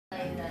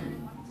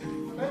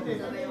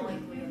Pwede.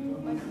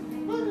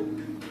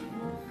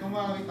 Kung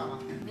makakita ka.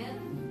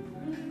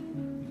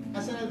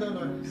 Kasi na daw,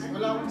 Lawrence.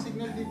 Wala akong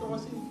signal dito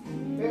kasi.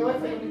 May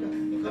wifi dito.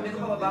 Kami ko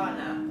mababa ka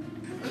na.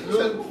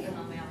 Good.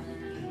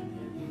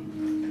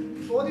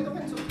 Oo, dito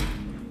Kenzo.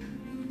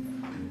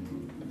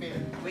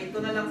 Wait ko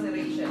na lang si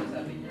Rachel,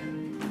 sabi niya.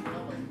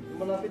 Okay.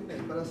 Malapit na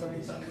eh, para sa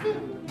misa.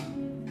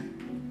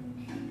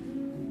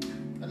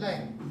 Alay.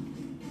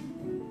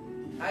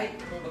 Ay,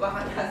 baba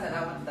ka na.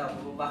 Salamat daw.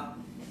 Baba.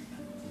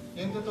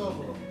 Yung totoo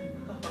po.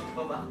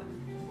 Baba.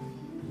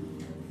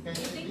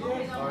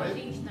 Alright.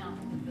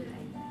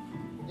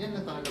 Yan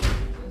na talaga.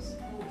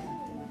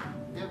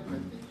 Yeah,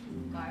 pwede.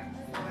 Card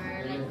or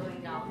like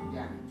going down?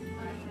 Yeah.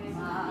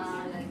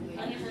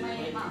 Ano yung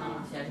may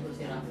mama?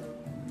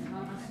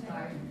 Mama's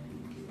card.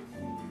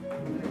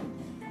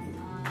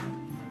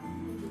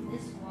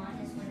 This one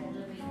is for the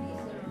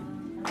elevator.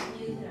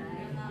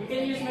 You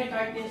can use my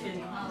card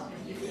kitchen.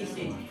 It's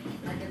easy.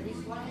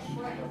 This one is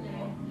for the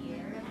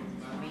here.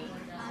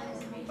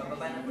 May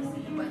pababa na po si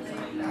Ipan sa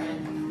may lahat.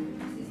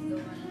 This is the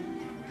one.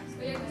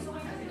 Kaya gusto ko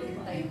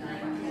yung tayo na.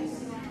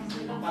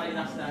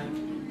 Parelax lang.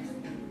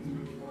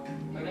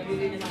 Pag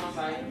nabili niya sa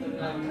kapay, ito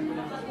lang.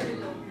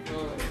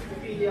 So,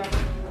 pipili ako.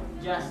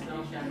 Just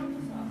lang siya.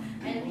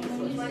 And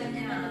hindi pa lang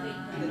niya na-wait.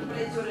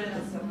 Temperature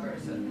na sa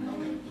person.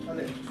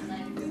 Alin?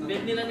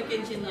 Bet nila ni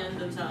Kenshin yan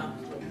dun sa...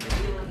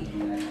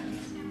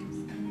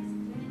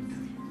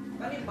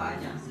 Paano yung paa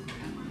niya?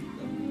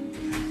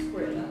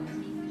 Square lang.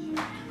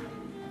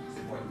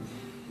 Support.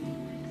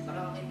 Para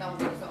makita mo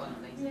sa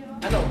online.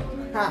 Ano?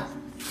 Ha?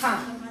 Ha?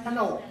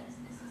 Ano?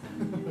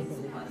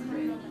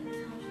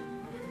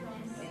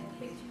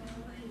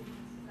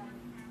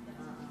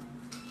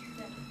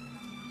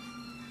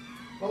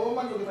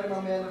 Mawaman, huwag tayo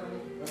mamaya na kami.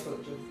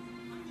 Nasotso.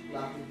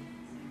 Lucky.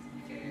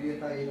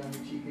 Bibigyan tayo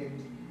ng chicken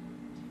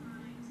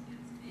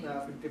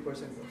na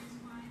 50% off.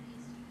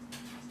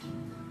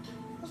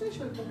 Kasi yung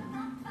shell po.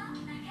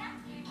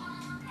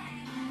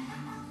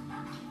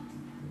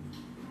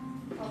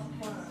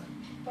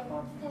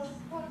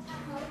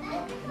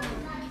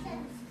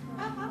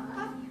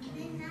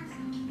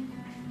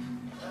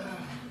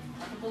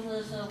 Ako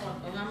po sa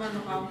kwarto. Ang naman,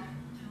 no, Pao?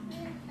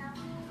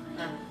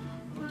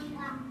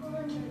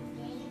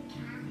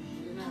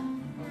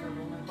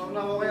 Pang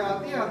na ako kay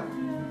ate ah.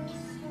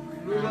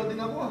 Lugaw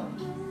din ako ah.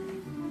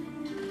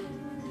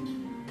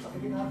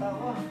 Pakikinata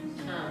ako ah.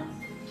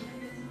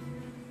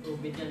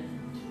 Rubid yan.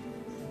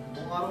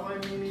 Kung araw kayo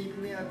minigil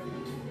ni ate.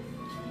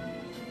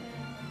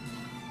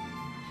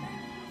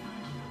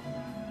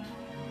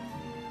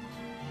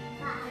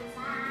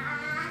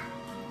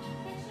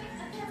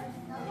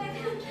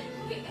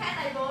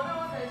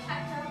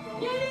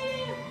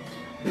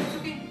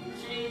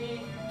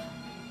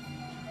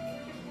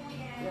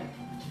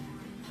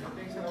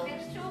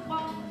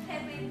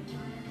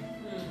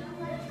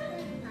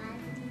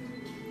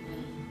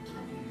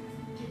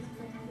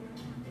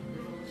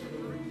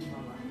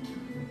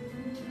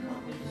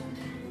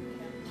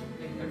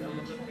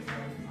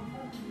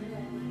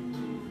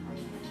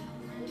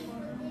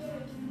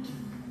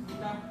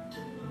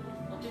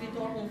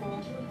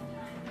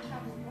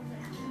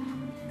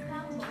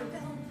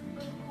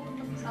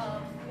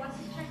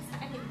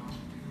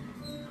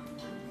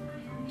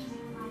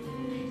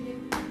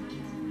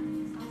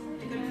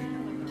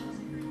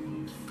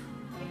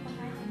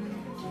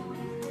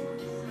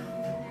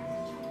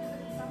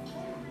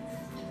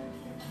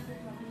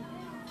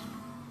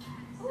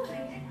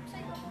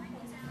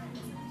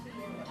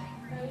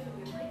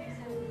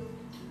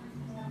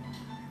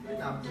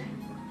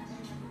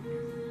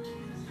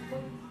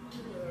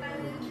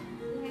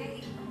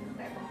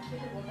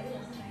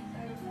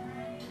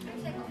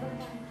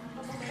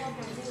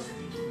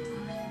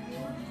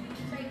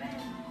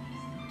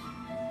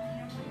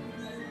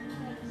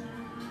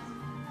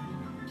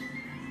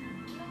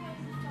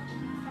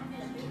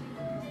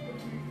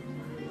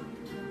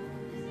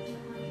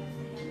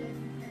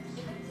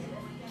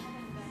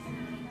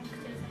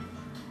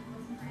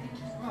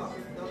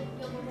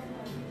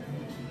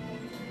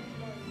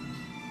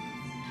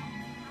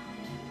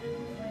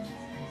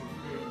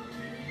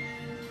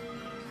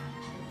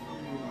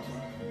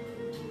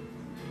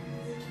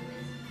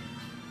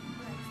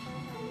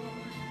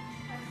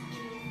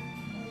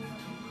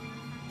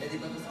 Pwede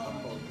ba ito sa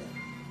Cambodia?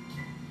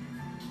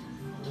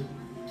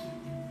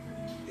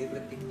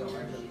 Favorite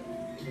TikToker ba ito?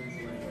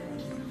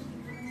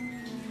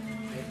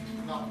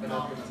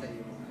 Pinod ko na sa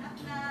iyo.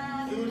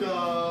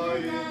 Juday!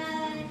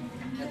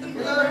 Ito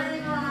po. Hello!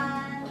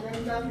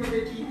 Magandang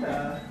gabi,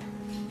 tita.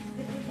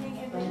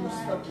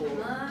 Kamusta po?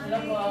 Hello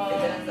po. Pwede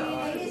lang sa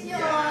oras.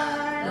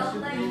 Long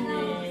time no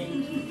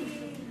see.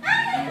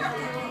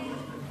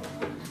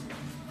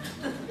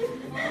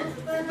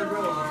 Ito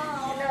bro.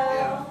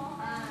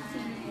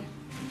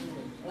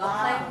 Long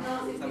time no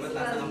see. Sa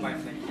mataas ng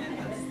apartment niya.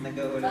 Tapos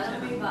nag-uulog siya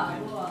ng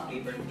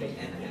paper plane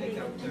and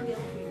helicopter.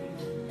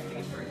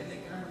 Sige for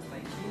helicopter.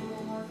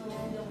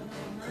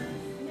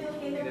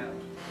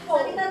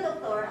 Sabi ka,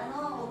 doktor,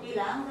 ano, okay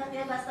lang?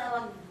 Kaya basta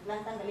wag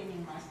lang tanggalin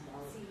yung mask daw.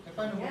 Eh,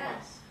 paano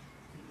bukas?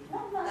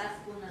 Last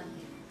ko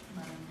natin.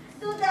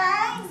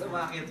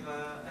 umakit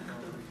pa.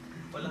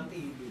 Walang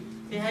TV.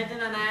 Say hi to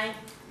nanay.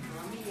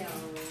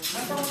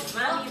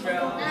 Mami,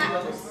 bro.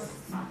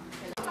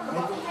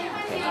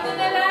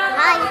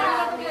 Hi!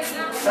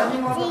 Saan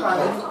yung mga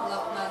pagkain?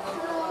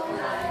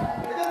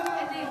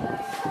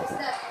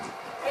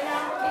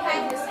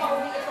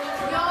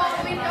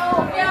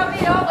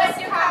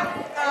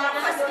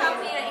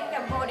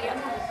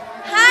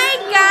 Hi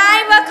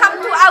guys, welcome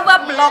to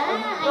our vlog.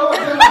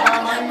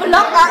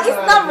 Vlog, it's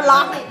not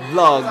vlog.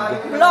 Vlog.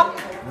 Vlog.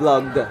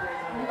 Vlog.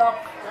 Vlog.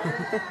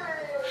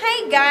 Hi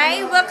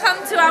guys, welcome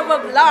to our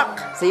vlog.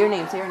 Say your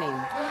name, say your name.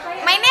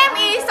 My name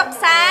is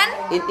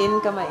Soksan.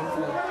 In ka ma, in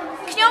ka.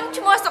 ខ្ញុំ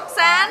ឈ្មោះសុក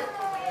សាន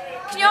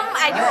ខ្ញុំ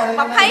អាយុ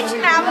20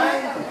 ឆ្នាំ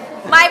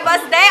My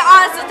birthday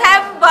on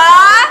September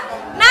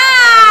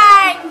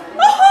 9.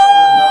 Woohoo!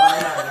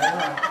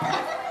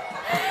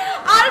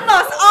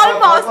 Almost.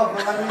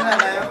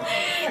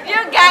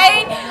 You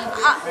guys,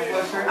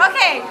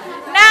 okay.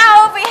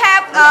 Now we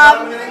have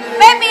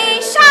baby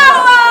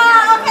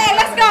shower. Okay,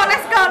 let's go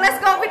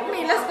with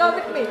me.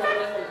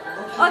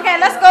 Okay,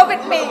 let's go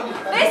with me.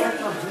 This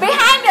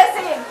behind the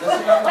scene.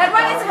 That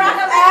one is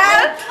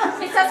Raquel.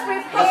 This is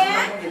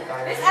prepare.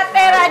 This is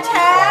Atera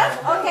chair.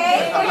 Okay.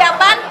 Kuya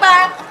Bang.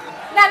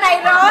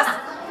 Nanay Rose.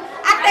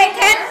 Ate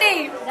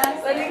Candy.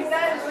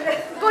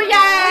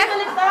 Kuya.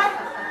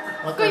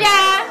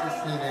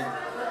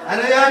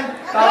 Ano yan?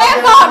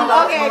 Lemon.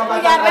 Okay,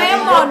 Kuya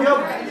Lemon.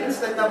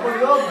 Instant na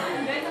bulyog.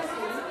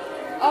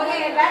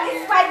 Okay, that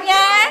is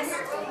Fanyas.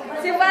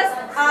 She was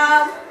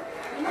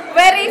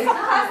very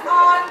focused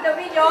on the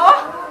video.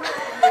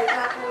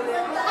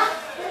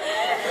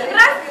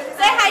 Ras,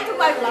 say hi to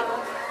my vlog.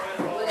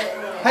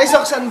 Hi,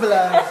 Soksan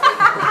Vlog.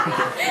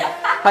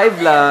 Hi,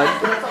 vlog.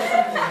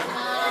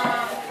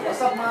 What's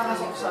up mga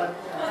kasoksan?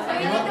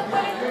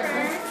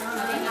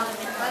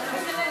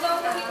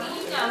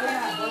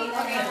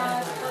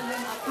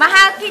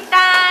 Mahal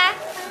kita.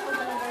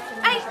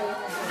 Ay,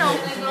 no.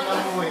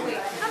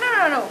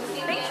 No.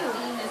 Thank you.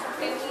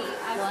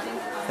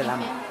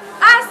 Salamat.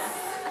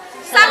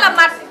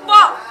 Salamat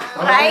po.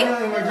 Right?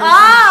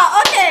 Oh,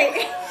 okay.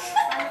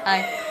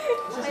 Ay.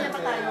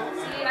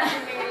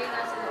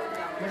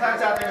 Masakit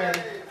sa atin yan.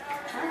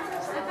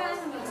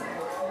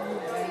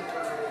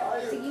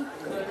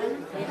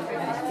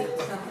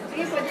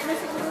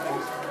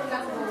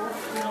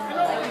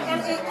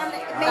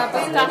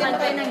 Tapos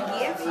kakanta ng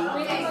gift.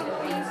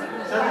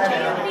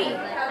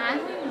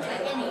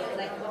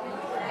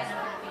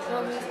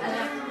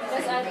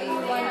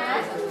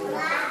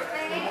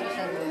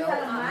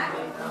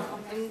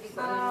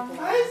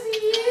 Hi,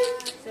 sis!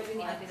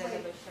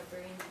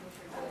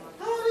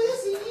 How are you,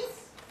 sis?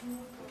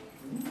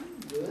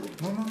 Good.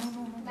 No.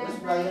 Where's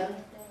Brian?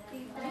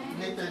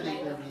 Later,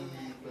 we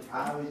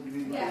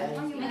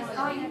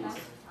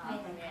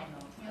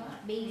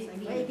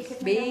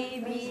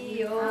Baby,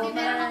 you're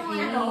my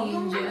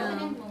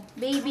angel.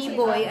 Baby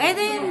boy. Ay,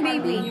 ito yung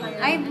baby.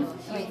 Ay,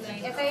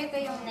 ito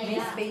yung may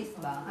space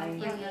ba? Ay,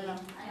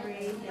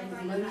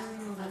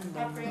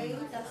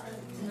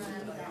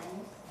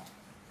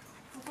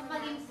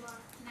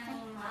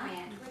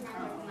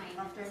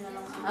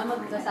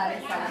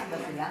 magkasali-salas ba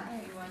sila?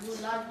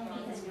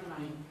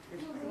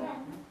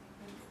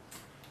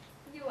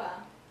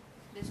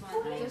 This one,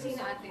 so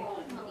sino ate?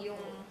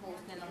 Yung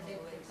host na lang din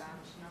ka.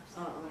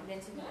 And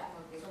then sino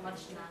so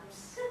much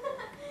snaps.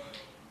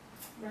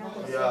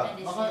 Yeah.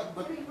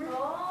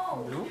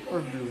 Blue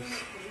or blues?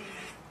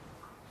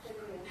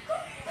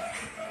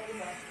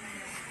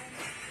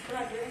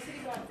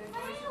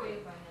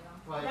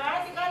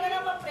 Guys, ikaw na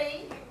lang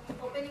ma-pray.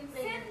 Opening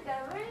prayer.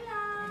 Cinderella.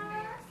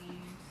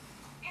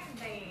 And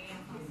then,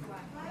 this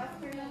one.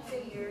 After ng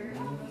prayer,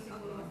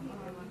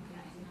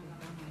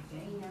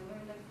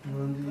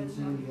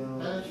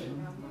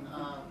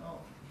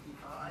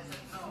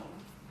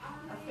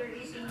 after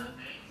eating,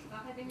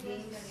 Bakit yung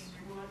games, games?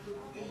 mga 2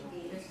 games,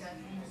 and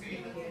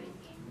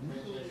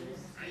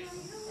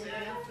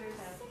then after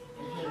that,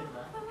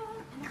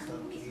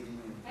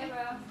 Hi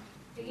bro.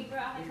 Sige bro,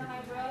 akin na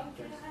kayo bro.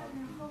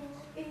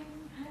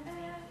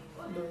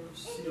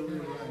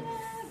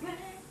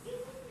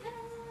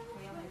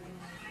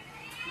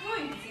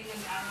 Uy!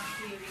 Silang ang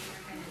series na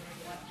kanina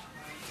watch.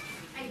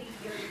 Ay, di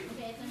yun.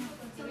 Okay, ito na.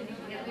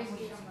 Sige,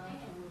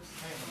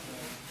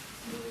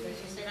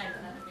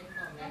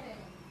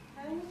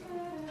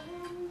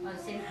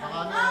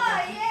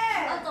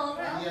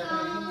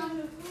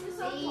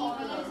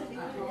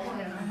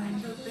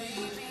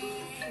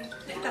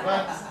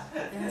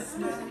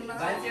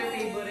 What's your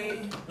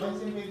favorite?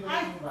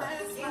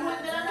 iwan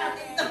na lang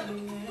natin ito.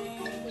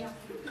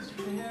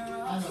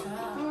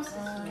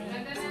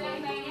 Ganda na lang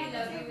tayo niya.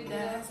 Love you with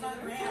the...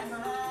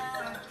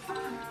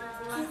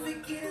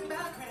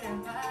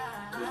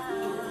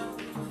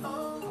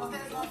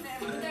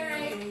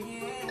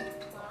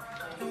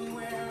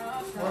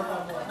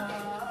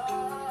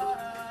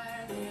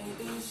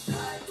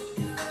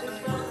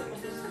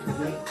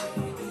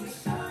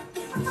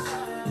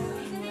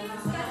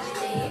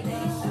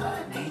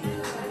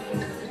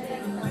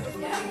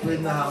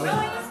 With na hawin.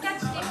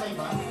 Scotch tape.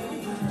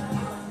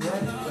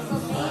 Yan.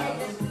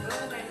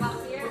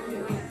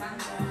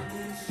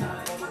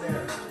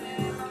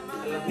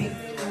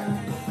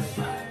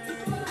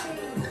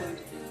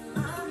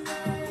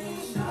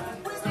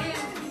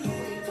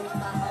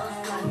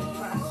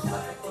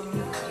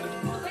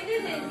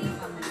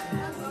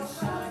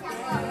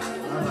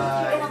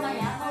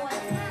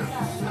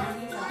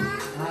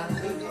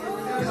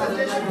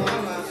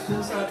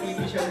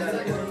 siya na.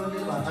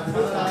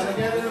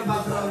 Lagyan rin ng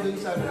background dun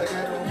sa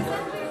lagyan rin ng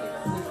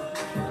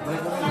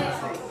balik mo na.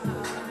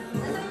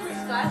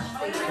 Scotch.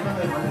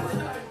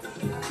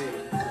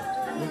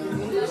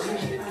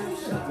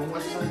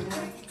 Bungas na yun.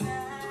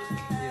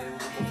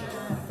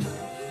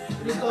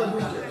 Ito,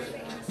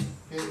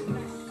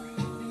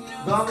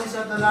 gawin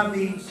sa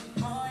talabi.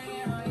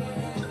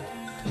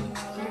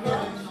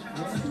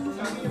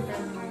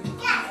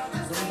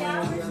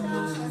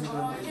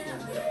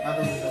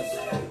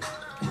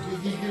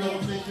 Gigigil ako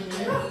sa ito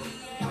ngayon.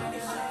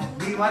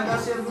 B1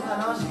 kasi yung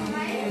ano, si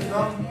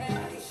Dom.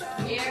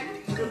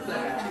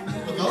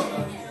 Ito?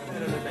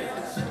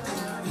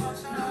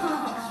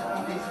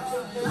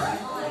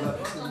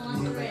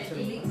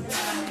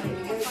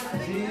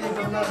 Si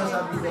Dom na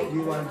nasabi ko,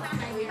 B1.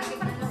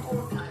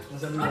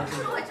 Nasabi ko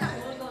siya.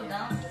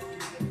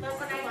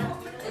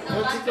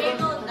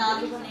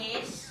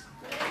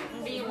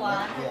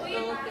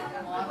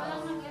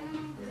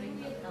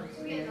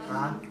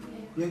 Ha?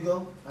 You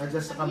go. I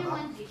just come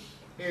up.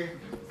 Here.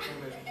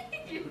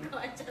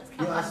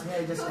 You ask me,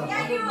 I just come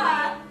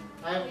up.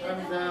 I'm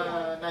the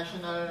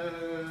national...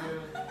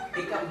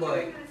 Pick up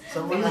boy.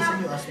 Someone asked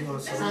me, you ask me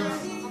also.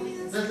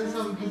 Doesn't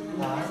sound good.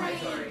 Ha?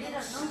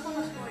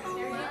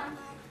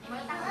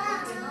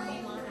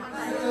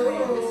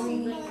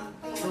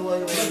 So why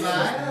you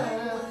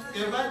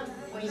Kevin,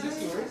 is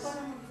this yours?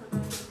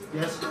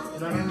 Yes,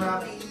 running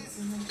back.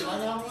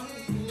 Ano ako?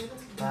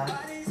 Ha?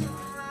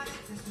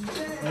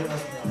 Why you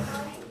ask me?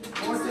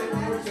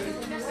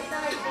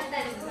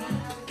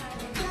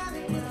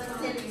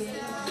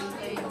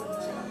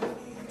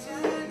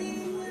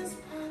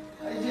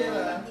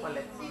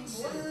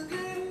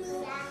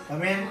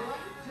 Come in.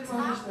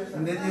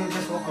 And then you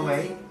just walk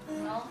away.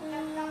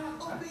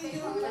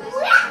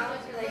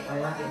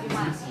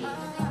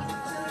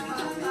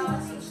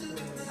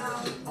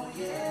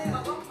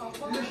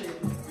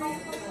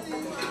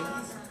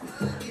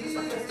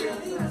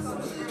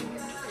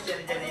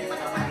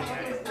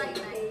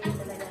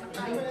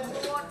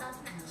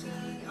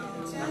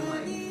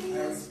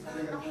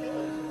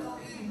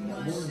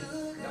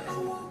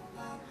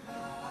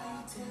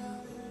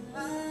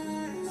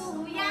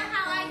 Kuya,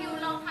 how are you?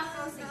 Long time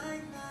no see.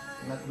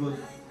 Not good.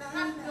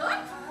 Not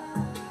good?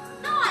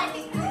 No, I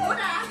think good.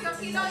 Your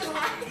kilo is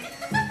high.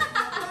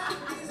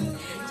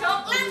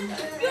 Chocolate.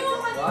 You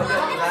more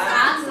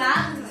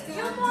handsome.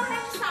 You more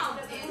handsome.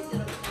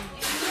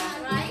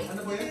 Right?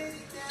 Ano po yun?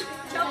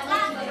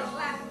 Chocolate.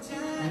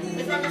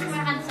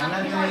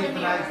 I'm gonna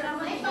try.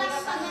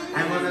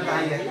 I'm on a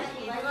diet.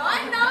 Oh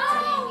no!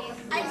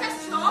 I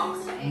just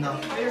choked. No.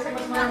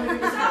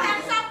 So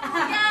handsome,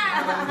 kuya.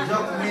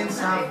 Joke means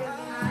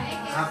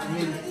half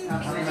meal.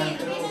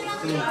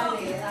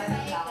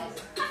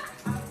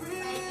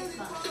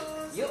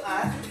 You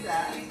ask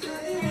that.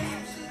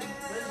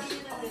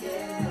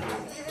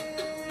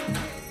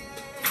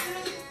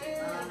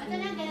 Ito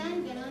na,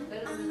 ganun.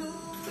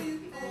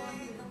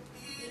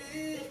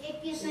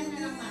 I-kisan na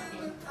lang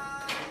natin.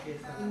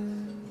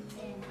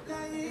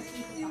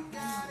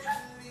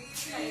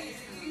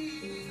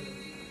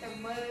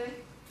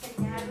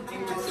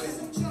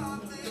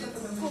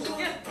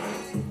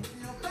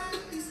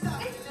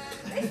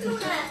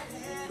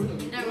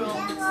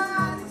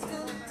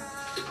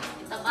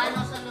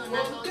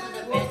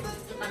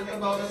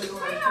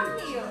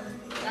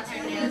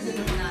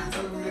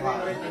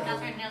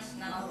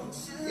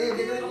 Eh,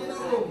 di ko rin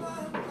ako.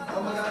 Ako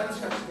mag-aaral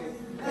siya.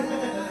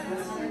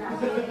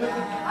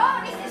 Oh,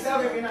 this is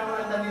Sabi,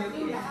 pinakamalanda niyo.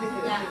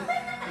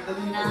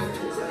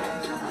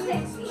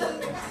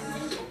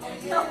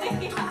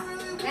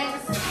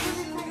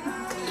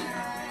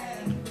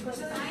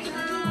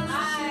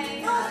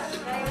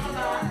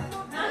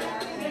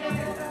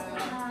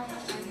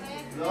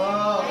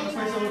 Tapos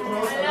may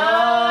sultros.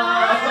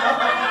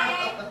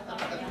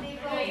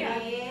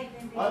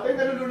 Ate,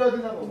 nalulula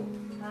din ako.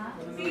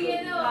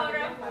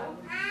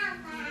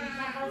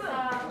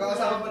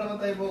 Kakasama pa naman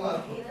tayo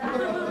buka.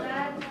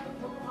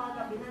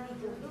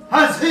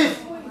 Hansi!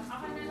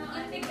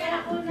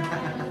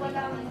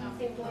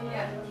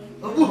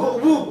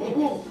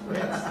 Ubo!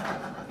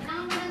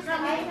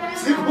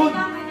 Sipon!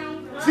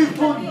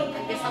 Sipon!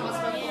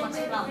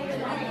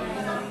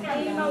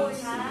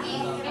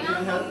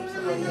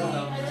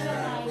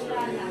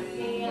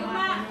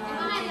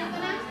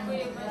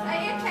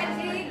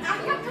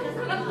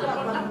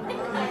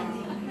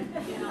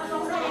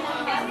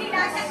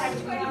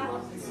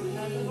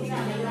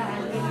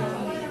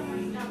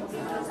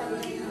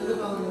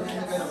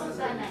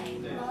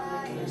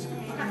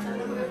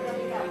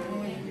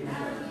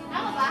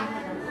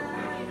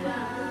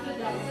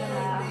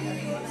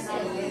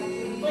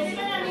 Pwede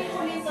na namin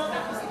kumito,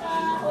 tapos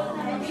ka-hold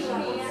na namin siya.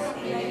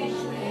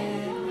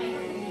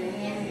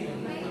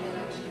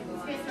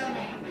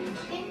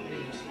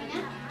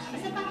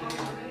 Isa pa.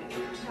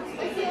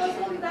 Kasi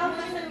usog daw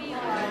na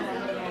sabihan.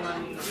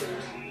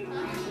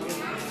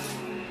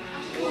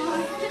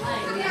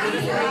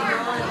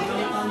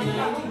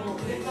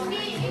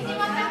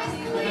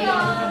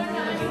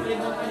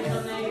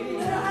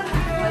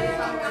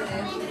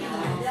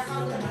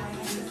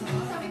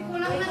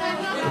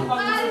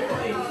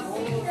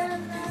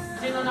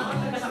 ako,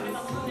 nagkasakit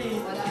ako nun eh.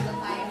 Wala na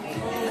tayo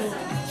ngayon.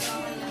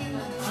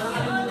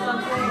 Nakalimutan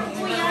ko.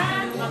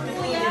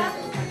 Kuya,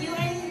 you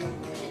and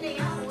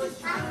Shania was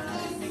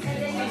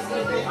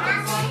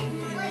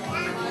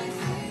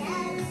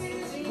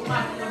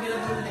Bumasok kami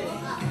lang doon eh.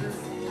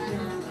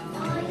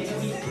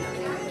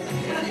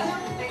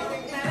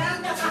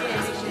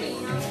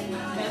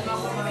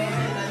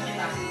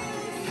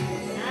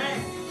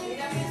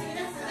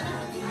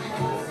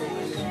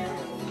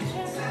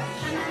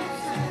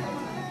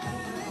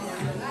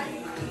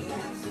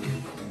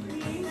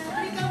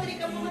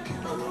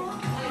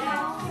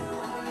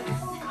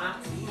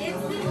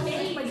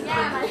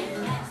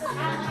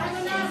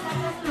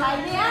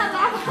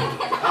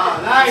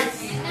 Lights!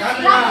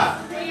 Camera!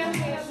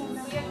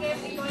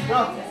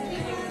 Bro!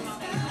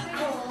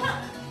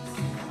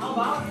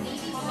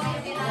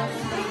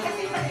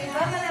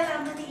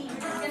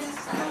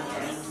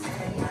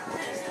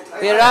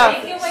 Pira,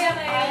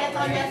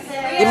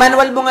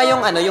 i-manual mo nga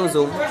yung ano, yung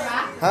zoom.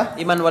 Ha?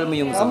 I-manual mo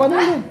yung zoom.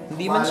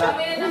 Hindi man siya.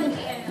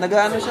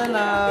 Nag-ano siya,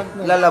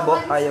 naglalabo.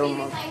 Ayaw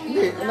mo.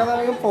 Hindi,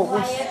 yung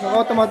focus.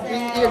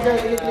 Naka-automatic.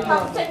 I-click mo.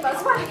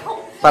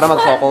 Para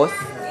mag-focus.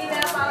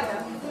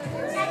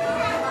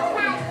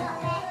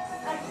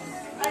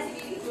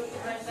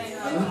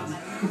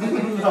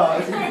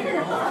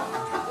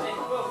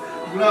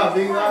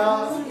 Grabe nga.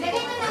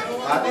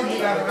 Ate, hindi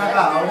ka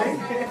kakakaon eh.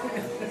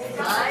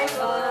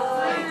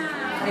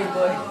 Ay,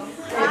 boy.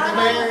 Ito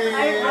ba yung...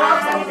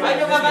 Ay,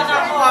 nababan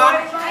ako ha.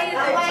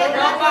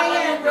 Nababan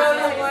yung bro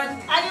yung one.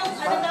 ano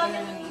daw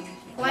yung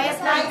Quiet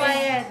na,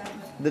 quiet.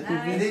 The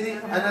TV. Hindi,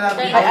 ano lang.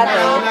 Ay, ate.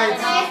 Yung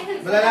lights.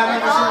 Malalaman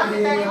kasi hindi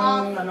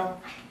yung ano.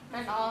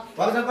 Turn off.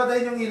 Huwag nang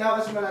patayin yung ilaw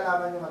kasi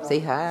malalaman yung ano. Say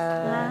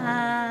hi.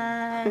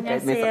 Hi.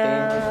 Kahit may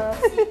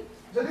sakit.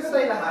 So, dito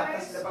tayo lahat.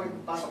 Tapos pag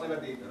pasok nila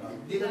dito.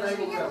 Dito tayo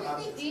pupunta.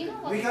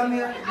 We come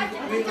here.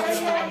 We come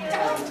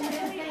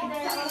here.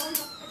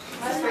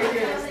 Let's stay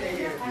here. Let's stay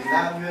here.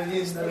 Love you,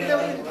 Liz.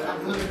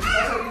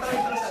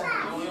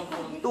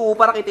 Ito,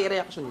 para kita yung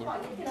reaction niya.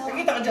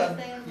 Nakita ka dyan.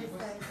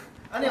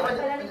 Ano yun?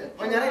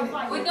 Kunyari.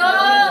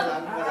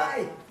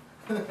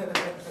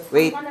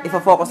 Wait,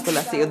 ipa-focus ko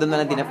lang. Si Udon na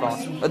lang din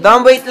na-focus.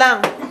 Udon, wait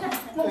lang!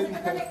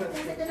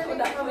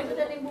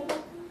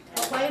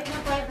 Quiet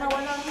na,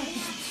 wala na.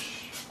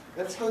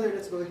 Let's go there.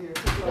 Let's go here.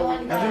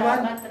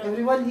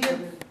 Everyone here.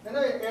 Ano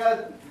eh,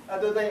 kaya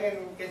Ado tayo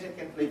and Kenji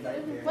can play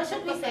tayo here. What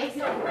should we say?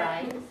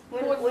 Surprise?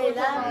 we love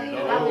you.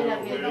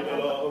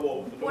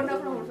 We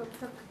love you.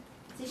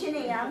 Si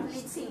Shania,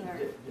 lead singer.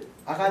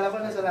 Akala ko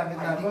nasa langit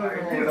na ako.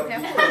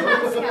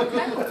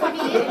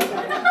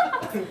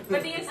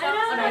 Pati yung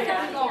sound.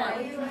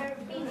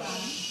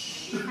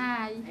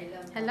 Hi.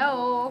 Hello.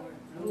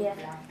 Yeah.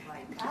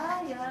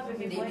 Yeah,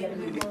 baby boy,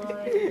 baby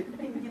boy.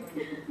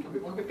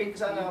 Magpipink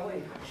sana ako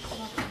eh.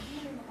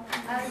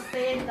 I'll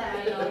stay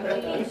tayo.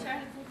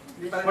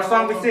 What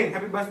song we sing?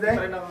 Happy birthday?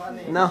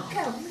 No.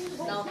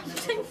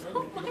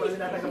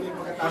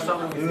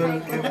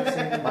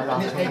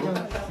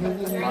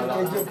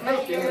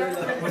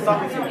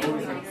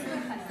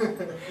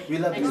 We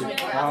love you.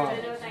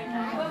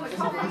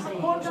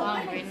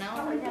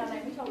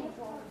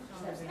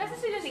 Nasa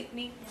sila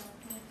nickname?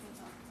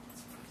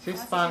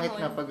 Sis, pangit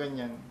na pag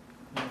ganyan.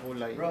 Yung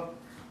kulay. Bro,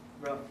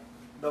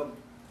 Dom,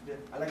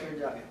 I like your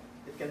jacket.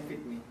 It can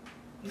fit me.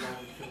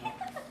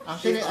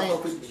 Actually,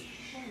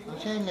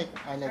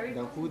 I like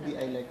the hoodie,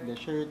 I like the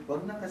shirt.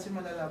 Wag na kasi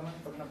malalaman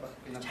pag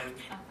pinapay.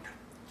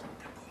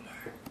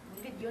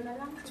 Video na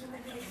lang.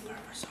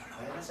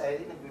 Ayun na, sa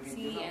Eddie, nagbibideo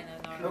Si, na.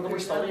 ano, Huwag mo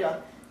story ah.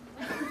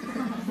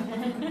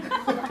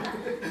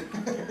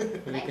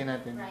 Ulitin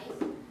natin.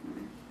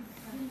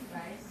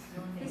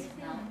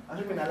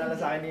 Actually, pinalala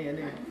sa akin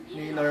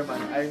ni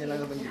Norman. Ayaw niya lang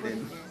nabanggit.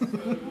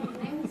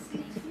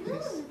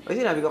 Ay,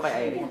 sinabi ko kay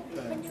Irene.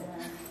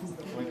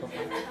 Okay ko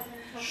pa.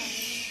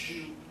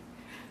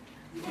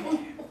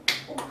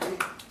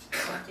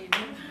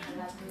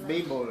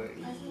 Bayboy.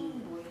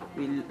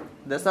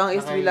 The song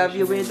is We Love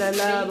You with the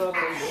Love of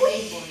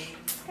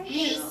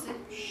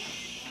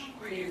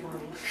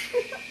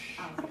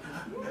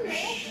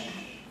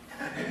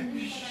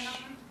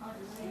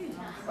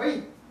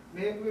Oy!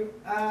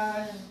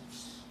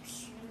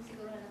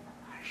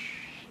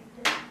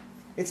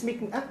 It's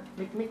Mick.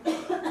 Mick.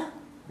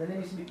 The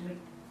name is Mick.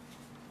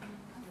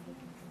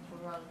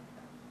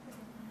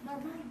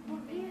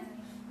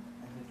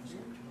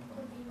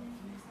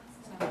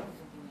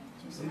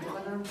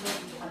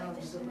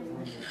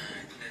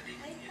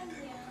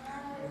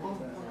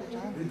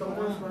 Dito ko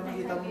mas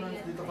makikita mo na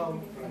dito ka.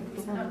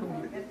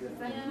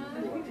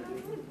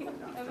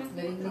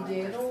 Galing ni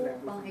Jero,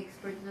 pang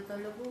expert na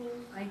talaga.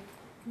 Ay,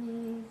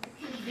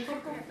 hindi ko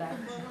po ba?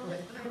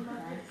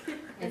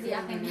 Kasi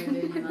akin yung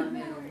learn yung mga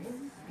meron.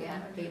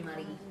 Kaya kay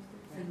Marie.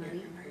 Si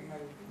Marie.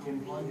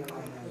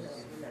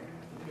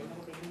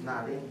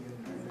 Nari.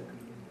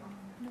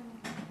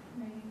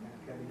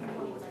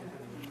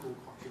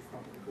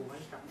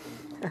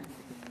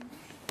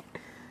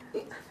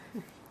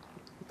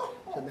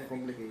 Siya na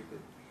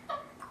complicated.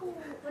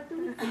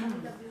 Patuloy ko ang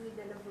labi with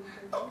the love.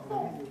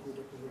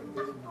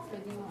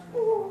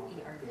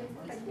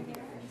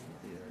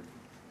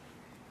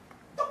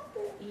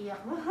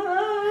 iyak.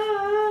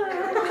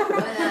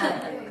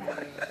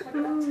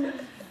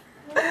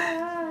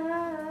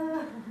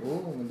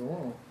 Oo,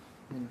 ano.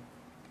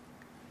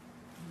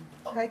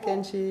 Hi,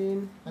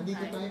 Kenshin.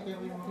 Nandito tayo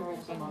pero yung mga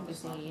kasama ko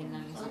sa Kasi yun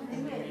lang isa.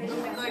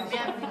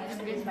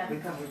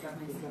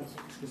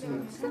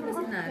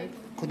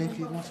 Couldn't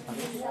you mo sa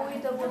pagkakas?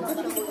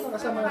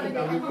 Kasama natin,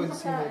 we could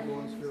see my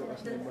bones grow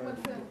as my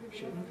body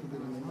shape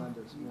within my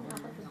mother's womb.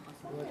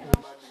 What my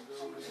body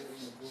grow within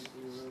the book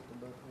we wrote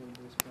about how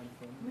this went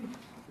from. If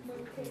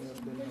you have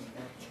been a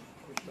part,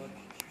 we thought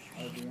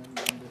are beyond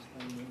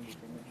understanding, we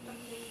cannot learn.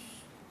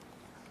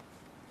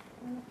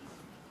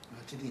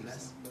 Actually,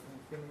 last. But I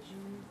finished.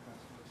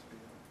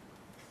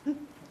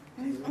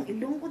 Ang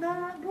ilong ko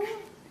na go.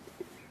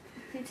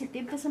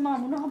 Sensitive ka sa mga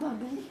mo na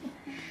kabagay.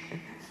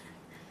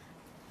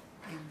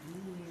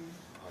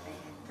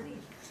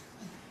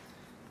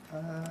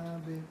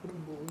 Pero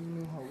buong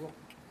yung hawak.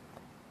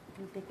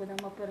 Hindi ko na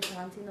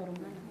mapersahan si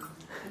Norman.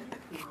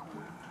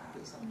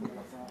 Isang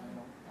pula pa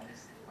ano.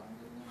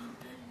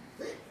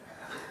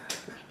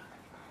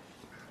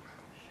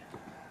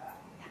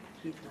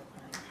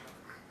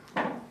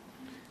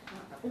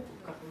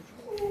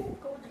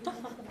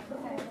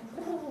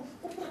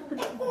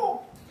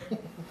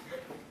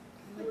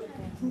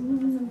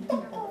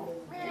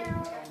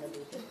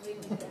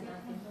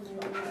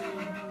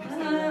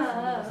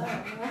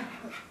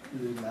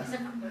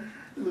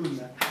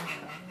 Luna.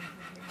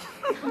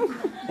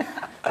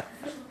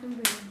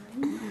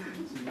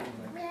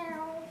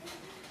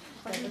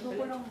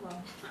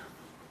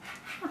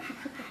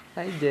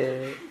 Hi,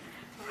 Jay.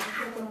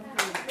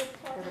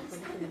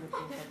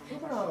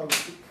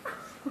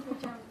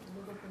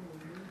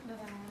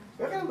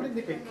 Where can I bring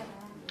the cake?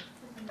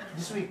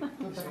 This week,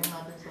 tutanong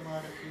natin sa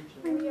mga refuge.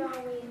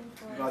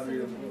 God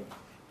will know.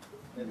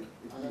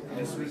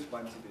 This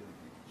responsibility.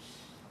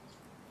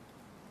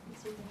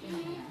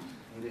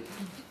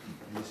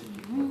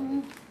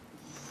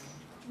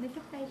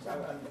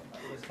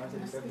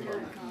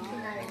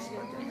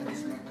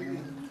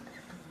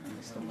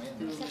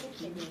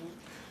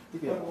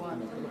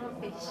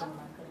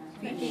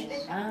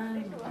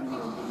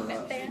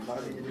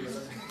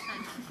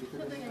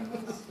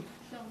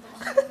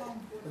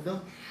 Ito,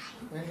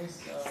 when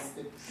is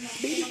tips?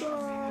 Baby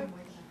boy!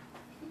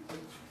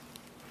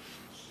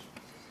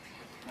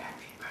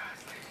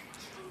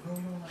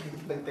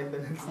 Nagtenda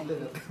ng sila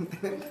na.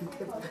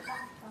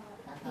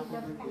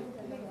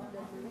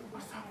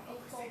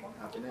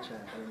 Happy na siya.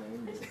 Pero na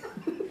hindi.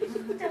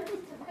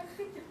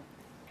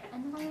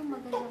 Ano kayong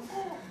magalang sa...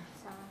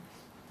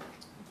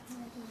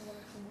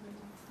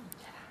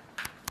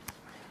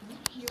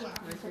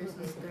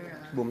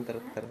 Boom, tar.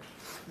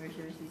 Where's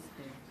your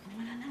sister?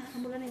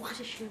 Ang mula na yung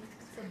posisyon.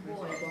 Sa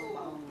boy.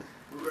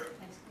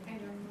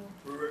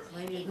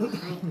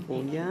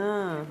 Oh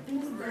yeah.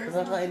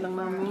 Nakakain lang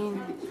namin.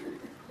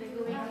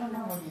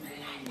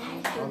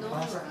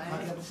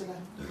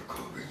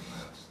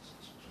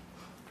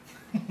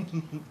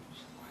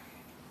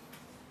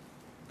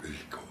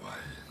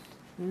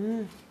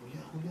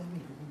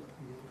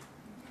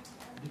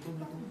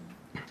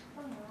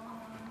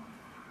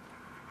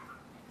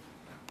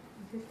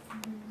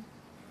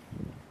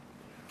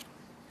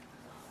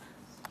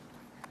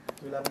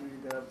 We love you,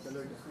 the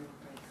Lord.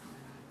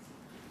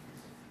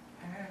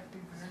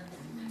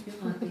 Yung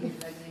mga tingin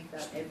like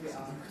that every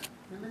hour.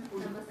 Naman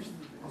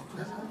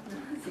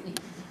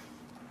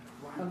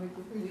Kami ko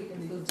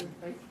weekend so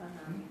surprise pa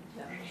namin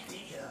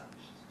siya.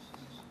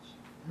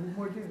 Move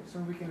more there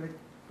so we can like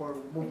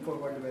move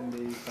forward when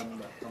they come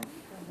back.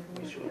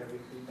 Make sure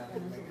everything that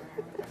is like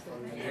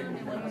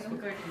Yung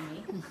curtain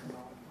eh.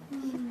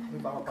 may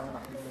baka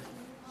panganak nila.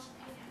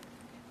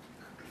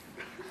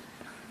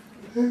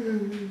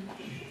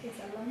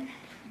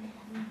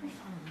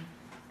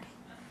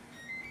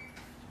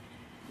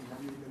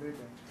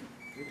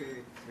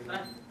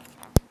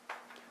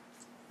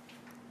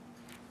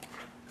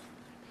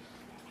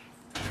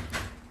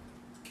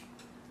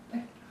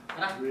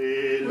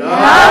 We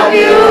love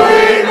you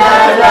in the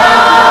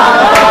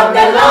love of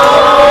the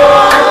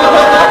Lord.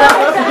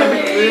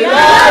 We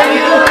love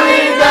you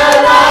in the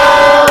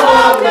love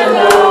of the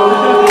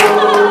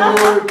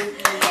Lord.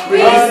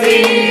 We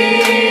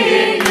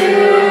sing you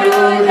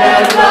the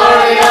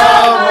glory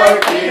of our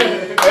King,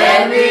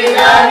 and we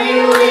love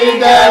you in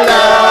the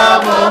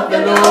love of the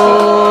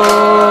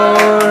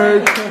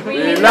Lord. We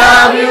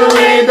love you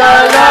in the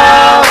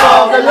love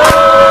of the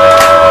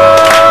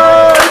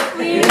Lord.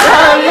 We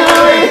love you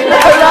in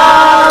the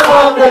love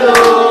of the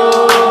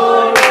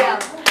Lord.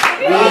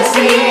 We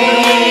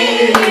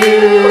sing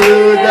you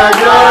the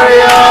glory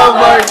of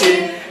our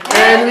King,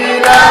 and we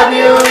love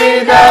you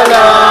in the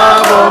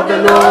love of the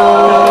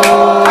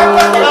Lord.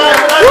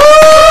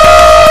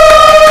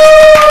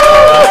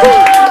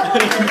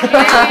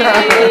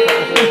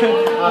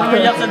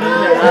 Umiyak sa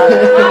dunya.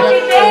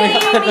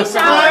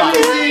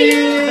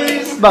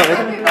 Bakit?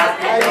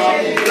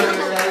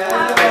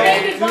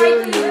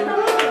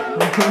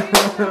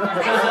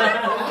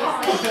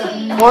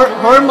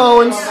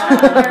 Hormones. Hi,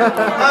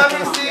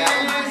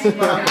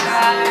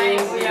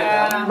 kuya.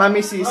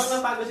 Mami sis.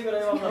 Baka napagod siguro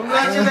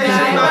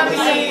Congratulations, Mami!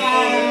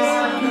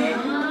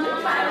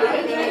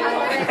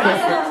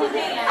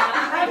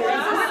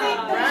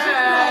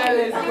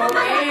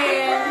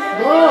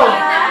 Bro!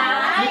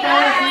 Kita!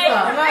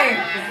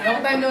 Long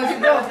time no see,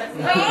 bro.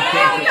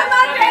 Wait, come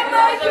on,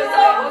 Trevor. You're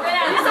so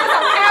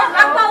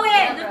ang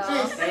pawin.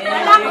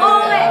 Walang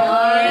uwi.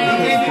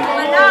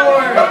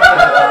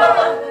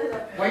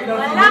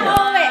 Walang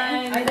uwi.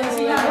 I don't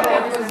see you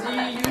because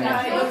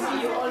I don't see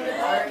you all the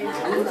time.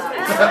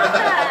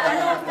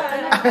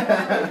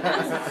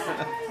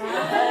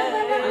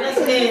 Alas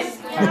sis.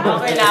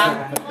 Okay lang.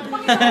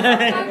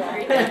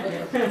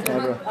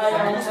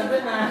 Ayaw mo sabi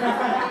na.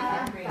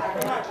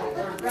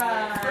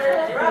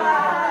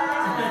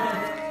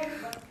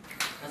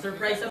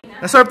 Na-surprise ako.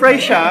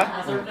 Na-surprise siya.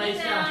 Na-surprise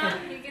siya.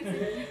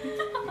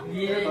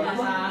 Hindi na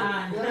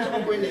inasahan.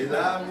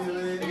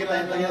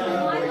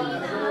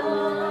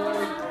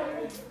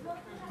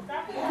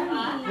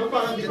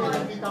 Parang dito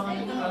nakita ka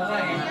nito.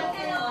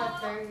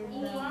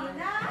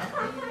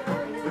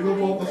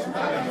 Nag-focus na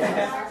tayo.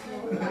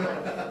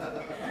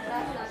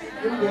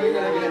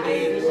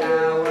 Baby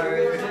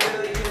shower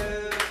to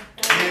you.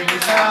 Baby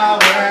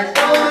shower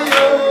to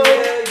you.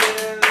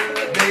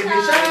 Baby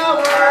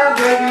shower,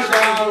 baby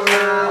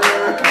shower.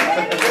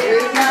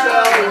 Baby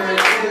shower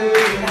to you.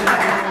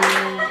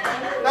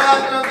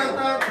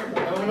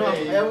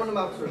 Ayaw mo na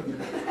ma-absorb.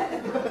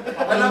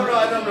 Ano bro?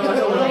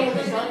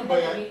 Saan ba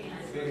yan?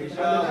 Baby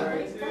shower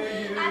to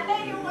you. Ate,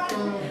 yung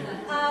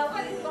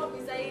what is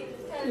coffee? I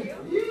tell you.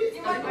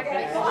 You want to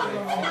get more?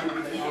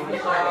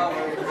 Baby shower to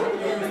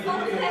you.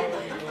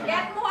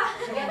 Get more.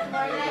 Get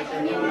more like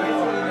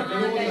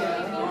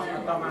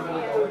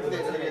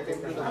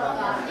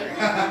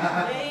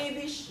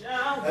Baby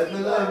shower. Ano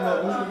lang,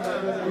 mabusog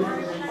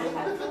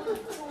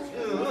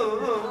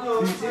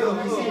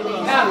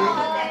na.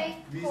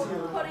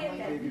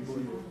 Baby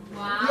boy.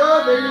 Yeah,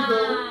 there you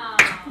go.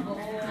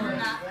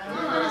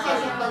 Ano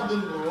sasaktan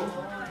dun, bro?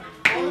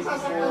 Ano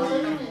sasaktan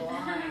dun eh?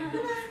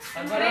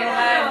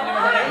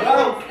 Bro,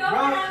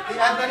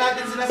 i-add na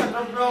natin sila sa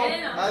group, bro.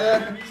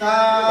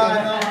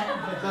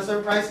 Sa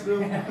surprise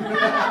group.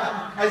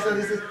 Ay, so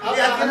this is,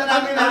 i-add ka na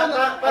namin na.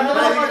 Ano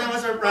ba ka naman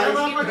surprise?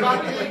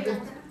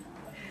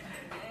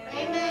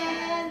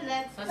 Amen.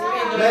 So,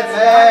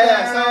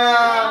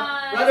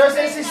 brothers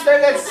and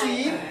sisters, let's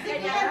see.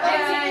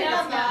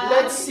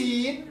 Let's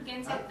see.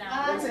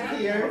 Let's sit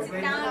here.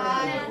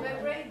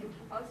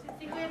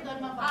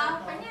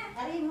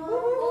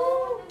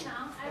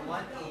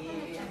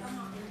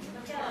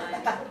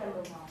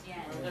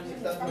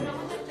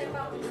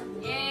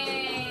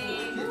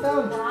 Yay! Sit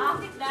down.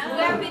 We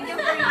have video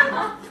for you.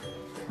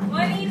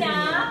 Marina!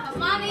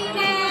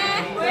 Marina!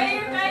 Where are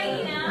you,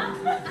 Marina?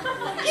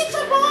 It's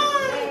a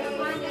boy!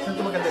 Saan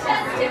ito maganda?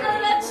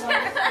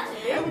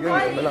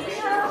 Balak.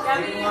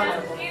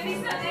 It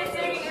is not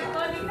necessary. I'm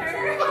calling her.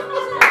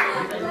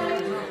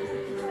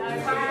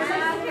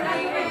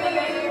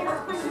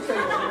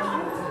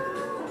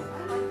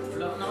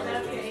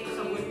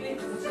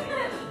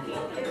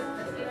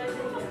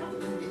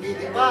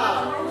 Hindi pa.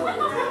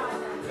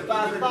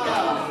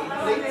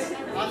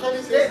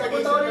 Actually, sis,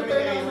 nag-isip kami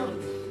ngayon.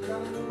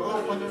 Baka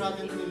paano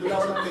natin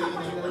nilulaw ng kayo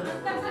na yun.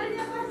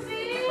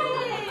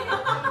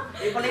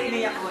 Eh, pala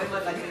iniyak ko. Eh,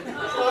 matagal.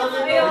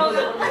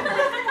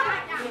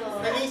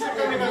 Nag-isip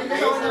kami ng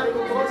kayo. Sabi ko,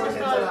 bro, sa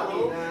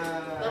ako.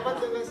 Dapat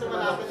doon sa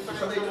malapit pa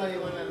kayo sa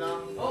layo na lang.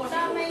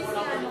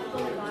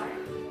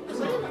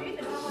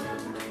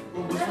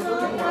 Kung gusto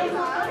ko yung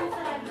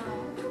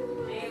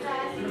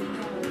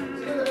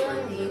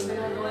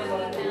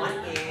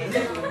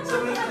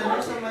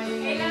sa may...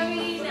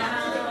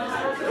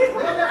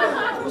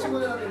 Gusto mo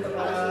na natin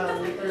para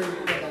later.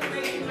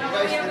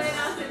 Guys,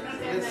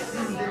 let's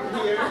sit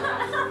here.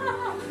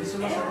 Gusto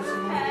mo sa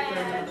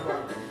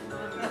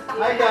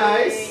Hi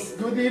guys!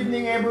 Good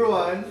evening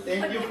everyone.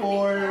 Thank you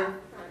for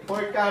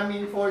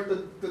coming for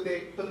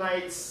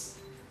tonight's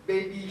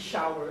baby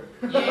shower.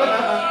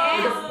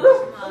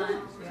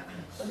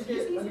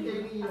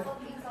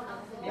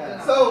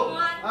 Yeah. So,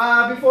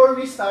 before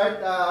we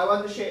start, I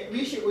want to share.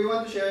 We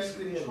want to share a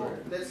scripture.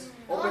 Let's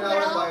open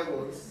our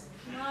Bibles.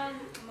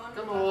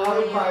 Come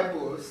Our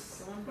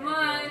Bibles. Come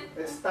on.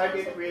 Let's start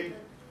it with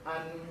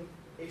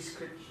a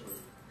scripture.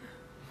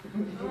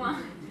 Come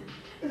on.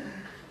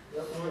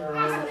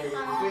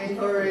 To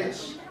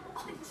encourage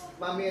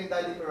Mommy and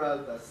Daddy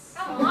Peraltas.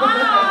 Come on.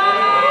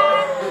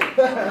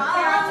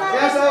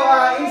 Yeah, so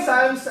in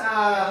Psalms,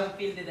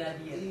 Feel the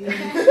daddy.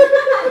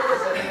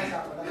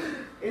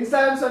 in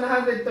Psalms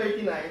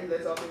 139,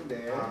 let's open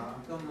there.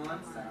 Come on,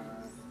 Sam.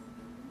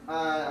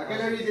 I'm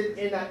gonna read it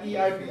in an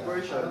ERV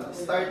version,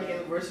 starting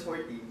in verse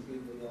 14.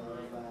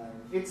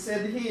 It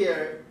said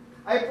here,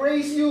 I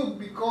praise you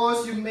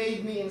because you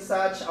made me in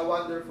such a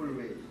wonderful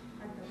way.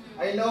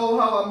 I know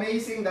how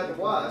amazing that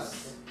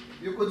was.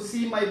 You could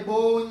see my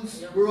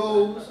bones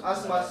grow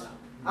as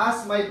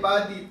my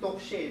body took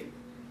shape,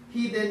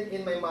 hidden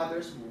in my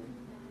mother's womb.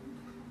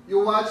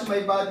 You watched my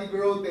body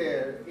grow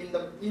there.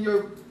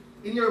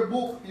 In your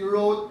book, you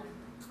wrote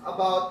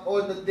about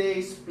all the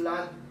days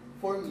planned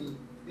for me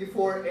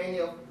before any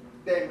of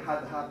them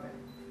had happened.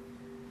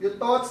 Your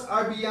thoughts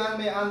are beyond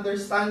my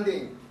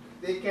understanding.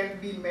 They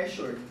can't be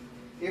measured.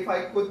 If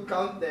I could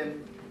count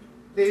them,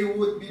 they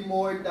would be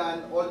more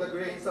than all the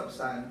grains of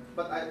sand.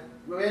 But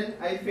when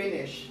I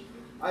finish,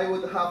 I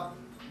would have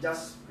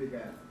just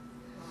begun.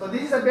 So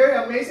this is a very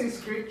amazing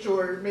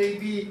scripture.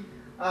 Maybe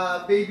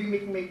baby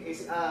Mikmik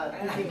is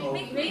thinking of.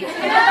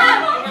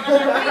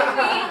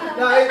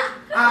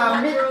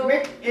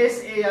 Mik is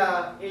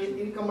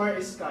in Khmer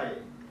is sky.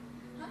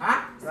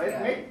 Huh?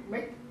 Right?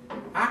 Mik?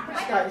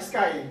 Huh?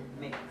 Sky.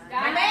 Make.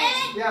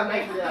 Yeah,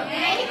 Mik. Yeah.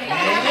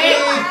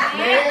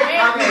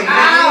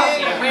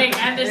 Wait,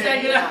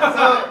 understand you.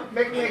 So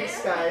Mikmik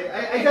sky.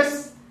 I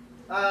just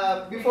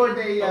before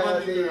they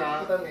put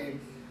a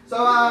name.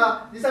 So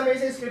this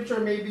amazing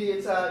scripture, maybe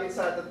it's the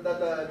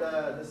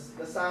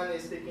son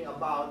is thinking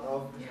about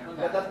of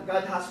that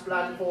God has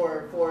planned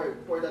for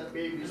that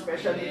baby.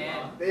 Especially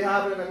they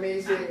have an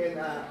amazing and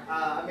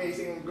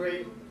amazing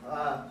great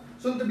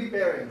soon to be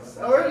parents,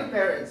 already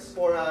parents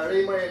for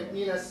Raymond and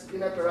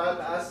Ina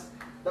Peralta as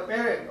the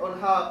parent on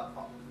how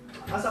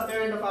as a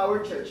parent of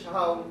our church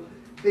how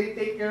they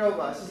take care of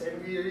us,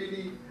 and we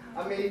really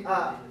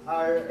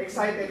are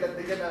excited that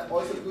they're gonna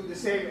also do the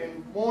same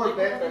and more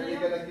better. They're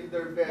gonna give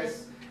their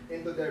best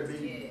into their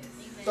baby.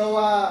 So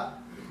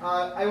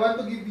I want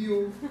to give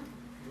you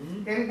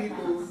Candy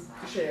to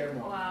share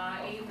more. Wow,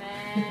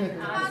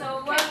 amen.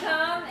 So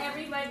welcome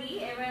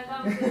everybody, and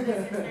welcome to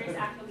the sisters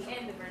actually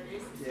and the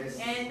brothers. Yes.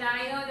 And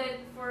I know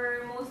that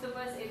for most of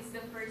us, it's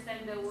the first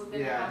time that we're gonna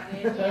Yeah. have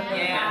it.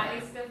 Yeah.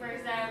 It's the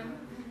first time.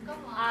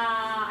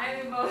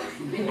 I'm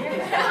emotional.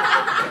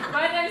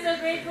 But I'm so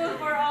grateful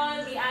for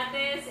all the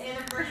ates and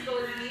of course the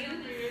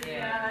team.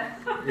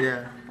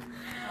 Yeah.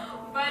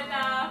 But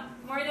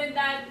more than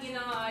that, you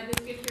know, the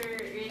scripture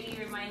really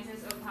reminds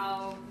us of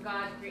how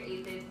God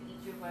created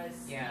each of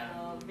us, you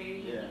know,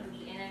 very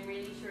uniquely. And I'm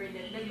really sure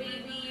that the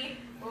baby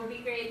will be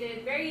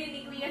created very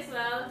uniquely as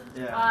well.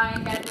 Yeah.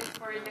 And that is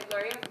for the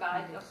glory of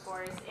God, of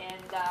course.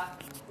 And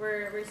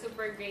we're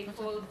super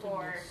grateful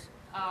for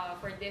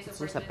this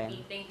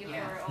opportunity. Thank you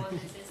for all the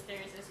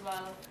sisters as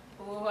well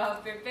who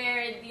have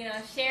prepared, you know,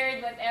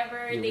 shared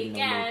whatever they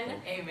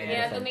can,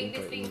 to make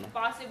this thing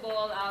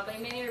possible. By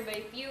many or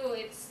by few,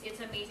 it's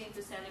amazing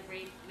to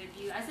celebrate with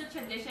you as a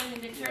tradition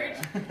in the church.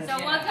 So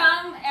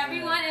welcome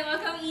everyone and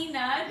welcome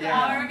Ina to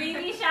our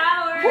baby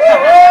shower. We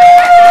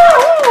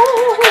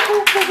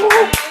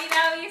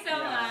love you so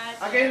much.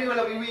 Again,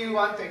 we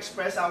want to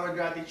express our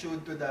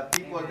gratitude to the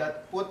people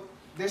that put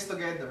this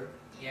together.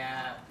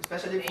 Yeah.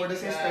 Especially for the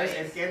sisters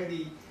and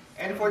Candy.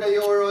 And for the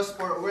Euros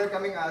for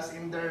welcoming us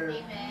in their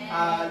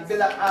loving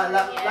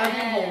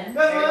home. And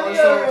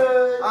also,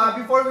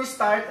 before we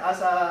start,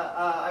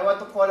 I want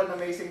to call an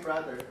amazing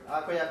brother,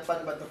 Kuya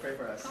Pan, to pray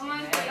for us. Come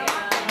on,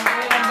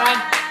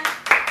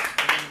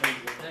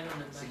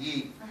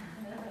 Sige.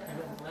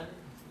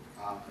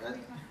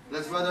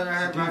 Let's bow down our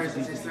head, brothers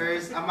and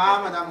sisters.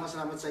 Ama, madaming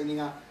salamat sa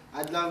inyo nga.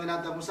 Adlaw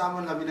ginatap mo sa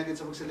amon, labi na gid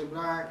sa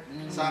pagselebrar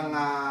sang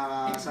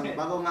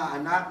bago nga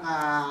anak nga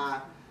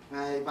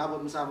ipabot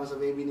mo sa amon sa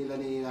baby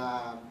nila ni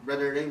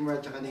Brother Raymer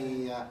at saka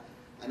ni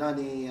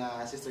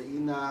Sister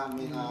Ina.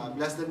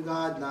 Bless them,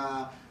 God,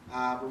 na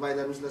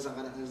provide mo sila sa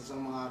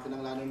mga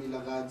kinanglanon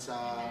nila, God,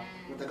 sa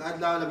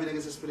matag-adlaw, labi na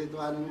gid sa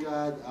spirituanon,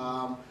 God.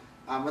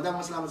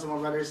 Madaming salamat sa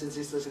mga brothers and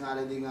sisters nga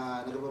already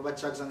nga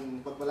nagababatsyag sa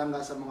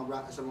pagpalangga sa mga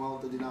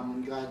auto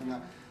dinamon, God, nga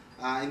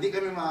hindi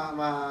kami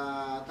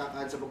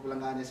matakad sa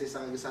pagpalanggaan niya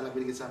sa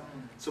labi na sa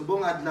subong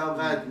adlaw,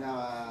 God, na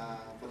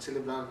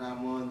pagselebrar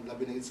namon,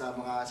 labi na sa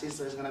mga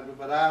sisters nga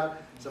nagpreparar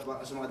sa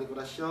mga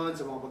dekorasyon,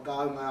 sa mga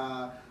pagkaon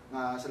nga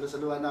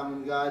salu-saluan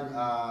namon, God.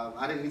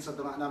 Ari gid sa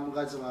tunga namon,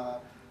 God,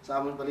 sa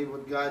amon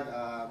palibot, God.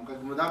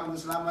 Madaming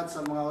salamat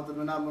sa mga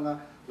utod namon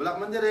nga wala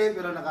man dire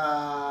pero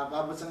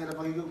nakapaabot sa ila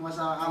pagigugma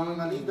sa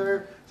amon nga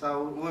leader, sa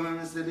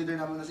women's leader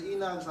namon na si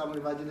Inag, sa amon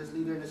evangelist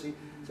leader na si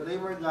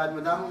Raymond, God.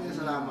 Madaming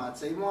salamat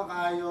sa imo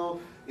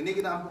kaayo. Ini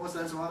kinaampo ko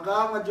sa mga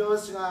gawang nga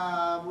Dios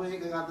nga buhi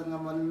kay aton nga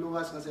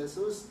manluwas nga si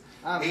Jesus.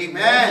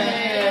 Amen.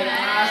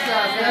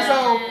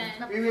 So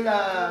we will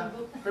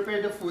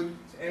prepare the food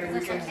and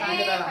we're gonna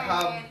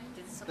have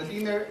the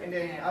dinner, and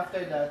then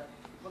after that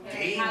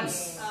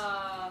games.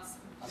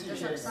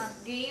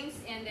 Games,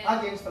 and then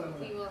games pala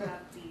muna. we will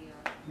have the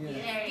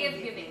Yeah.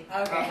 gift giving.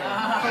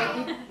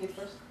 Okay. Eat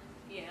first.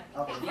 Yeah.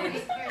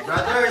 Okay.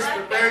 Brothers,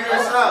 prepare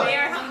yourself. They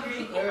are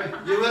hungry.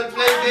 You will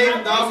play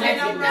game, dog.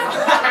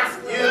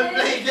 You will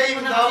play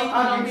game, dog.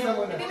 Games na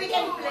muna. Maybe we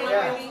can play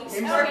Yeah. games.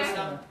 Games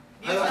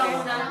Okay.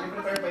 You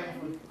prepare pa yung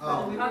food.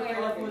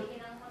 Okay.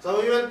 So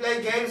we will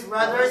play games,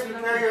 brothers.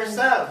 Prepare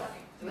yourself.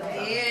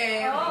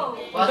 Oh.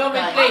 Although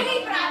we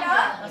play.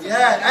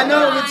 Yeah, I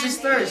know, with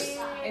sisters.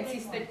 And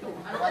sister too.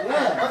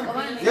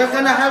 Yeah. You're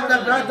gonna have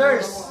the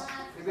brothers.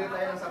 Bigyan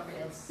tayo ng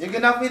something else. You're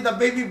gonna meet the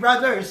baby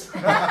brothers.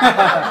 I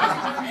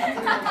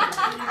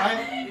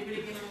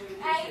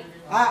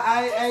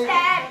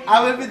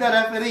will be the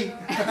referee.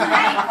 I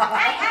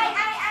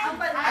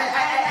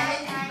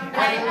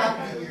will not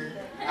be here.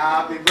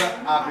 Happy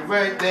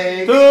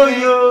birthday To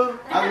you.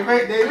 Happy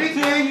birthday to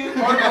you.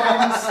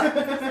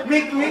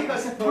 Mick.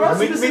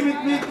 Bros, Mick.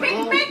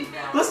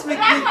 Bros, Mick.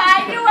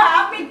 Rafa, you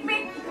ha? Mick.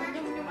 Mick.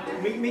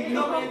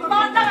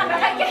 Pumunta ka ba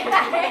kay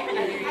happy?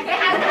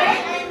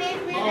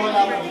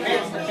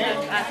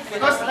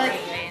 Because like,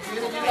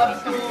 you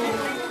have to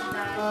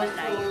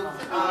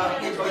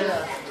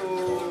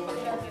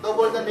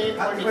double the name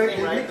for his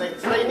name, right? Like,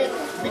 try it.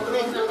 Mick.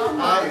 Mick.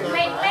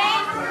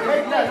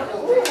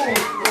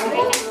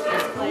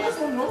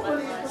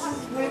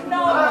 No,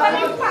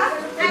 balik pa.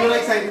 Ano lang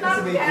excited na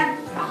si baby?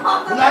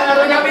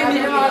 Wala namin, hindi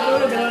siya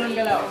makatulog. Galaw ng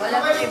galaw.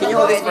 Can you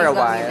hold this for a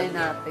while? Sa pag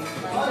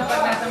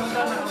nasa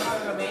motor,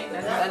 nakakapag kami.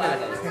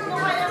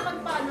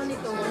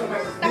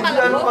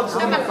 Medyo pag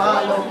sumpa,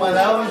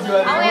 malaw, medyo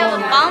Oh, we have a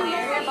bomb?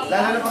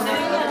 lalo na pag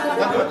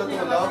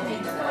matutulaw.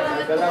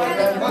 Galaw yan.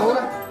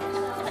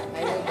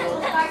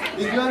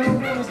 Bigla nung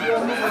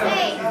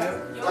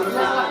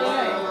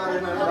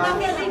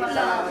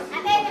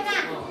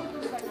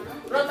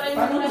Bro, try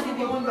mo muna si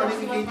Timon. Kali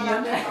si Katie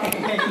yan.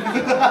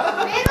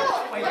 Pero,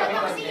 wala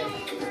kasi yung...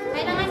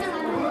 Kailangan ng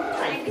ano.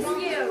 Excuse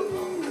you.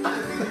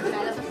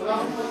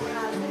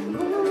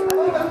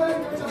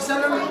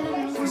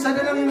 Isa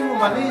na lang yung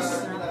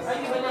umalis.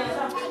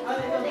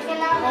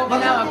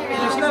 Ginawa,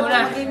 fellowship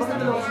muna.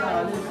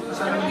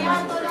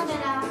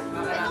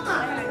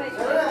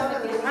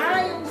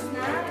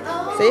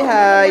 Say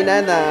hi,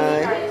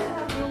 nanay.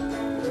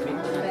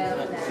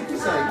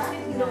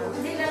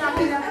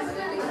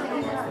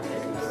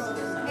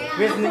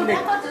 Where's Nick?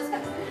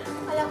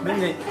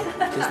 Nick.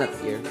 She's not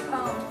here.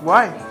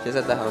 Why? She's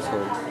at the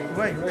household.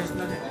 Why? Where's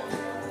Nick?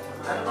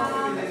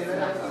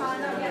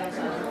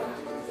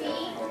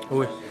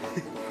 Uy.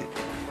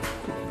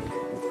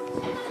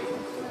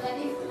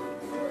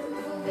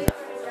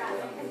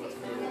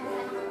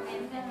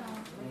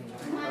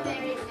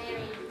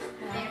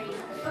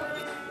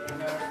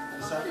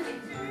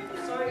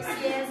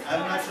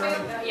 I'm not sure.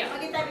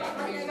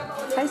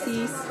 Hi,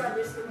 sis.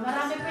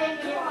 Marami pa yung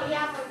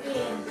iyak-iyak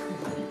again.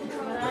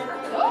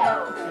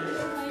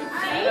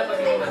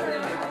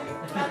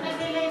 Pag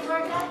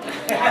nag-labor ka,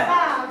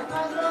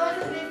 pag-load,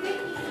 baby,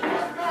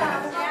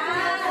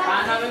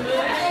 Namin mo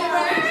yun.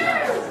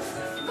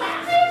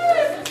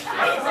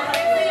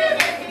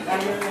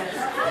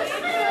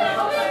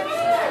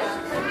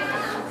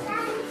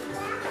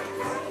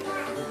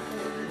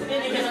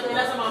 Hindi ka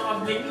natila sa mga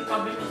public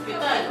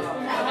hospital.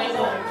 Kaya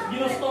mo,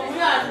 ginusto mo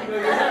yan.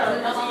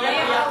 Tapos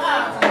iyak-iyak ka.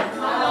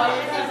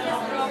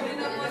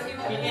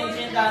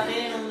 Pinensin dati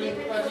nung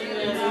kasi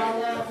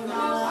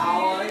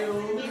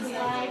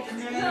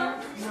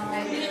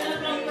hindi ka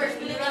na first,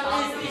 hindi ka na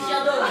anesthesia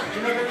doon.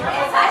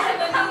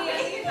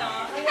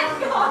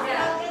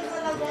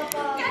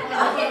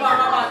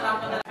 Bata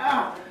pa na.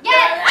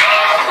 Yes!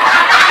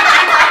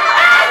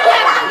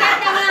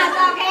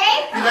 Okay?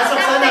 Pinasok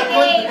sa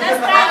Okay,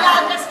 let's try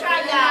out. Just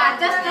try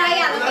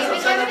out. Pinasok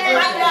sa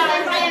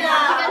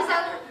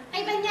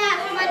Ay, Banya.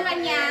 Come on,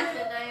 Banya.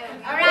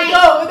 Alright.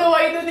 Udo,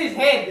 why you do this?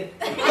 Head.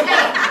 Bro,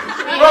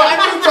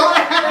 ano yung joke? Alright.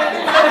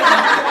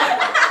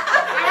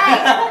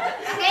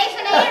 Okay, so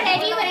now you're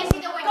ready when I say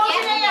the word Go,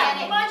 yes. Shania. you get it.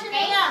 Come on,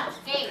 Shania.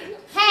 Okay.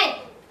 Head.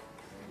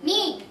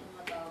 Knee.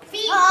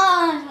 Feet.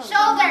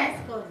 Shoulder.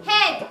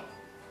 Head.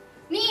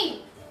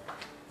 Knee.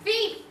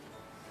 Feet.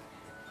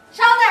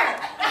 Shoulder.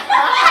 Okay.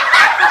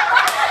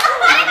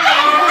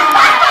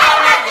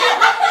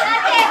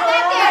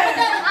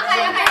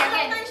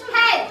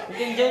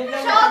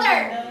 Shoulder.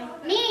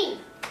 Knee.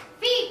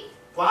 Feet.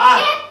 Wow.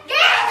 Get.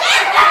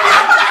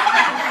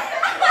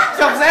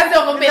 Suksan, so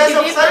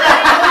competitive. Pinasok sa Okay.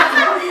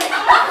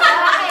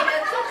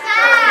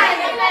 Suksan.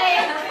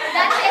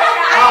 That's it,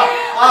 right?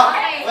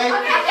 Wait.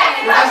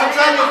 Pinasok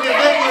sa yung get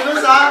you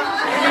lose, ha?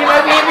 Hindi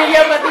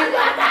magbibigyan pati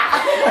bata.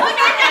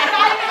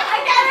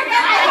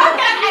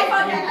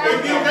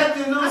 If you get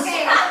you lose.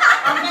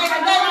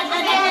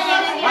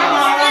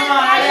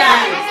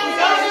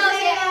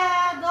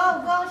 Go,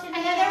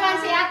 Another one,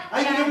 siya.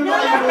 Ay, hindi mo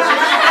kayo lose.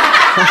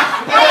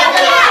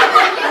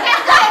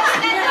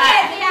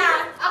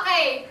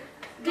 Okay.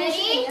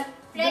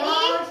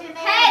 Ready?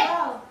 Head.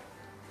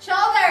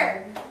 Shoulder.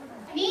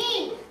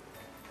 Knee.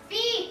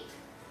 Feet.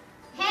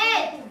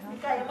 Head.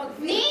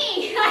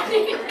 Knee. Shoulder.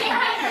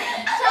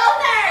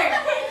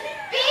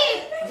 Feet.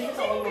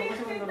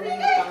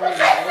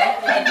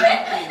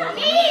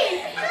 Knee.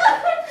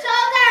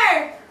 Shoulder.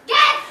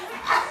 Get.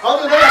 How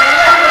to do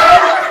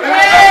that?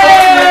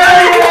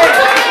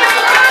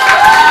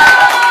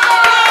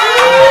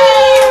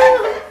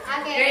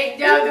 Okay. Great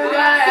job,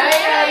 Duda.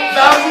 Ay,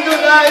 Dami si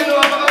Duday.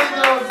 Duwa pa kami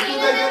doon. Si Sino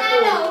Duday na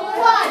dito.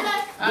 One.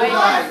 ay, Ano na,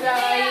 eh?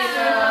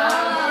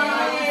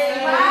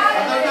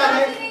 Ano na,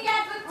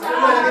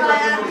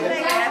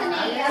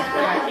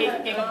 Kaya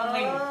ka pang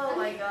ngayon.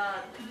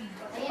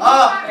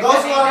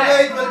 those who are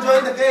late will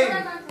join the game.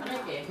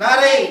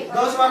 Nari,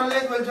 those who are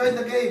late will join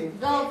the game.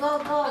 Go.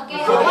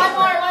 Okay. So, One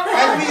more.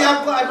 and we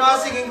have ano,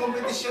 singing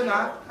competition,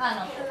 ha?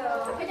 Ano?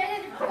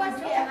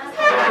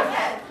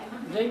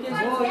 Jenkins,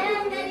 No, boy.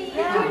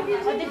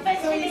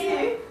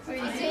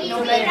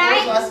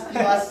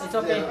 It's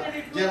okay.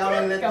 Jen, I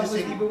will let you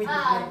sing. You go with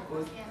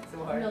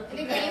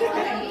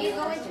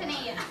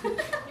Shania.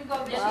 You go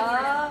with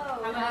Wow.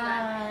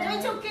 No,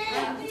 it's okay.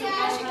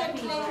 Yeah, she can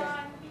play.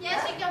 Yeah,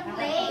 she can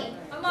play.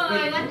 Come on.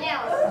 Okay, what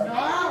else?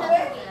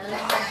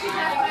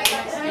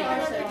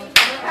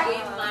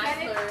 Game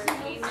master.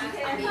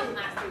 Game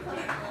master.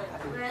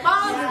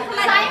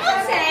 Simon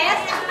says,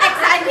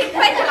 excited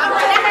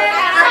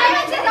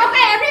Simon says,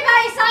 okay,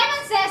 everybody,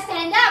 Simon says,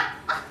 stand up.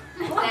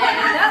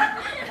 Stand up.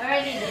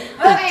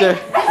 Okay.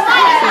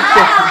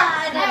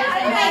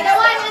 Okay, the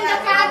one on the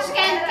couch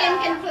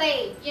can play.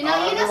 You know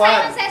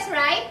Simon says,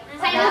 right?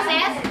 Simon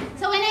says.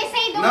 So when I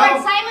say the word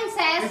Simon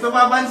says, Ito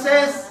Baban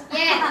says.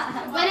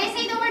 yeah. When I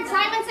say the word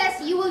Simon says,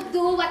 you will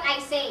do what I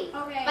say.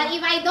 Okay. But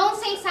if I don't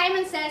say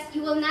Simon says,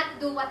 you will not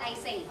do what I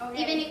say.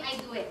 Okay. Even if I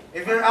do it.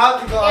 If you're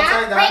out, you go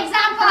outside. Yeah? For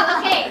example,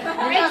 okay.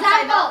 For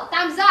example,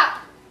 thumbs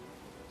up.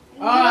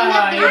 You will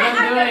not You don't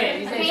do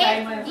it. You say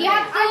Okay? Simon.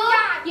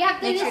 You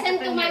have to listen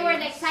to my word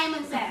like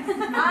Simon says.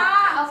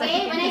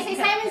 Okay? When I say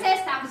Simon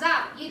says, thumbs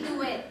up, you do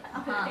it.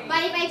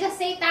 But if I just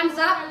say thumbs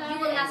up, you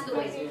will not do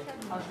it.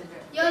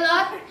 You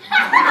not?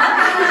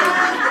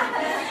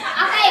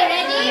 Okay,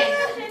 ready?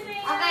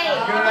 Okay,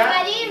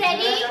 everybody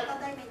ready?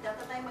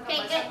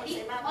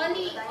 Okay,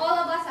 only all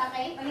of us,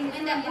 okay?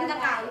 In the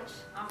couch.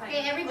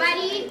 Okay,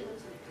 everybody.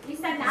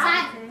 Stand.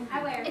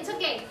 It's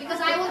okay because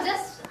I will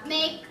just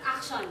make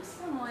actions.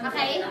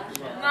 Okay?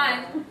 Come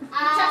on.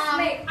 Just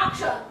make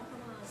action.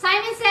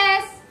 Simon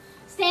says,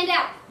 stand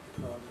up.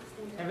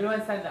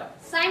 Everyone stand up.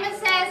 Simon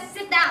says,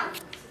 sit down.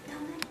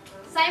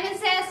 Simon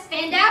says,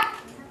 stand up,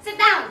 sit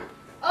down.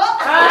 Oh!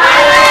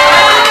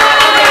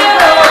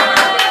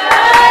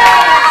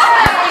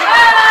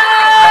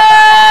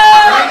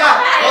 Halika.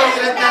 Oh,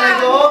 let ka na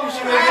go home.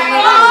 She will bring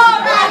you.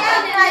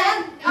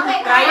 Okay.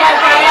 Kaya,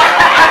 kaya.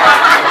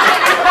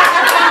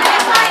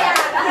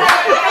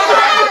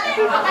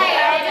 Okay,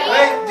 ready?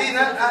 Wait,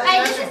 Gina. Okay,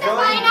 this is the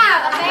final,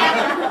 okay?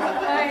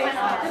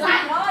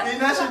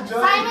 Gina should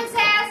join. Simon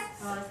says,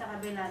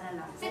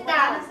 sit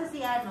down.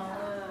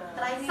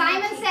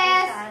 Simon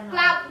says,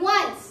 clap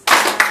once.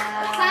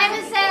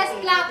 Simon says,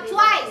 clap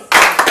twice.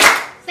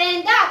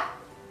 Stand up.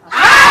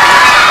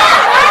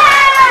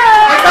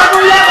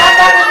 Nagkakuya ka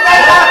na.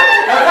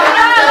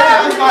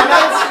 Ang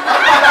balance.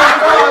 Ang balance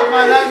bro. Ang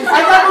balance.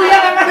 Nagkakuya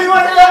ka na. Bro,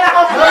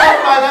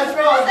 ang balance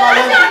bro. Ang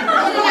balance.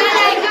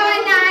 Ikaw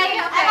and I.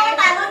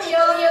 Okay.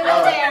 You go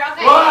there,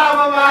 okay?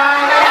 Wow,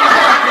 bye-bye.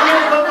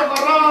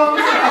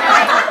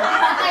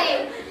 Okay.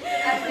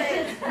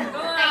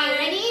 Okay,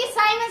 ready?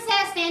 Simon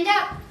says, stand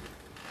up.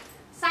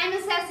 Simon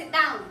says, sit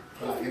down.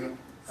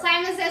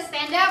 Simon says,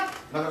 stand up.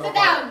 Sit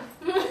down.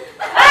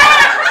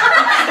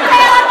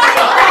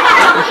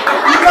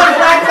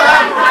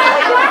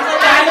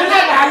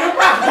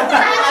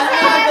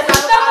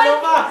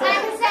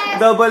 Simon says,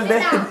 Double sit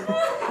dead. down.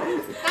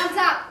 Thumbs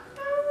up.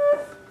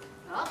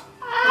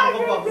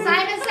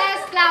 Simon says,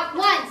 clap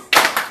once.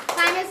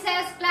 Simon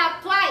says,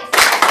 clap twice.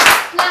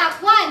 Clap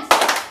once.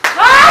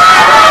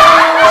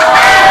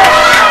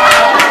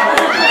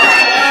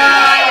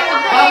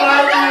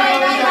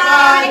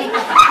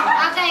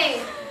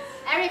 Okay,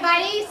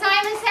 everybody,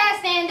 Simon says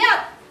stand up.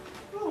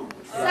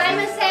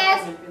 Simon says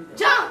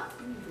jump.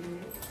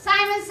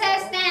 Simon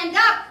says stand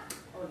up.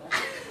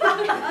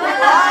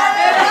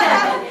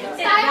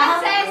 Simon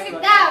says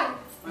sit down.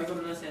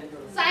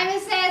 Simon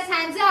says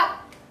hands up.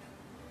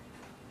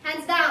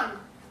 Hands down.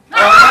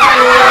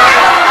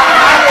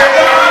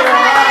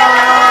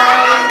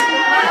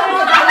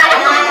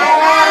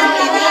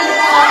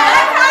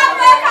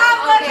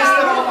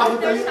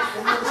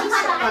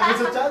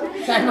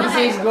 Simon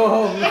says go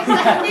home.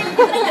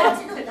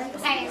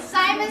 Okay,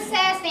 Simon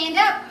says stand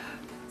up.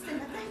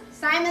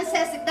 Simon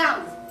says sit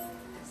down.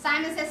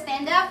 Simon says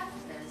stand up.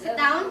 Sit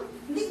down.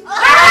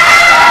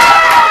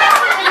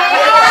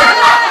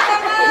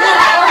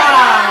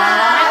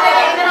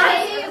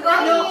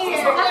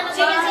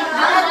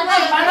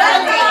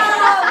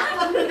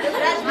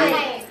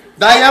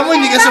 Daya mo,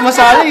 hindi ka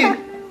sumasali.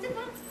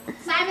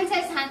 Simon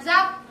says hands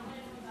up.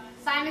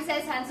 Simon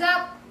says hands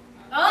up.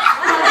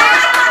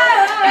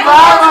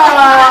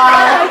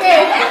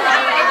 Okay.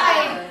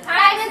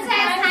 Simon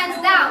says hands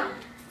down.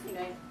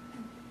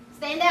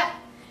 Stand up.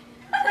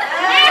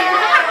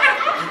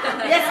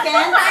 Yes,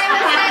 Ken?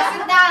 Simon says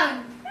sit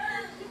down.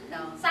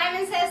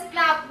 Simon says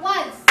clap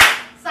once.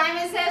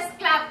 Simon says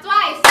clap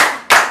twice.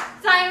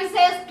 Simon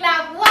says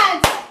clap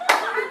once.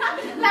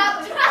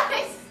 Clap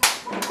twice.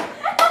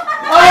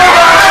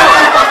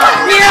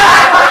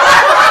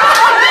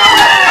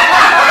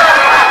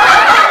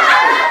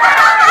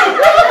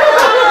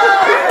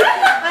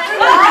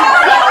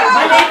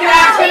 Maliit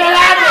reaction na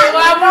lang.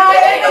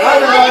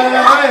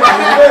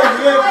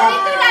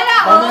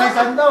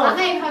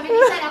 Okay,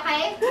 pabilisan,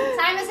 okay?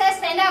 Simon says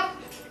stand up.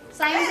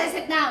 Simon says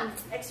sit down.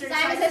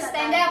 Simon says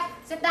stand up.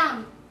 Sit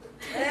down.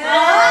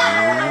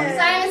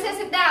 Simon says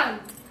sit down.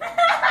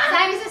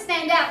 Simon says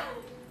stand up.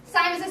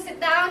 Simon says sit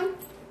down.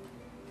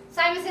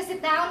 Simon says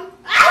sit down.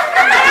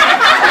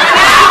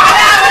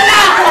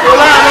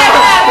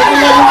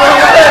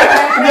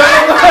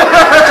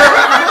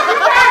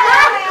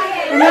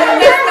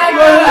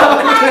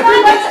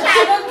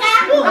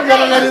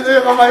 Diyan na dito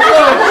yung kamay ko.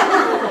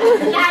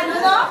 Ano,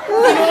 no?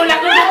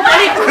 Sinulak na ako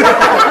balik.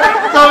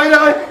 Sabi na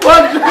kayo,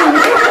 wag!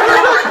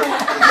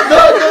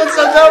 Doon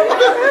sa jump!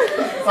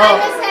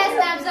 Simon says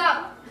thumbs up.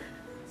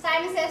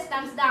 Simon says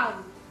thumbs down.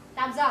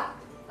 Thumbs up.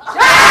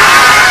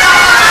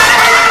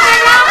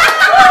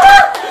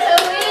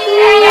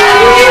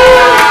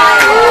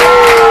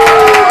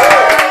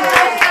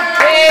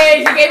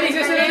 Hey! Si Kenny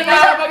susunod na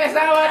mga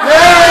kapag-asawa na.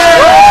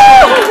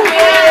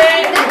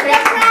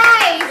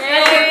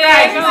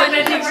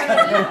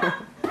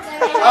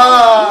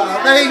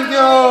 Thank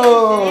you!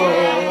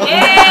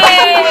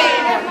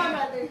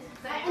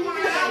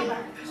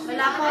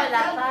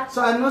 Wala pa.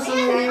 Saan mo si...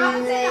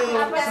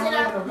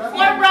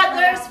 Four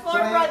brothers.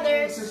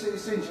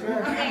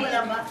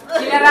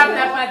 Sila Rap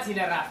dapat,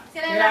 sila Rap.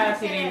 Sila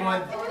si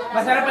Raymond.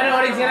 Masarap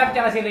panoorin si Rap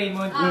tsaka si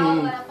Raymond.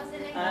 Wala pa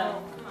sila.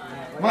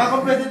 Mga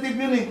competitive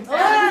yun eh.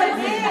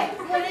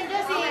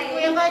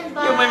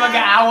 Yung may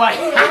mag-aaway.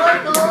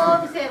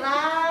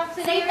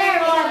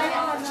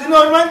 Si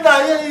Norman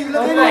tayo eh.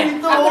 Lagay mo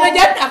dito.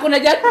 Ako na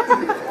dyan.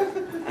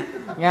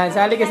 Yan,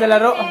 sali ka sa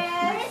laro.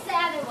 Where's the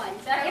other one?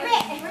 Ibe.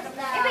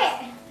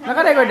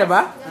 Naka-record na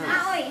ba?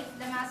 Aoy.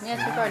 Yes,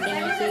 recording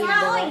yung si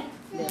Aoy.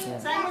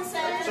 Simon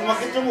says,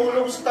 Sumakit yung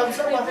ulo ko sa thumbs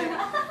up ah.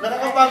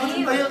 Nakakapagod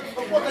yung tayo.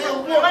 Upo tayo.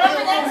 wala pa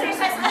na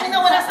exercise kasi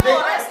na wala sa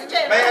oras.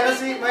 May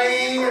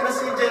ano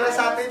si Jera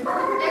sa atin.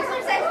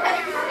 Exercise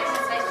training.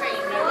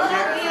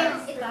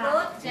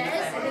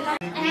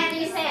 And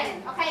listen.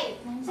 Okay.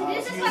 So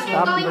this is what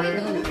you're going to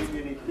do.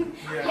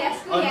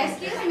 Yes,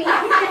 excuse me. You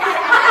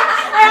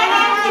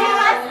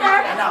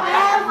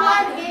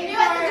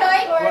want to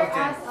join?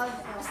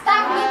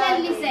 Stop, look,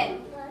 and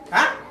listen.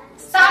 Ha?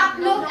 Stop,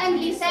 look, and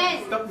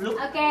listen. Stop, look.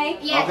 Okay?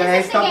 Yeah, Okay,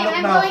 this is stop, the game. look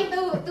I'm now. going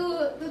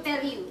to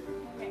tell you.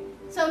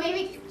 So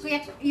maybe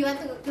you want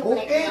to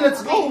Okay,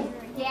 let's go.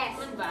 Yes.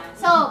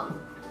 So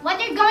what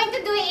you're going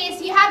to do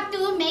is you have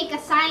to make a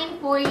sign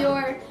for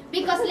your,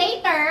 because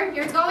later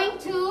you're going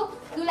to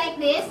do like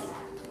this,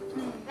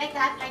 like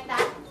that.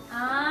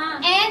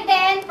 And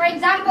then, for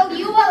example,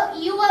 you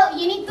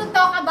need to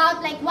talk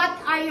about like what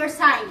are your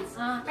signs.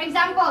 For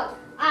example,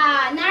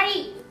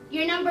 Nari,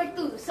 you're number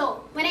 2.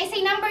 So when I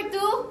say number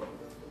 2,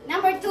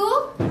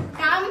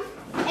 come,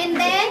 and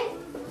then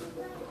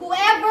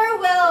whoever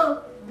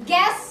will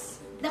guess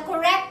the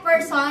correct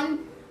person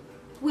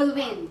will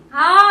win.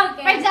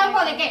 Okay. For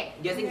example, okay.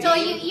 Guessing So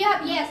game. you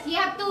have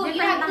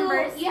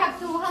Numbers.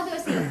 how do I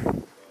say?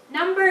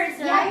 Numbers,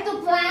 You have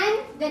to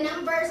plan the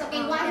numbers.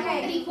 Okay,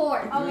 1, 2, 3,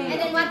 4, and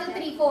then 1, 2,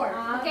 3, 4.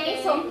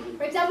 Okay, so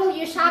for example,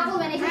 you shuffle.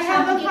 When I say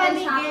shuffle, you can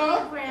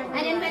shuffle,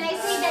 and then when I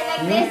say that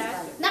like this,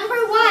 number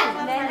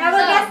 1. Then I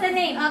will guess the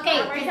name.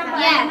 Okay. For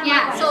example,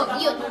 Yeah. So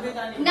you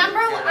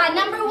number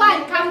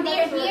 1 come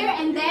here,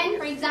 and then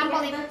for example,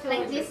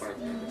 like this.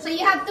 So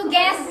you have to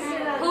guess.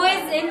 Who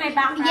is in my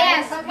background?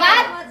 Yes,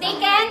 but they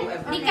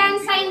can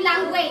sign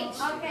language.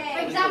 For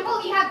example,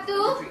 you have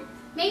to.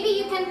 Maybe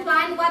you can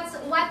plan what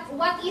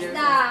is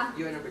the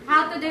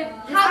How to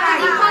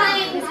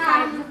define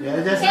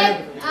Yeah, just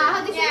okay, how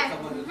to say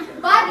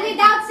but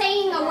without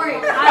saying a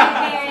word.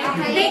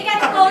 Okay. They can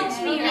coach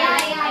me, Yeah,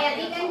 right?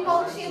 they can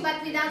coach you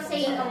but without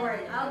saying a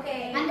word.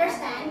 Okay.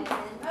 Understand?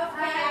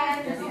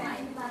 Okay,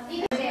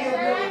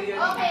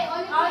 okay.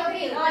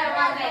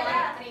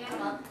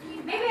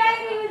 Maybe I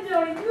will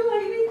join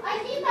you. Ay,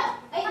 dito.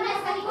 Ay,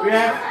 nasa likod. We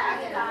have-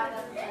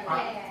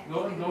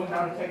 Going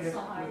down, check the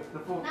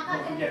phone. Ay,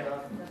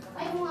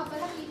 mo nga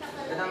pala, kita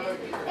pala. The number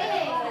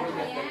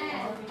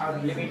Ayan.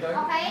 Elevator.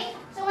 Okay?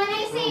 So when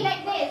I say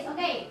like this,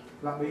 okay,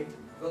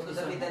 Go to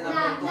the middle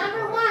na,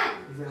 number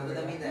 1, Go to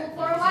the middle. move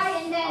forward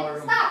and then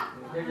stop.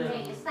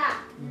 Okay, stop.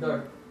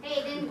 Door. Okay,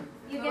 then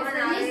you guys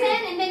listen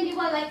and then you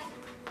will like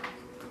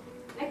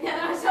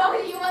so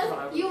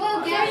you will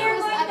guess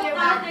who's at your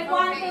back. Like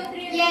 1, 2,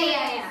 3.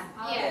 Yeah.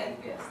 Yes.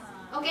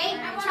 Okay?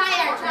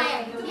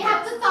 Try it. You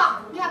have to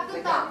talk. Okay?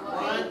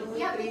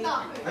 You have to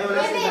talk. Ay, wala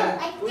Kevin, sila.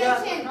 I Kuya.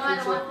 kitchen.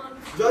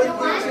 Join You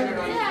want? kitchen.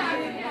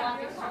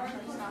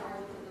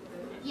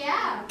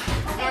 Yeah.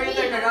 Before you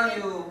turn around,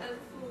 you...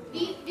 Do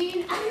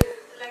you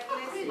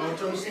No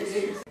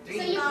choices. So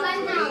you plan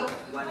now.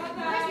 One.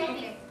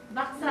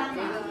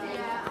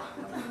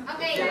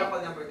 Okay.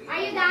 Example number 3.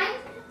 Are you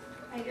done?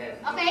 Yes.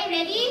 Okay,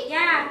 ready?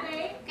 Yeah.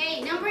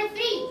 Okay, number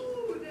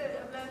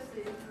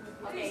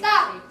 3.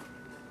 Stop.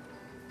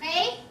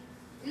 Okay?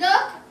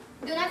 Look.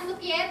 Do not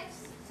look yet.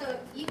 So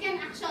you can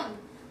action.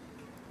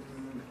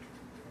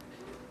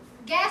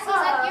 Guess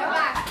who's at your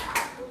back.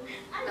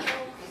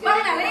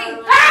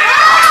 Finally.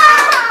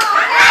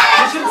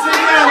 You should say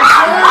the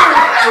answer.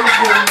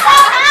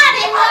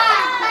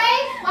 Okay?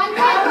 One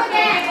time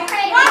again.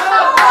 Okay,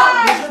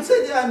 You should say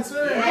the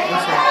answer.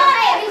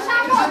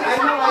 reshuffle.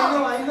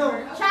 I know.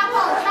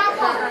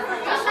 Reshuffle.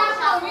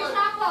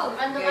 Reshuffle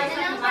the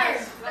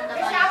numbers.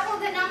 Reshuffle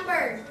the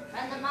numbers.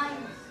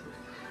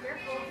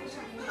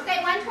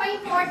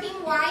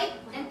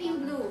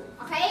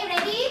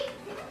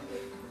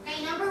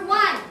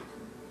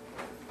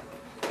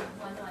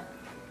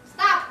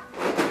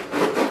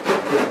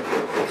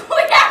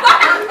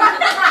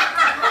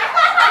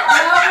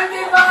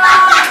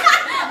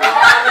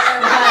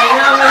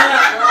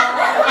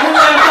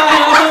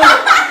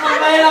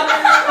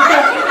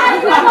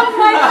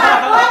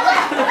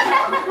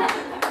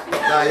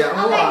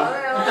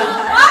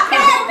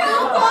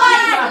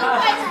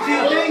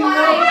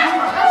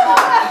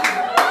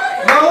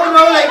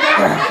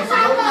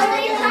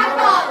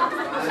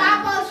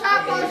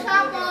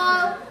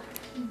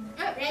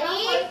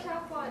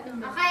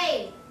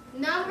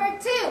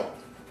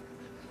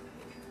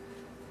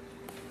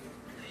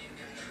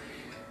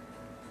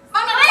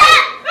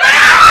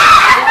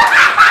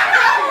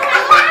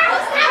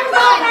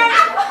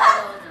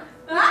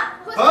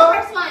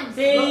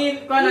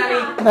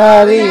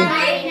 Nari.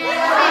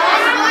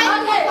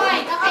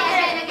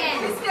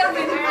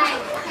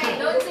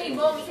 Don't say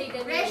boom, say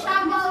the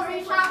Reshuffle.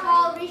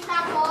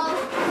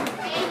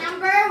 Okay,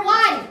 number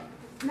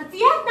 1. Not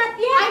yet.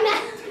 I'm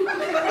not.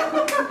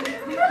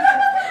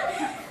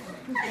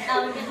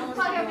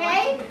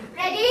 Okay,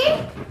 ready?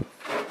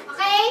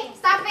 Okay,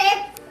 stop it.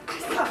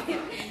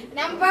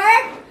 Number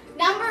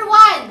 1.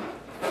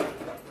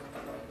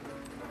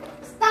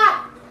 Stop.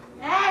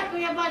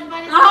 Kuya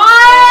Bonbon is...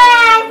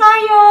 I saw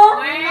you.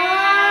 Again.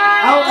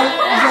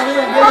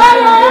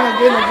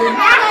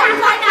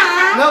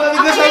 No,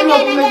 because I'm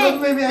not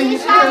maybe I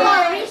used to.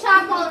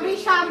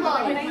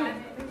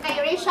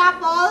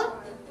 Reshuffle.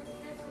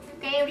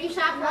 Okay,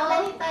 reshuffle. How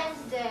many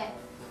times, Je?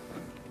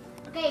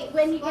 Okay,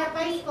 when you get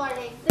three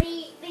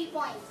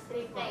points.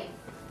 Okay.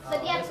 So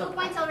you have 2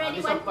 points already,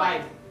 1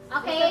 point.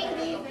 Okay?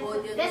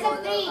 This is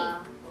 3.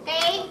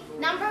 Okay?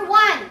 Number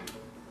 1.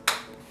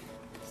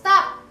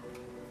 Stop.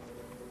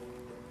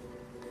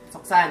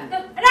 Suksan.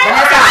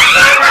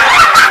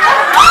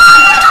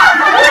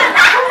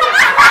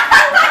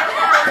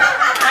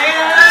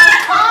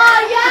 Oh,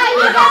 yeah,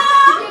 you got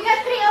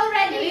 3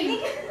 already.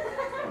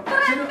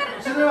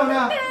 Sino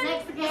na?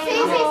 Next game.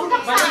 Si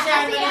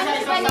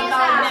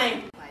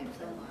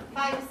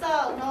 5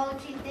 song. No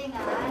cheating,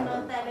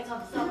 no telling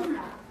of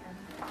songs.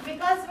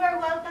 Because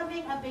we're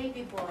welcoming a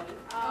baby boy.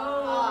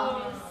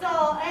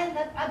 And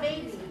a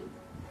baby.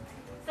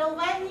 So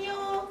when you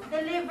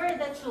deliver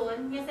the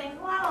tune, you sing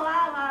wow,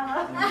 wow,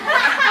 wow.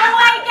 Oh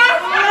my gosh!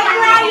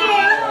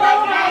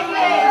 Like crying.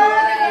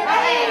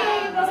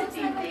 No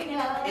cheating.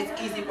 It's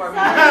easy for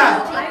me.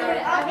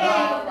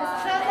 Okay,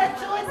 so the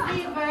tune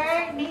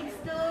giver needs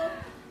to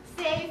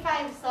say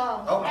 5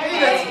 songs. Okay,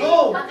 let's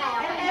go.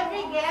 And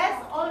every guest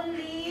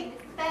only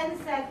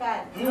 10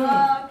 seconds.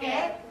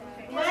 Okay?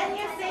 When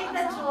you say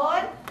the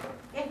tune,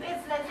 if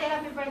it's, let's say,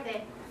 happy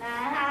birthday. Na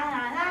na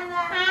na na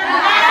na.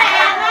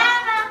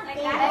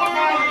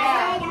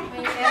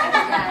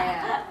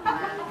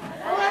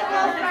 Who will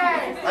go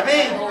first?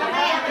 Amin.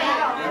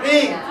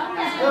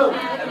 Go.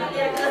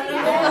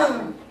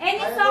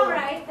 Any song,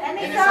 right?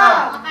 Any Any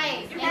song.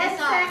 Okay, 10 next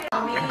song. seconds.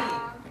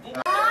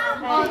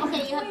 Oh,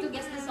 okay, you have to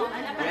guess the song.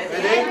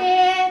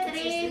 Ready?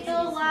 3, 2,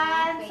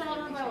 1.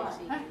 Song number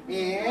 1.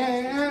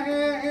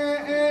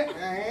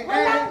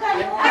 Walang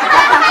ganun.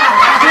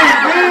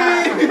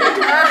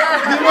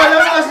 Di mo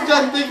alam ang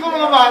estudyante ko,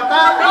 mga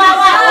bata.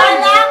 Wala.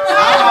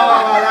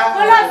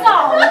 Wala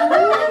song.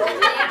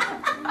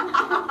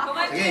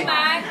 Sige.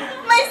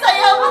 May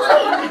sayaw mo.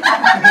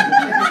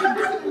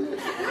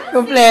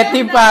 Complete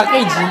yung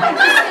package.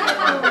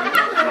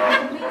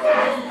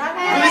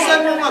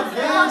 Bilisan mo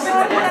mag-guess. Sa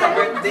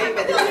birthday,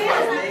 pwede sa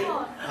birthday.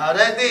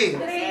 Ready?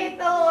 3, 2,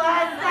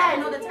 1, start.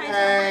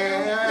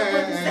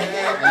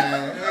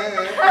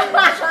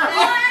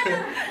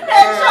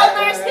 Head,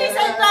 shoulders, knees,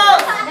 and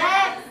toes.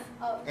 Next.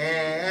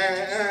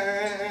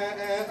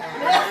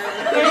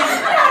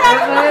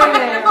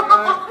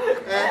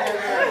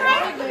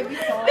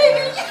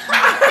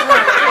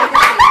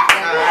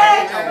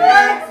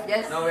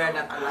 No, we are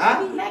not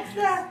allowed. Next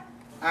na.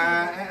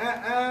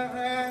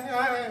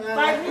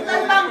 5 5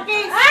 little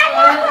monkeys.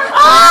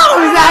 Oh!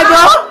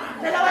 Usado?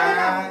 Dalawa na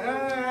lang.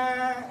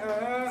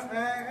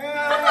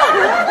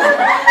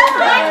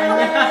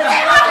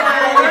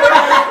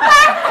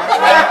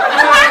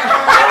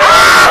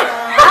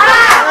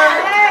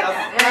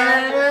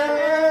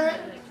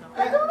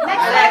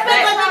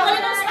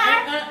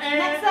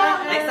 Next song.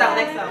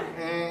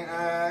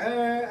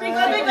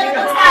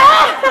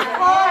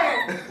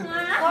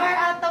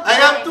 I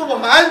have 2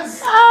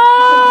 hands.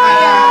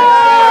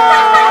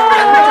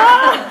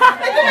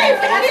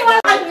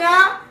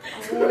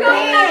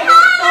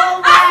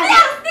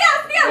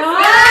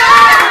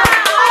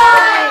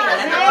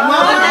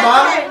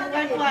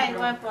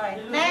 One point.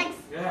 Next.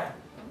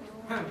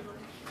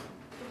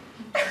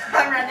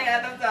 I'm running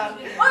out of time.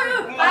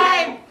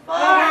 5, 4.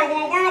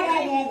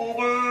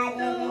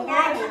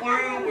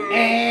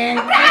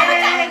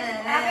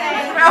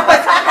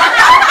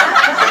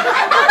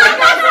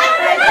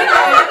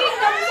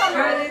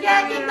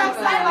 Yeah, TikTok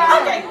song.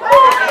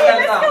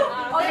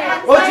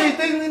 Oh,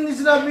 cheating. Hindi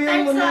sinabi yung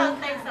Next ano. song.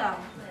 Next song.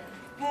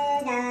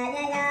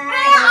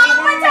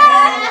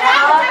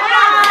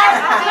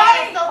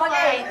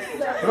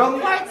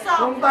 Wrong Fourth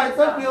song. wrong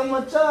title. Yung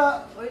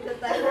matcha.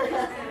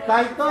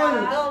 Title.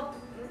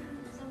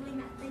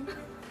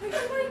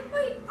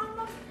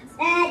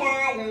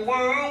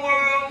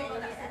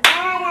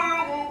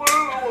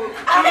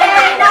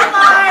 Okay, no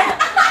more.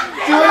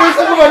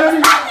 Sinulisan mo ba nun?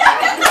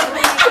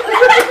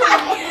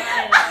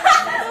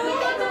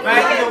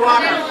 Right in the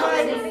water.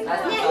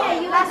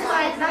 Last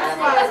one.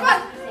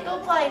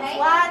 2 points.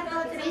 1,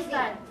 2, 3,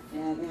 start. We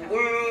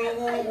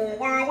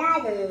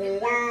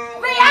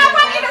have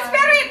one in the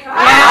spirit! 4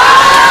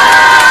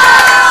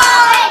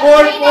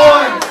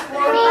 points.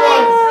 4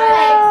 points.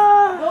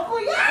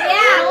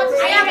 Yeah,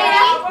 are you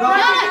ready? No,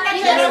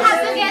 you just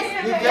have to guess.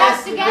 You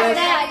have to guess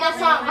the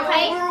song,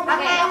 okay?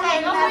 Okay,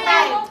 no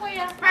time.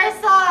 First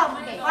song.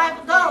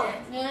 5, go.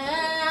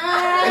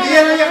 Hindi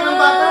yan ang yak ng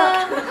bata.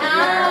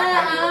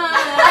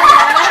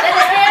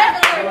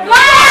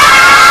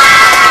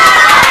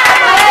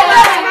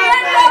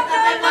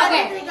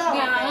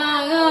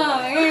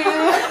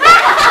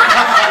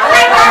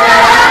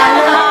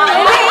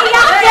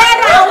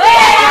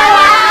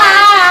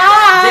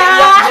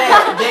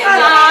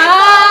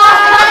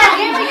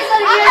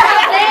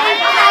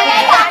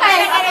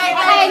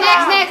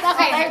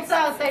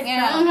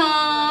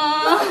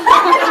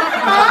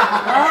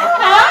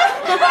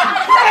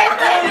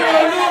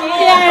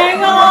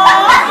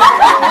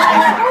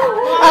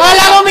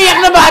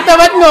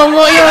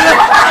 Nangungo yun.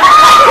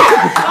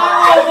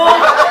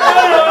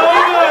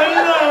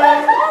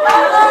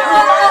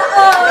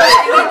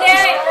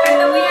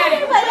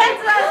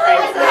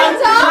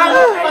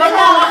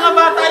 Parang mga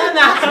bata yun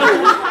ah.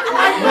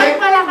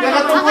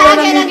 Nakatupo na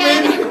ng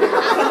ngipin.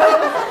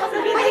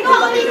 Pwede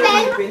ko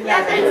ulitin?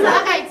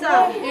 Okay,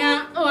 so.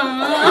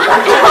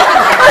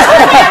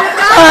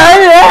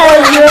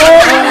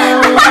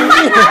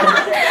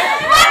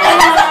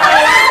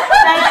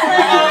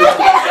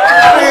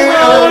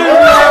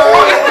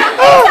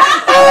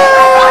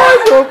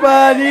 So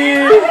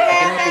funny.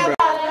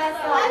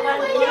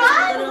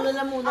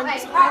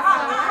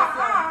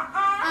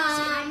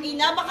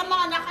 Ina, baka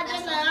mga anak ka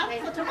dyan ah.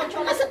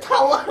 Kutro-kutro ka sa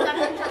tawa.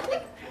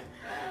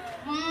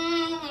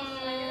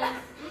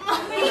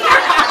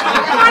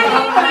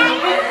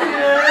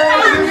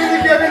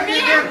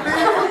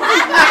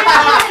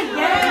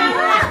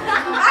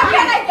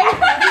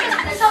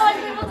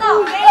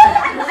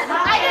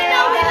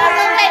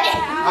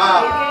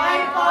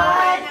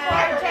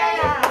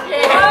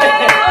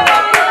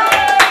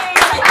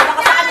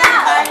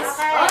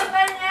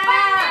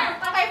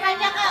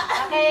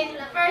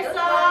 First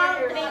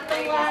song, 3,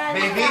 2, 1.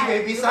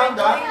 Baby sound,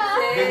 ah.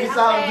 Baby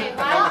sound. Okay, 1,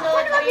 2,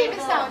 3, Baby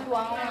sound,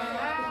 wow.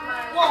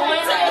 Wow,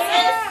 what's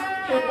this?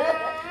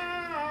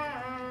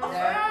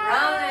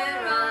 Round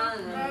and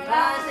round,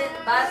 pass it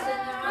around.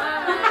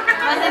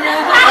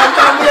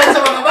 Kanta mo yan sa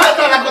mga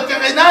bata, lagot ka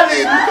kay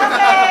Nalin.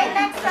 Okay,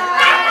 next song.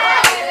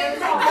 Next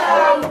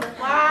song.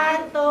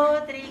 1,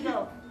 2, 3,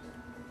 go.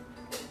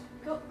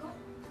 Go.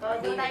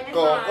 Do tayo next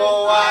song.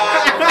 Kokoa.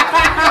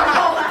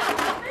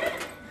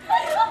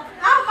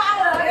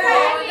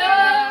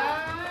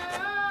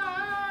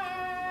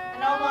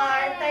 No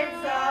more. Third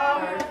song.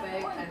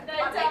 Perfect.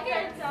 Third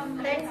song.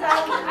 Third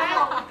song.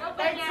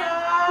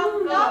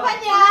 Go pa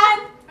niyan.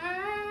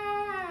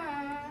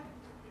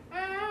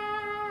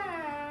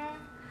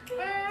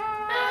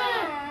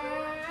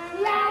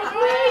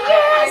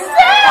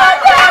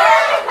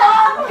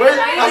 Wait,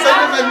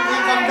 asan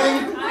yung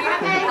kambing?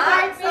 Okay,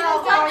 third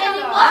song.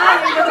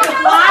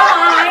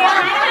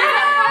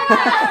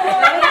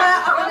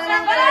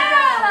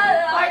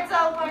 Fourth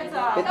song.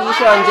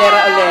 Petition, Jera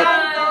ulit.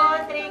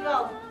 1, 2, 3,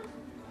 go.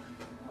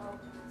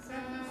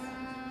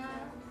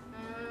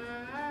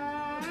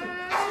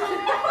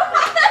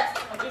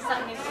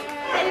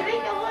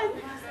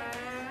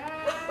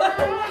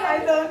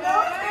 I don't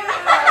know.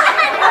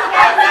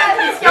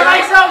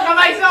 Kamay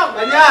song!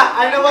 Kanya,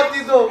 I know what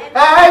to do.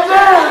 Hey,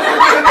 girl!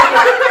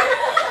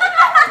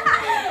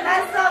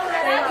 Last song.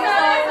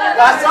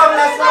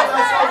 Last song.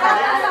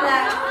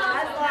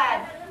 Last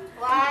one.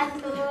 1,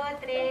 2,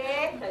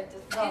 3.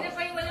 Sino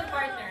pa yung walang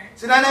partner?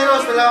 Si Nanay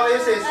Rose, dalawa kayo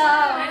sis.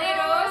 Nanay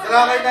Rose?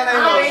 Dalawa kayo Nanay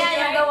Rose.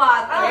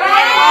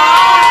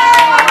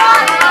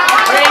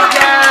 Great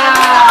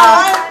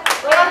job!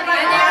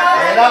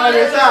 Kailangan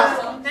isa.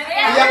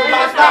 Iyak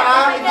bata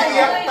ha, hindi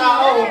iyak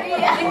tao.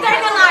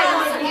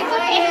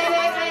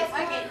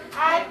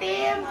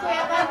 Team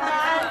Kuya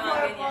Bataan,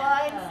 4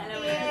 points.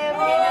 Team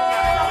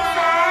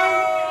Susan,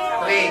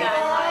 3. 3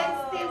 points.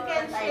 Team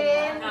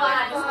Kenshin,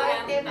 1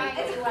 point. Team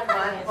Mikey, 1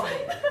 point.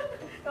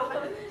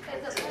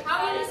 How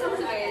many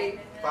songs are you?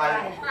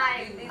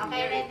 5.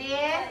 Okay, ready?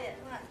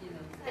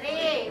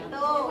 3, 2,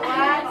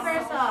 1,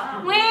 first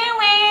song.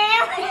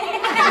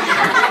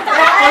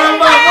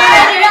 Parang baba.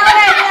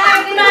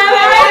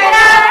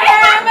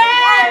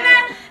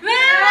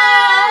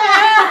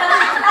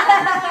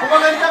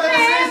 Kumaganda ka na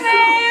sis.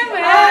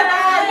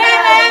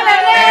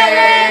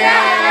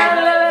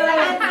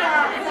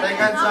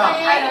 Second song.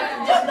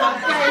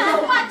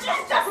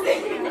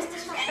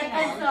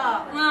 Second song.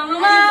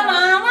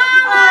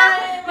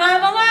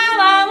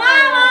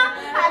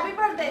 Happy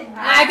birthday.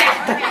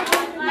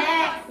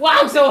 Next.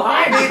 Wow, so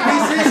hard! Baby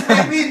sis,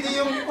 baby, hindi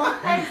yung...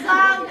 Third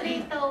song,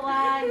 3, 2,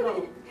 1, go.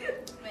 Okay,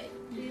 2 points.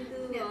 3,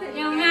 2,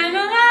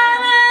 1, go.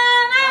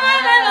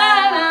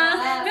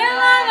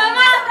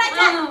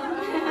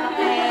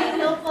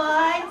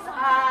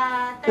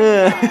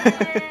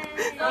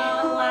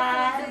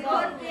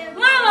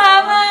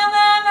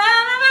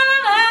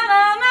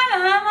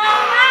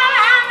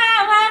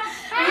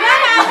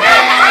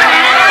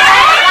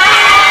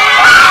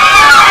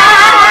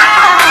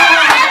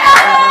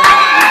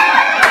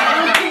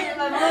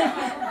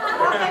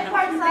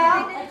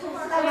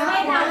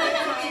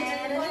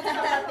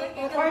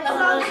 Okay, fourth song.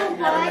 Fourth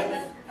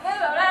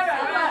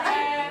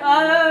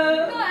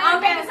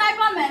song,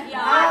 2 points.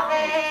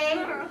 Okay.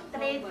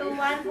 3, 2,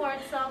 1,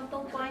 fourth song,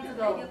 2 points,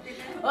 go.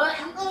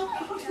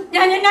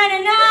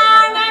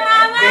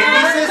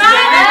 Baby sis,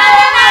 saglit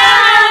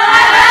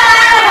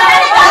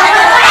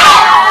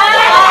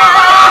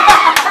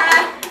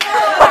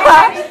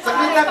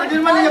na, pwede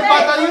naman yung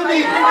bata yun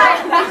eh.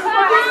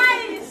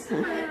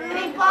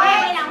 3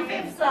 points.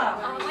 Fifth song.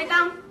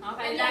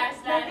 Okay,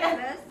 last.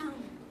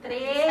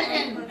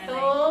 3,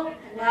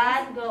 2,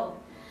 1, go.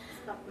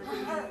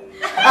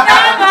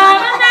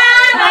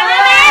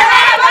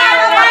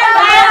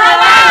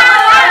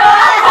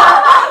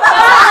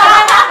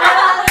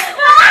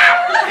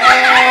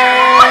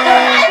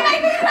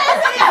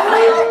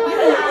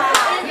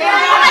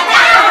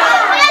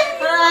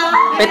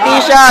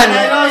 Petition.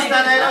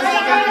 Nanay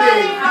second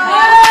day.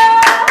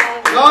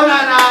 Go,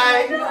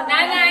 nanay.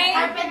 Nanay.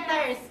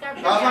 Carpenters.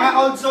 Mga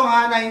old song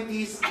ha,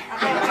 90s.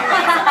 Okay,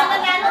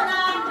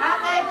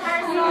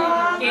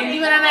 person. Kaya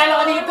hindi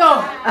mananalo ka dito.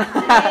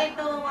 3,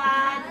 2,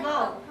 1,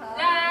 go.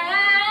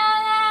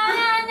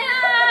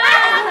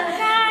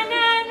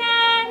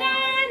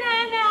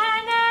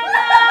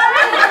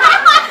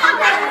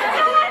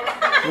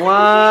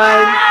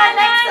 One.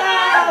 Next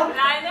song.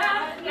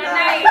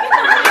 Nanay.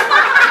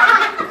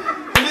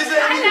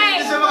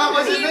 Hindi siya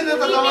makapasin na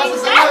natatawa sa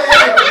sayo eh.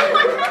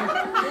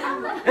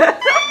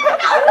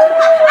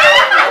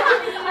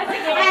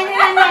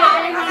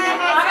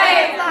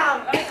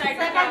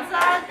 Second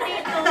song,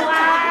 3, 2,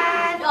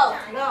 1, go.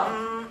 Go.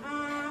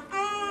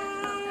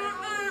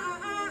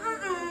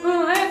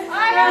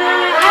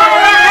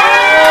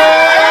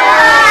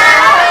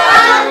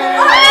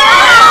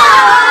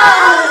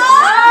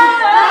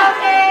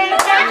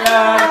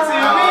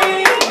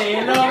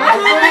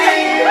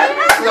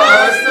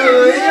 Close to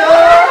you.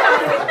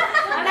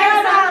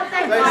 Next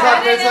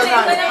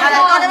song.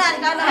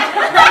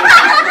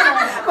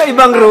 May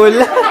ibang rule.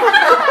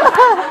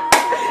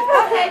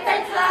 Okay,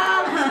 third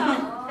song.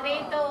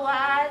 3, 2,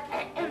 1.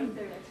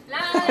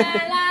 La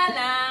la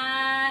la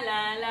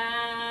la la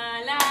la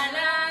la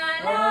la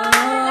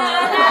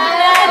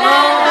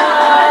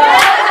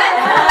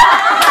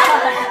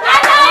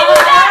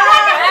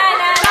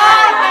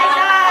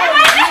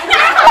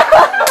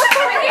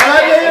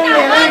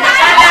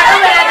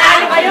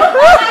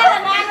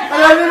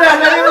Alam niyo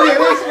yung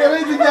lyrics, pero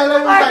hindi niya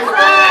alam yung title.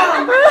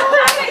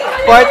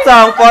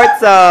 Fourth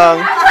song.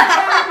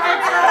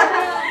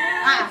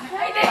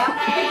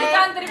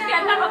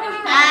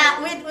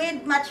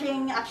 With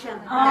matching action.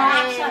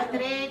 Action.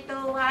 3,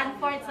 2, 1,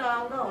 fourth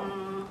song, go.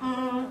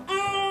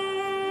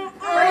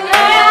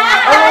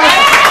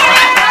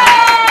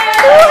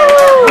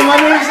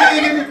 Kumano yung sa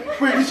ingin,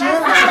 pwede siya.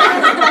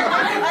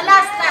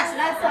 Last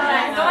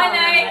song. Go,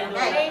 Nay.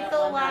 3,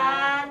 2,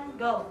 1,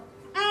 go.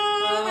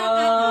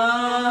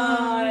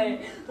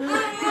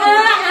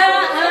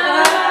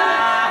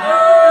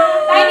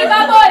 Tiny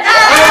Bubble.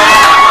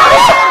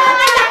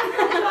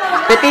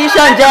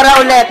 Petition, Jera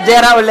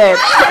ulit.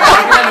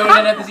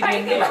 Nanulan natin si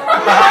Kenny.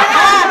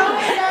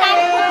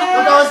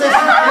 Totoo sis,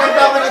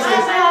 nagtawa na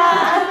sis.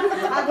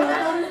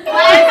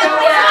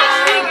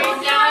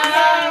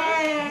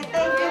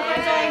 Thank you for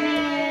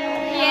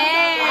joining.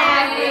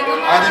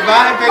 Ah, diba?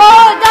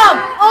 Dom!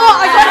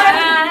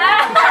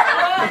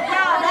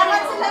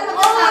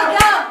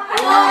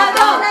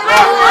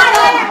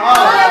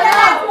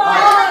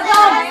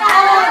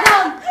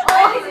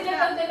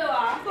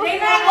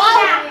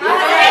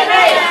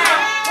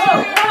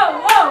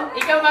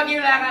 Ikaw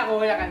mag-iula ka,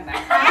 ako wala kanta.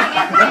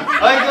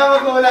 O, ikaw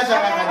mag-uula siya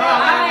kakanta.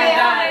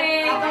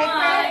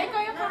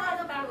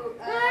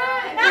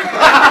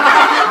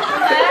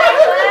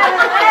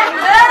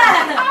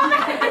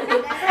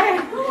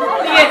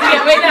 Sige,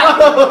 wait lang.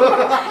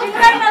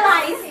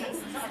 Internalize.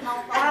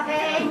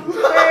 Okay,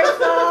 first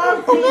song,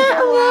 3,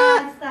 2,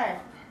 1, start.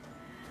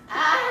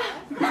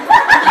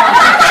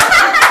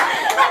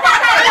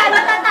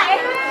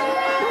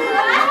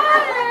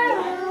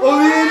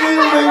 Uwiin mo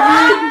yung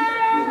baby.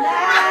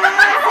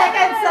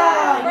 Second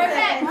song.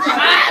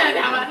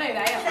 Tama na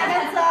yun.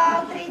 Second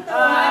song, 3, 2, 1,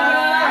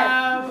 start.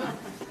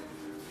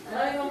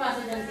 Ano yung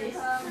masa dyan, sis?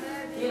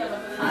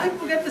 Ay,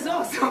 pagkat sa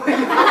oso.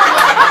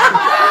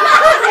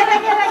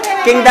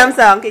 Kingdom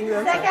song.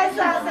 Second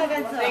song.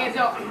 Sige,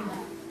 so.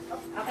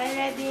 Okay,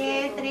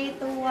 ready? 3,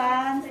 2,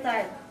 1,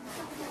 start.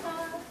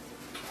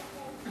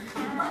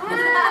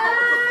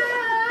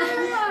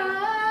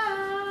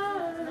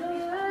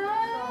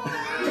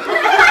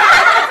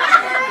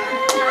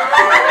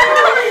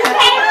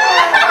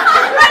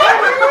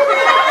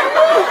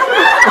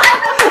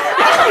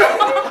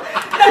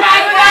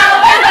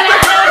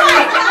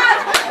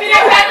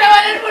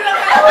 Pinagtatawanan mo lang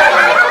ako.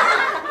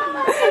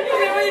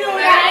 Hindi mo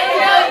inuula.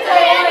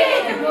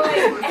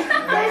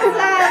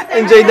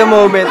 Enjoy the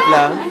moment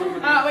lang.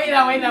 Wait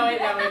lang.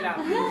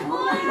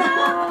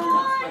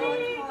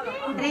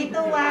 3,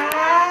 2,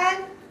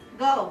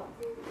 1, go.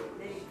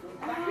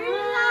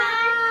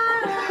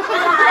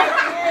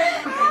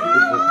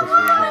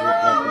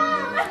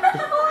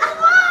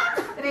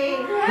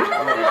 Three.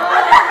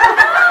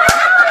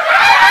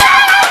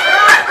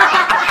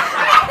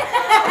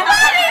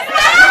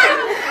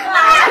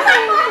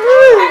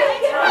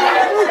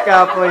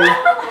 Kapoy.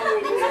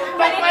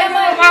 Ba't may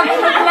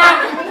makakasunod lang?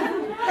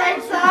 Third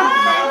song.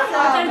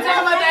 Saan sa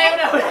kamatayan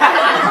na wala?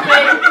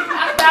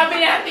 Ang dami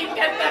nating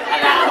kanta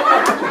kalao.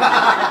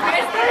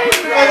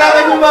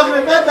 Kailangan mo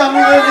maglita, dami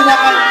mo yung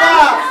kinakanta.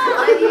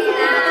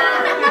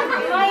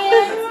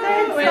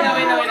 Wait lang.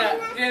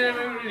 Hindi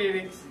naman yung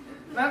lyrics.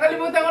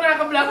 Nakakalimutan ko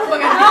nakaka-block ko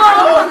pag ano.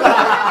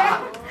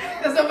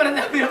 Kasi sobrang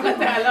dami yung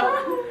kanta alam.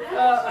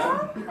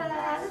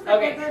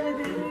 Okay.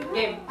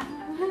 Game.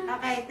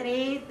 Okay,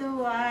 3, 2,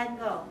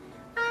 1, go.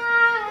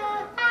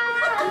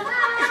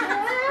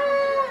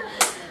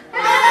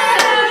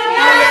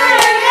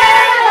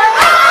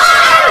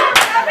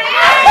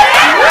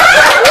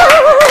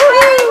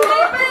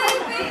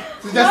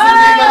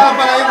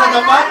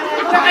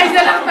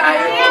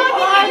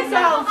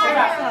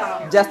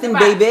 Justin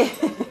baby.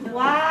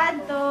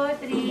 1, 2,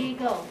 3,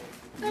 go.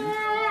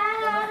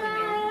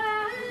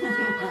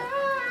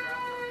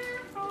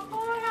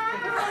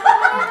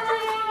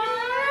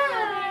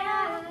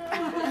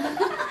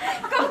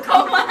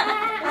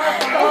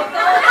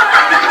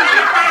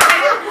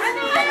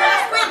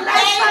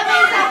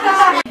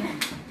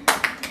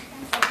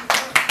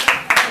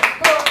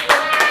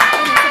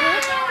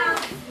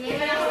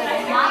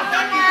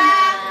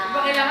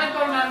 Kailangan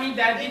for mommy,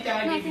 daddy,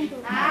 tsaka baby.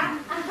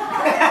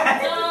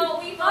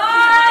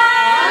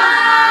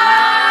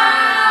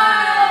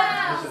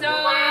 So,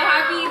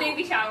 happy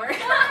baby shower.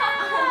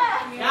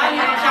 Yan,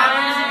 yung shower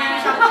na si baby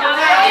shower.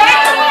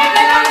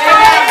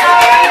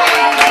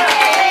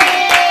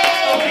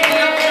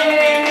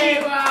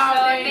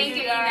 Thank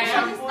you,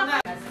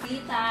 Ina.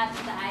 Tita,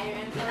 Tita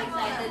Ira, I'm so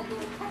excited to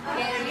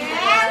carry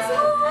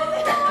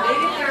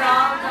baby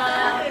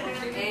Peraltas.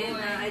 And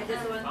I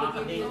just want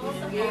to give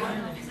you,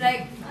 it's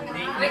like,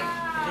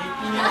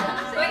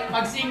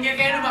 Pag single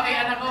kayo, lumaki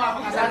anak ko,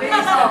 sabi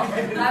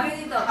pakasali. sabi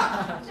dito,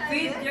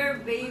 feed your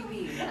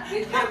baby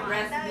with your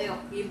breast milk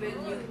even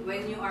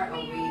when you are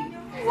away.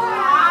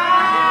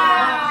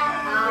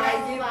 I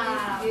give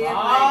this gift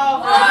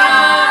Wow!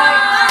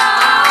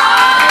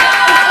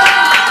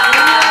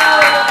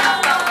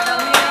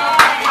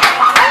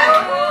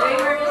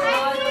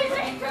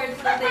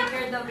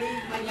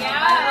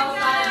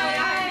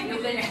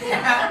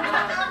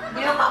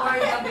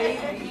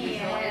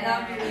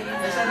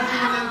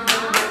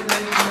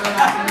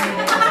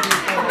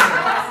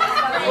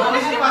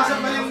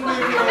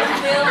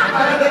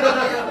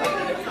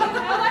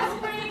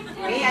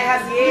 Me, I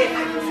have it.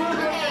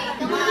 Okay,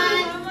 come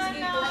on.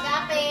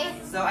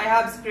 Agape. So I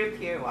have script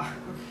here. Wow.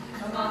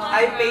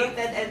 I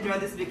painted and draw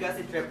this because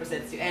it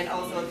represents you, and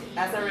also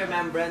as a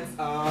remembrance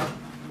of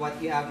what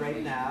you have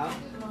right now.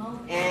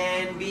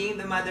 And being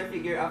the mother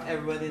figure of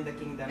everyone in the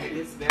kingdom, it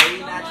is very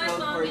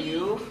natural for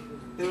you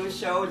to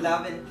show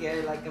love and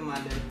care like a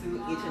mother to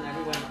each and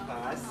every one of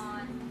us.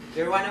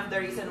 You're one of the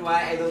reasons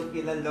why I don't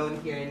feel alone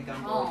here in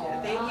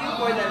Cambodia. Thank you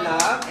for the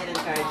love and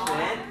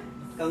encouragement.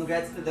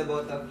 Congrats to the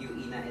both of you,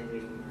 Ina and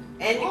Raymond.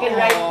 And you can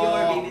write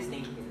your baby's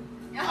name here.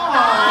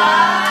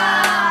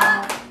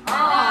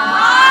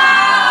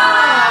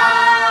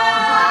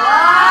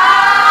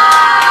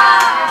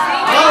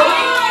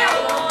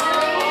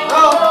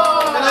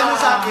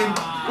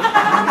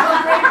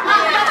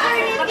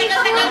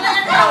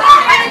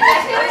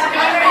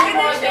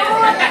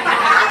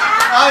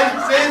 Ay,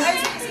 sis!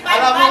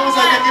 Alam mo kung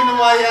saan niya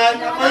kinuha yan?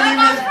 Ako yung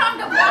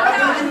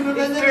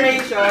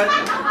Inspiration.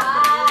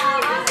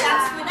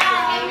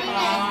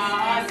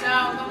 So,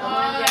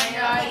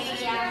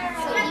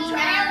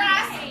 Ina,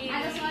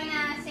 I just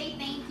wanna say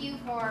thank you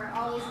for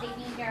always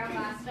taking care of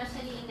us,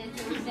 especially in the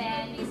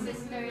chosen, my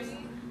sisters.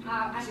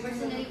 I'm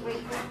personally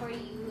grateful for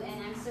you,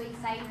 and I'm so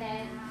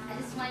excited. I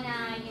just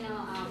wanna,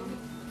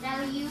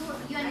 tell you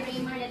and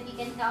Raymer that you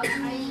can count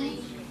on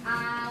me.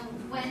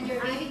 When your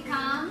baby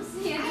comes,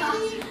 you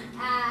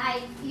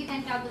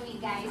can count on me,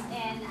 guys,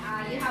 and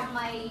you have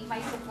my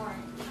support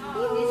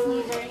in this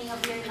new journey of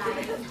your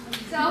life.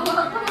 So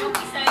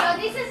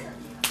this is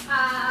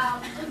on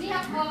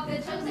behalf of the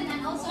chosen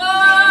and also.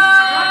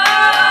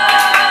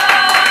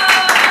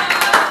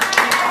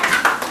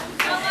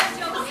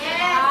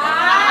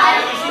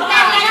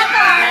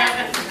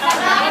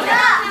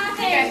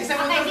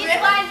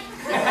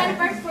 This one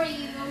first for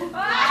you. And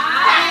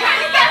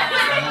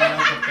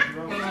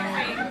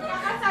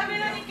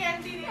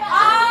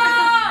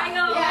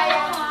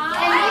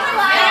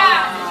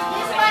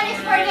this one is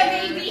for the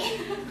baby.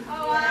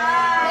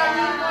 The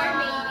newborn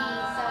baby.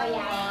 So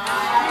yeah.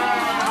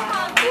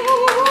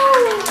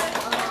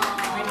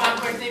 May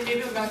pampers na yung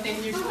baby, about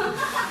 10 years old.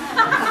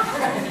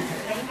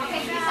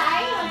 Okay,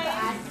 Pisay, want to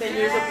ask? 10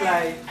 years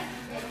supply.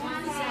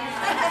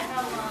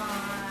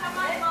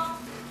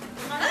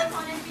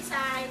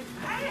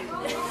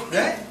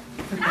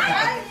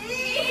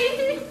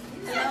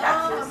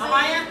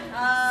 Mamaya?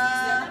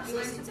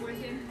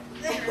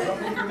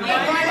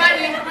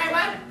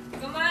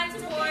 Come on,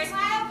 support.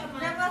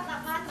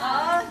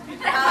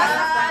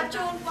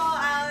 Chun po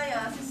ay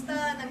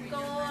sister ng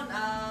con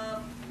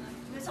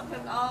may sắc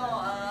việc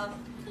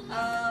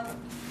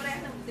pre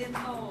ng tiên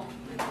po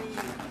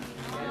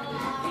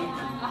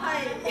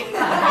ay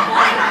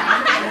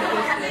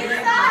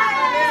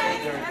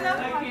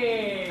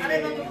Okay. Are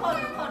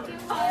mag-con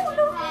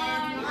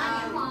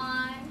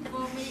And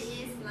for me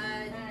is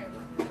like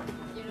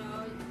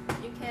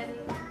you can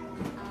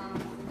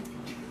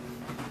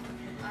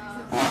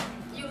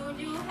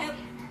you have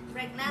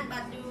pregnant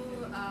but you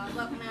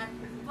work hard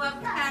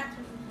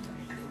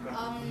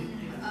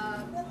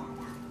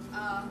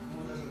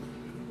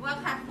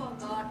work hard for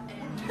God,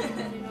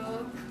 and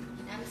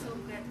I'm so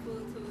grateful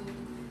to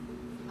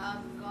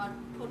God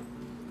put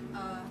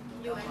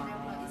you and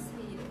Deborah is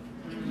here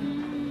in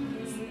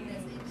this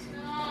message.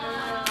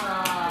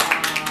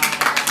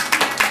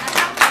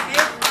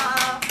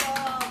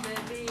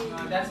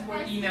 That's for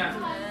Ina.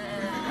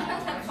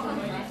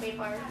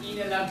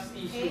 Ina loves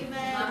issue.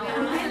 Amen.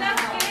 I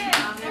love kids.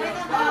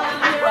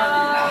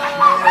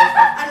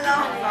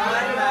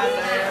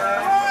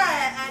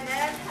 And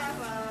then have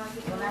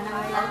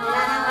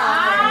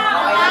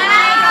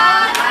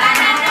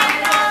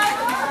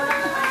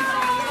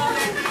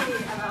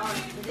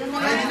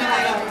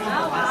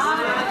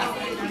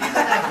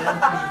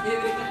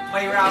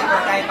May rapper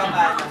kahit pa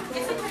paano.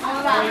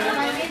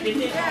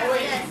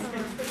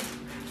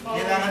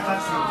 Kailangan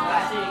vaccine.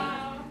 Flashing.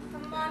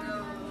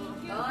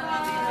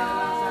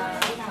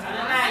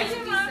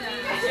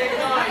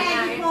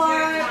 Okay,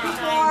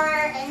 before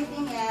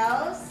anything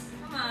else,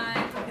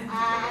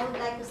 I would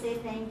like to say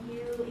thank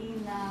you,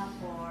 Ina,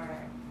 for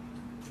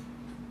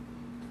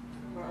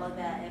all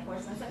the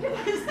efforts and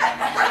sacrifices.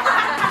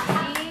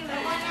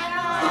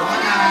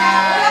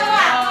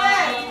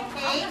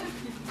 Okay.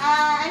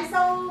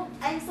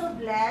 I'm so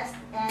blessed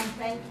and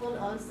thankful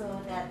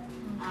also that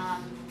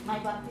my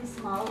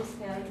baptismal is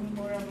very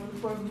memorable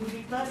for me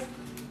because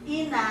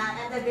Ina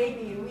and the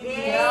baby with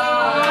me.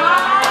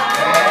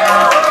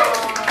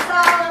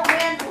 So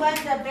when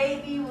the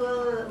baby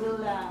will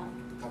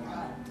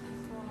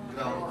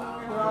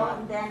grow,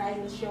 then I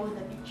will show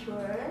the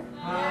picture.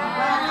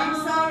 But I'm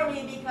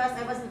sorry because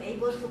I wasn't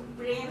able to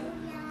print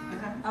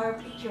our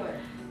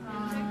picture.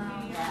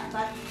 Yeah,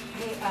 but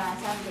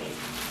someday.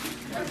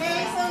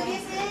 Okay, so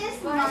this is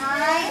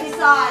my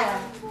desire.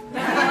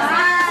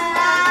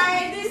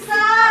 My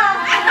desire.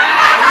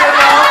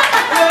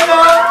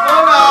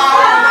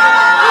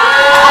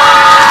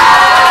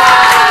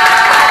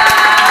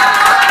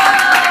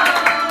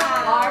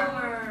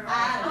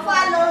 To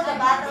follow the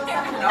battle,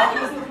 someone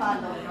needs to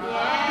follow.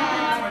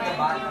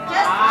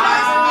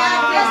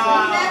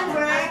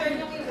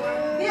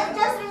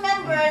 Just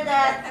remember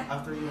that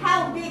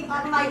how big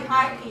my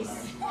heart is.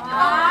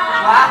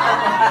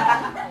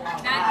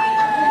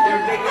 Your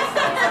biggest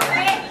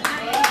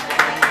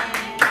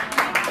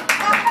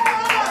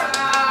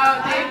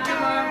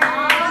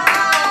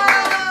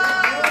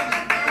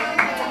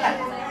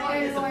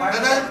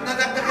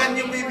Nadagdagan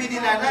yung baby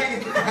ni nanay.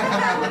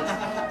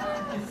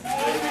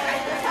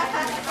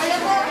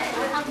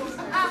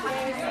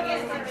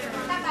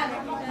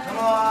 Come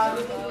on.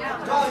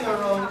 Draw your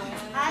own.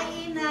 Hi,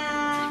 Ina.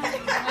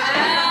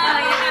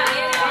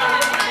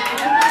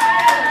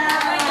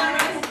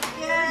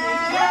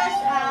 Yes,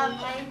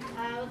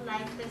 I would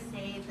like to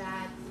say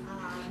that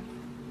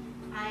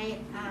I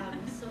am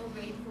so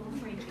grateful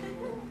for you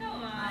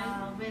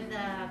with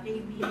the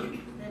baby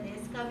that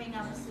is coming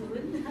up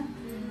soon.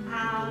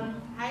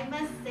 I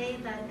must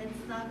say that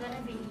it's not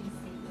gonna be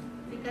easy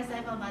because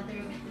I'm a mother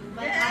of two,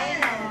 but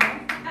I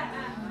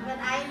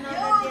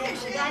know that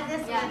God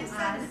is with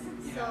us,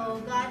 so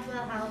God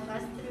will help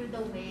us through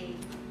the way,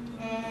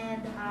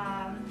 and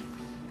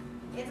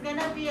it's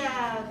gonna be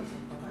a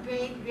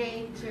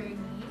great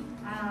journey.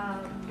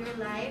 Your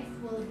life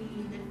will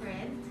be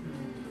different,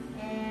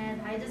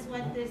 and I just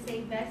want to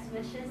say best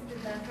wishes to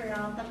the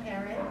Peralta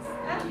parents.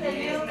 The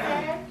new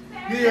parents.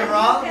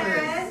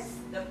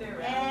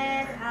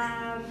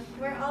 And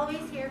we're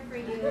always here for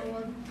you.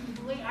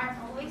 We are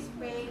always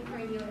praying for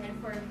you and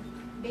for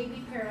baby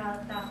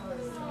Peralta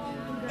also.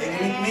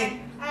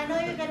 And I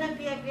know you're gonna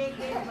be a great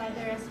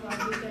mother as well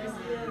because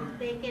you've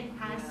taken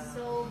us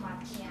so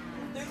much.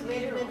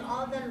 With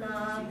all the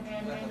love,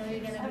 and I know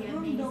you're gonna be an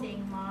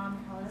amazing mom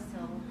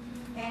also.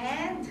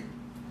 And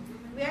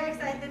we are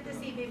excited to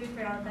see baby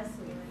Peralta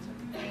soon.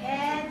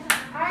 And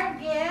our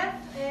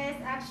gift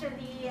is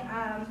actually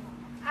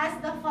as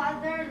the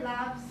father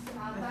loves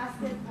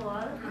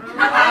basketball,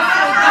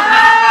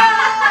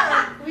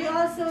 we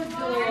also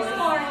do.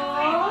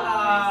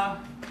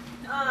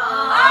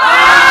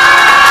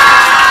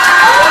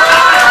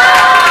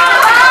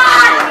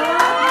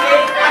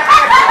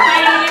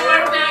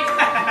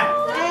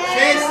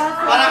 Sis,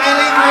 para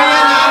kailan mo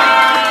yan ha?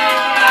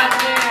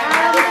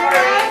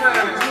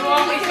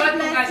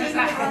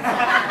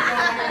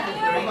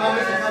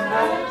 Mamamis sa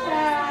kabo.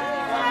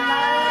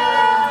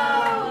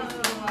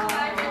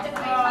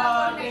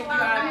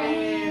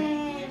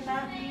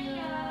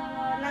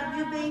 Love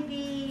you,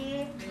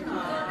 baby.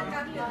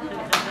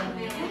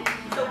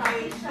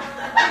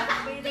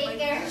 Take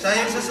care. Siya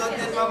yung susunod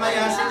din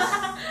mamaya sis.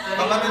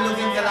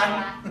 Papatulugin ka lang.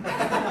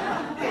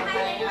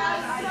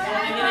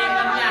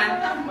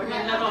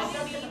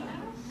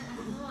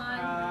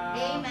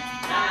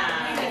 Amen.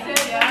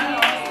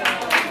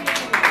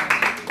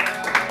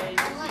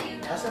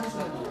 Asan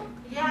sila?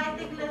 Yeah, I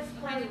think let's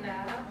play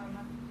that.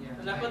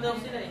 Wala pa daw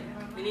sila eh.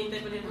 Pinintay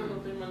pa din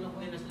yung manok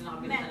nila sila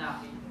nakabili sa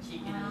laki.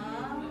 Chicken.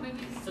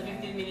 So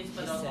 15 minutes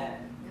pa daw.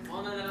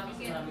 Ako na lang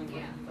kasi maraming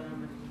pa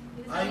naman.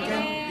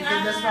 You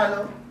can just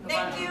follow.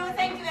 Thank you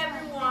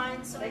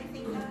everyone. So I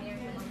think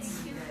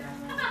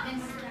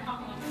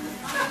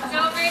So,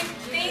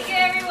 thank you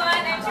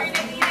everyone. I'm sure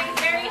that Ina is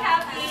very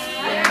happy.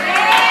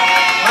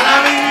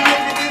 Maraming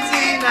binibitin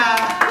si Ina.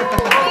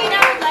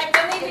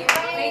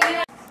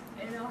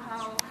 you know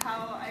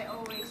how I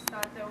always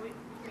thought that we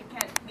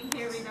can't be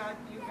here without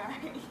you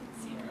guys.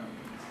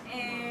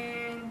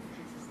 And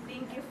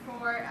thank you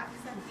for for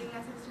accepting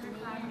us as your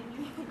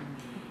family.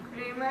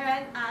 Raymer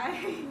and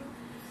I,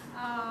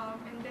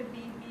 and the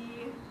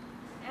baby.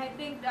 And I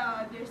think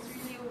there's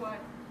really what,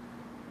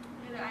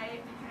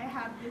 I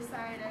have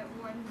decided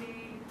one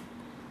day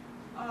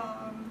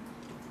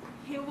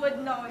he would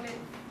know that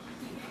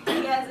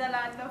he has a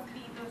lot of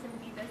titos and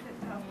titas that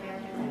help him,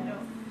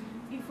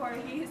 before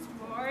he is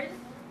born.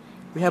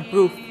 We have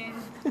proof.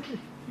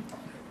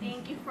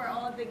 Thank you for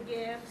all the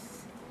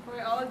gifts,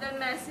 for all the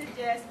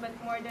messages, but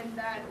more than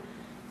that,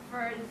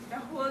 for the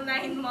whole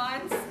 9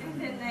 months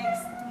and the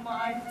next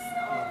months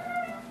of,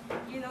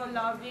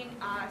 loving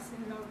us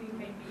and loving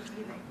my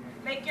baby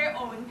like your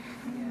own,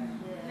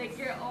 like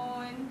your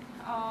own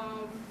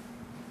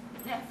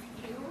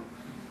nephew.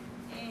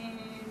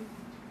 And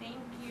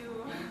thank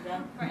you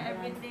for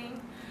everything.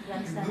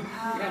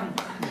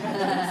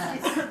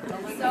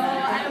 So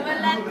I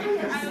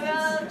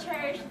will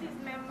cherish this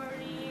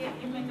memory,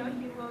 even though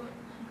he will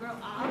grow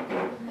up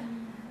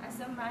as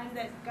a man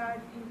that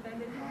God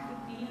intended him to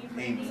be.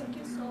 Thank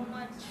you so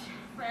much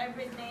for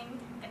everything.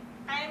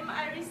 I'm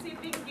a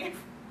receiving gift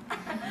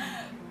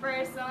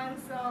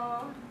person, so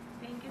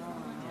thank you so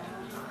much.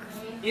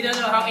 You don't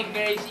know how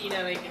encouraged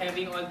Ina like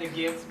having all the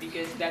gifts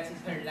because that's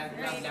her love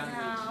language.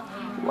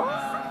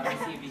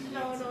 Receiving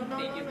gifts.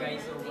 Thank you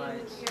guys so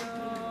much.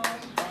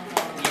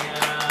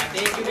 Yeah,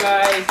 thank you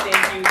guys.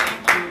 Thank you.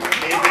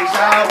 Baby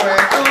shower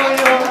to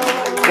you.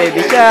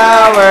 Baby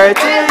shower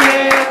to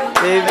you.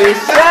 Baby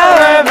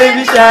shower,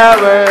 baby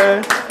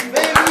shower.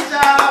 Baby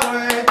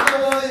shower to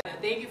you.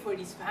 Thank you for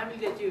this family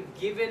that you've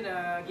given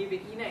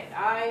Ina and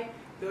I.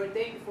 Lord,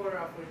 thank you for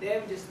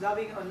them just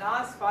loving on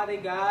us, Father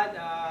God,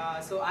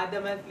 so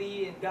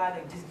adamantly, and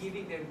God, just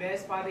giving their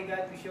best, Father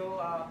God, to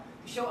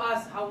show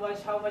us how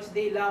much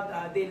they loved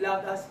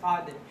us,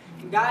 Father.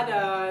 And God,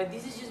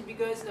 this is just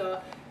because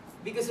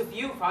of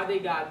you, Father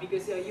God,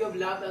 because you have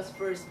loved us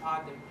first,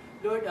 Father.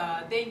 Lord,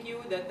 thank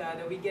you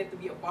that we get to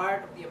be a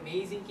part of the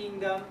amazing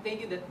kingdom. Thank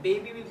you that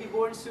baby will be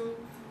born soon.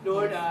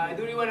 Lord, I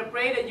do really want to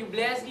pray that you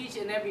bless each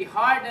and every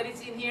heart that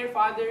is in here,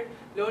 Father.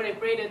 Lord, I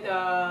pray that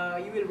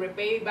you will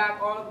repay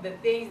back all the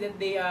things that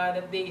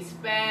they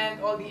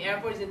spent, all the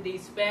efforts that they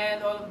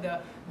spent, all of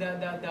the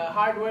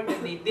hard work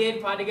that they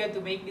did, Father God, to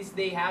make this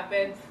day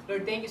happen.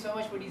 Lord, thank you so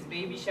much for this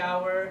baby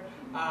shower.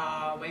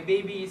 My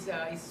baby is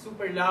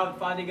super loved,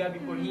 Father God,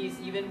 before he is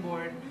even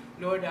born.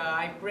 Lord,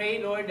 I pray,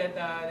 Lord,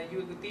 that you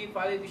will continue,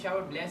 Father, to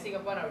shower blessing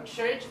upon our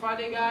church,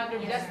 Father God.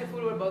 Lord, bless the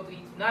food we're about to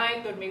eat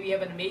tonight. Lord, may we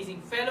have an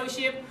amazing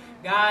fellowship,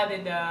 God,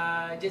 and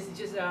just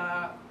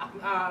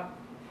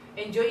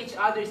enjoy each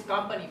other's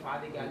company,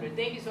 Father God. Lord,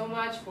 thank you so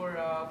much for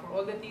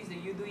all the things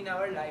that you do in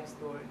our lives,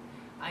 Lord.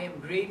 I am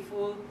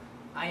grateful.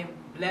 I am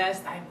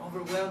blessed. I am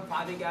overwhelmed,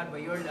 Father God, by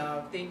your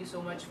love. Thank you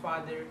so much,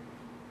 Father.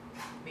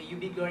 May you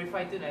be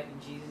glorified tonight in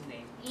Jesus'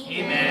 name.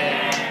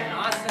 Amen.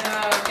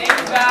 Awesome. Thank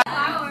you, God.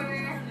 Power.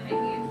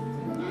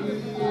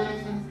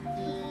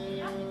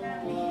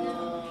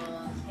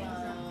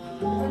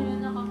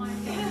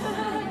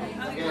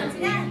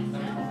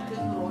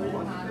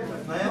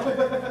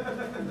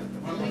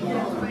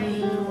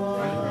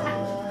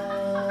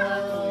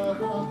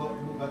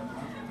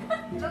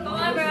 Come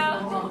on,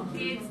 bro.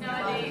 Kids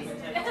nowadays.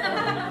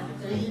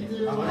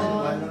 Come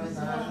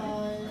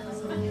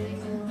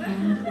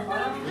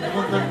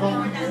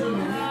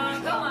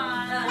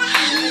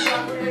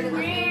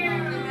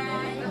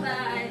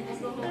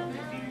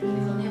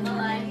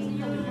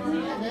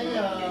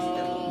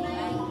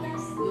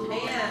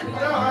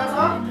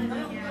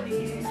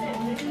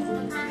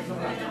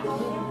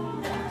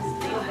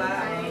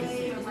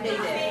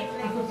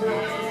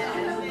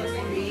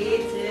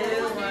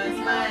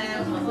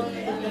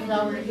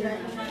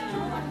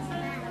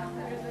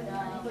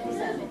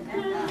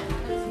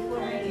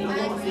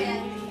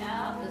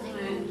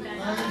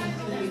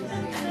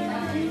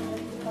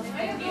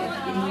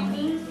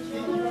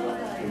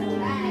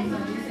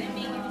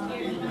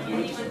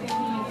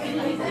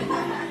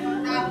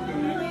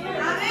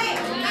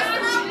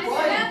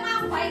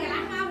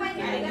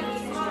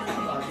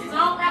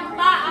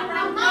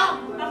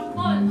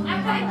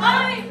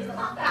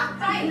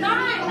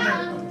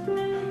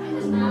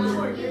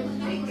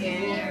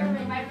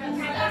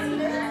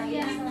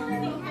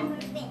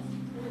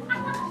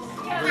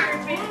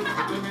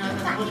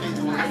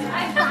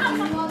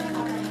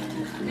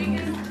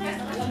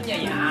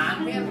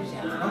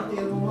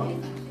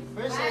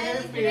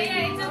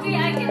Shania, it's okay.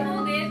 I can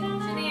hold it.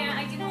 Shania,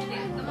 I can hold it.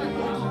 Come on.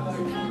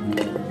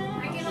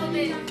 I can hold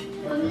it.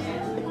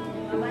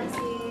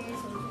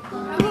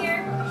 Come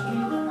here.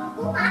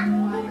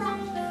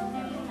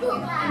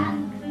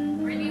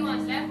 Where do you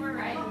want? Left or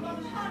right?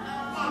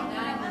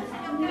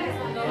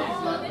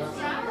 No, this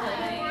side.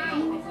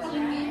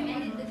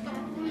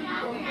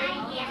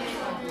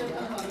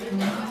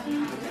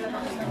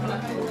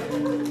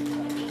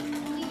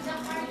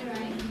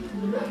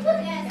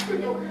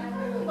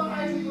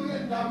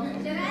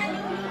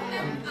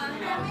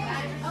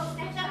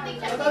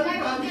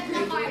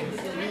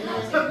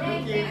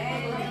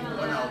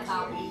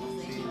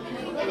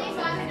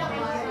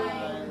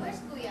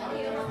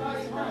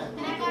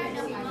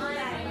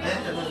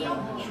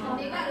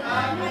 Hey,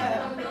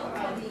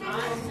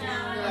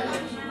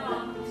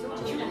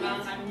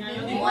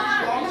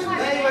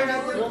 we're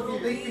not going to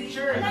take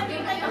picture.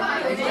 Take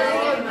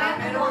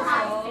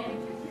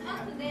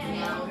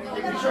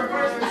picture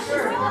first,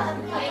 picture.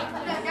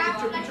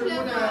 Picture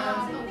muna.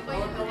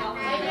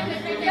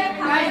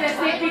 Guys, let's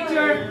take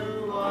picture.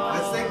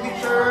 Let's take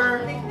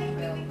picture.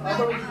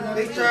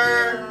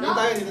 Picture.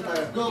 Dito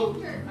tayo. Go.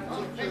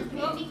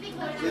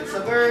 It's a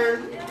girl.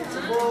 It's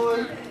a boy.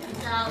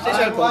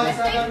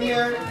 Why come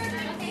here?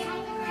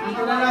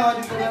 Dito na lang,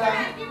 dito na lang.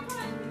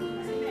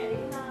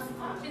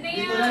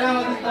 Dito na lang,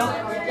 dito.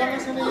 Wait lang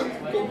kasi na yung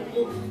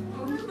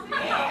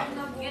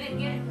Get it.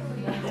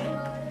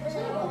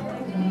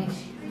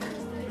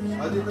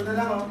 dito na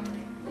lang, oh.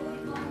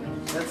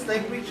 Let's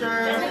take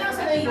picture.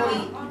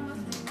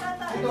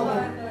 Ito.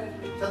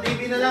 Sa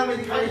TV na lang, may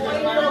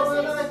decoration.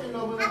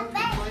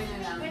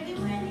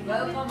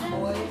 Welcome,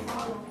 boys.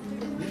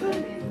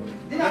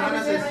 Di na kami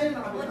sis.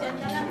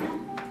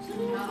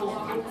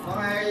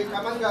 Okay,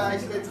 come on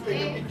guys, let's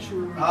take a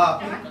picture.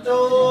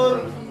 Picture.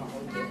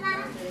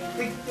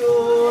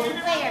 Picture.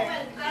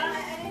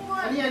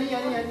 Ani.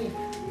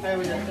 Kaya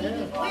mo dyan.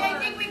 Wait, I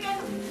think we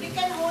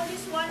can hold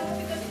this one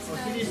because it's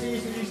not. Sige.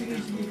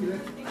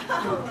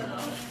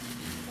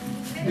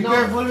 Be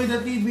careful with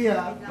the TV,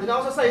 ha? Doon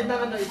ako sa side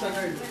ng isa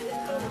girl.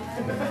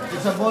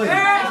 It's a boy.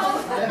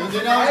 Hindi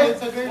na ako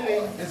it's a girl,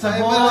 eh. It's a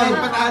boy.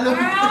 Patalo.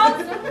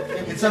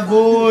 It's a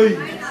boy.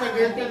 It's a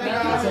girl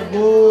talaga. It's a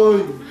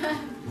boy.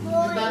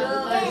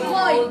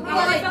 Boy.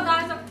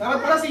 Dapat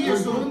pala see you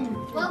soon.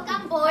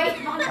 Welcome, boy.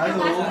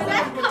 Hello.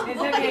 It's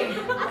okay.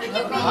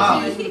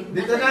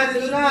 Dito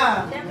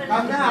na.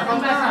 Come na.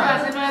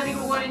 Saan ba natin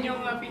kukunin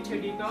yung picture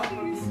dito?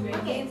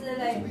 Okay, it's the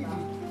live.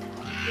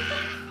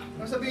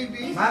 Nasa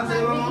baby? Ma'am,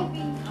 sa'yo mo?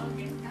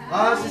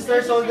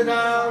 Sisters, hold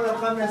na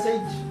welcome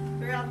message.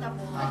 Peralta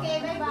po.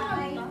 Okay,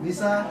 bye-bye.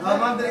 Lisa,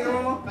 ma'am, dali ka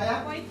mo?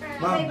 Kaya?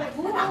 Ma'am.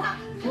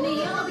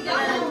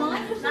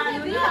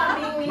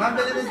 Ma'am,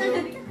 dali na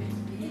dito.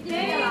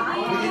 Bigyan na lang.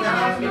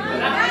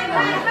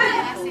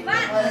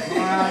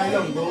 Mga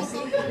ilang do?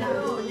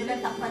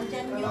 Nilatakpan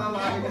dyan yung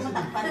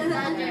matakpan.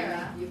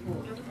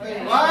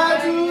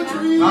 1, 2,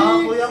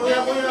 3. Kuya.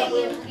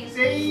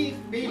 Say,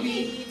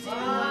 baby.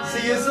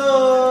 See you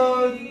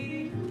soon.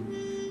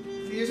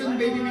 See you soon,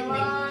 baby.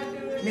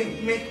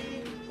 Mick.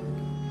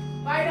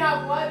 Find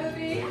out what to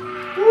be.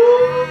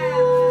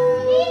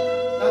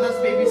 Now that's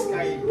baby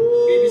Sky.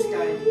 Baby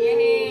Sky.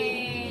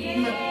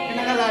 Yay!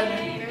 Pinakalan.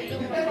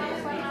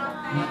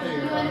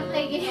 You wanna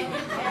play game?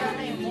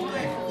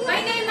 My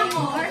name no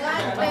more.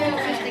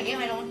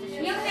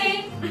 Yung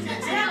name?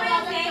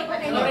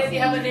 You already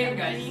have a name,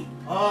 guys.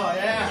 Oh,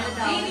 yeah.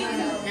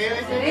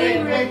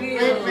 Baby.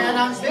 Wait, may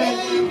announcement.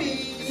 Baby.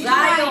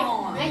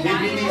 Zion!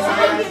 Baby Lisa.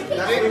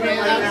 That's may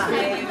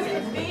announcement.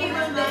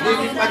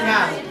 Baby pa na.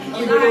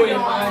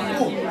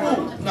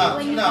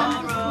 Na.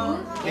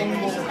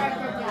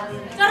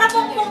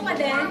 Karapong pa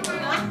din.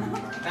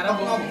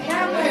 Karapong.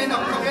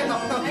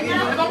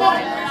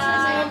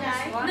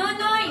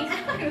 Nonoy.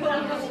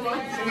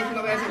 Singit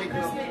na kaya sa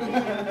likod.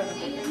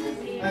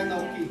 Ano,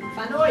 okay.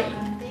 Panoy!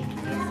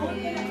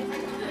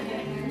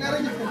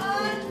 Naroon niyo po.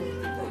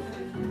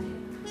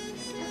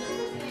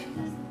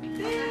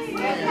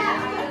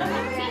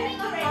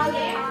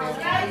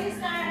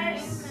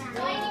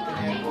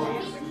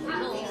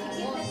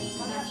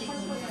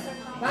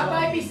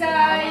 Bye-bye,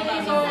 Pisay!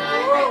 Ito!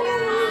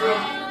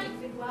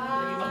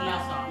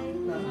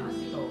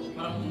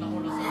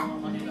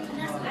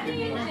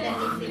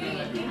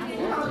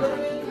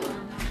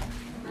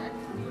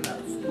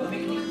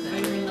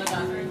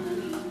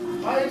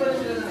 Ay, pala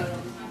sila na ano?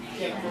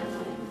 Check.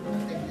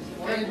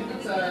 Okay, dito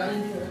sa...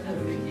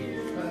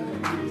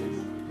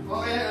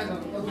 Okay, ano?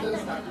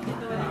 Start.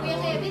 Kuya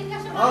Kevin,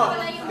 kasi Oh,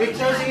 wala yung...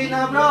 picture sige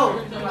na bro.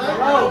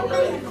 Bro.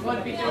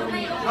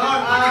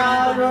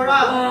 Aurora.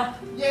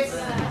 Yes.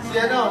 Si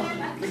ano?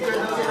 Picture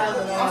daw sila.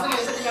 Sige,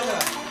 isa camera.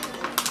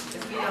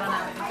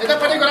 Ito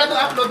panigurado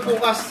upload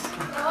bukas.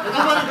 Ito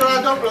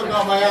panigurado upload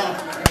mamaya.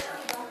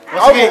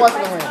 Okay.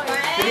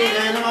 Sige,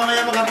 kaya na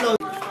mamaya mag-upload.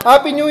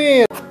 Happy New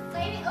Year! Oh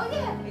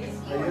yeah,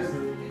 it's yours.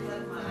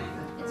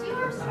 It's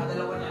yours.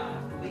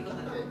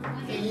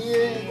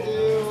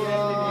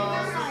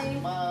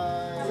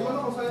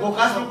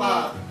 Bukas mo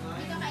pa.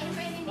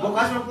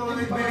 Bukas mo pa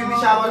baby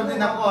shower din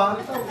ako ha.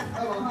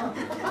 Shower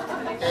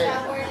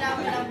lang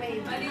na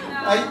baby.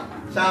 Ay,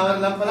 shower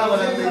lang pala,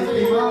 walang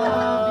baby.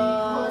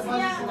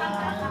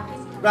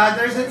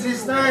 Brothers and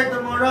sisters,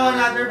 tomorrow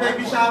another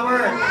baby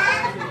shower.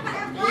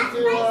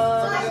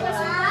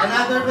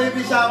 Another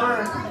baby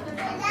shower.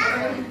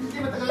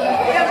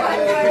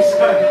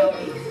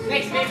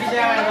 Next baby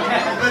shower!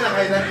 Ito,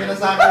 nakailan ko na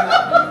sa akin.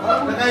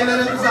 Nakailan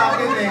na ito sa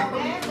akin eh.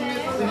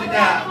 Sige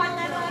na.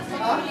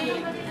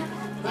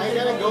 I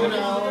gotta go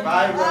now.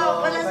 Bye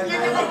bro. Wala sila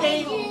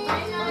naka-game.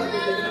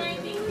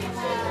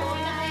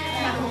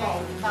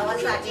 Bawat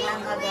sa akin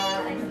ang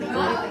aga.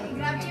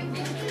 Grab yung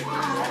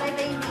Bye,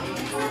 baby.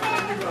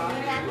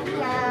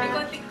 May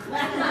konting...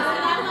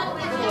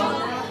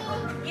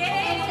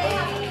 Yay!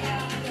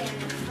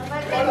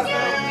 Bye, Ayun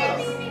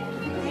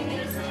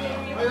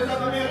na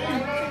kami.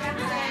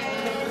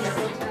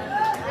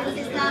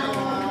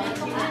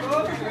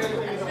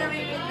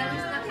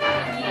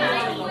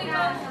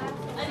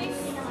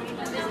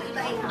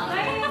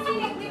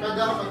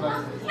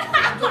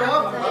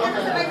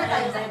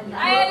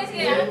 Ay, alis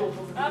ka na.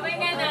 Okay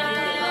ka na.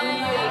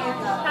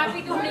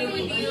 Happy to play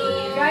with you.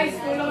 Guys,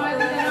 tulong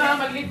natin na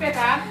maglipit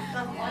ha.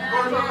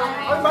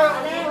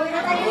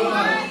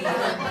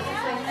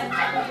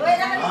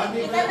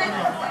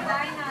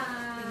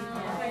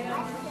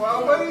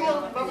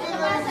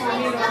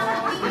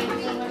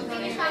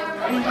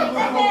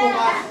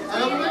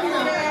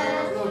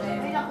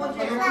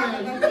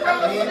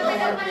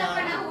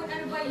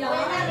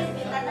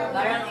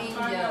 Parang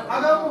angel.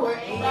 Agaw mo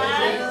eh.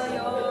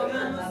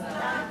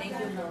 Thank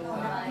you, Lord.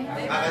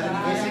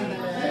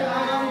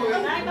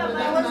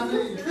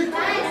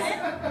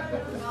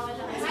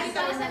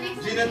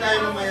 Gina tayo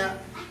mamaya.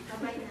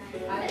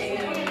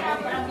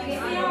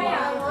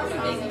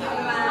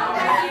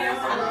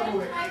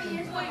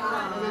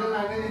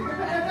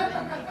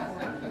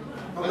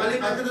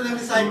 Pabalikan ko to ng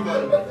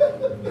disciple.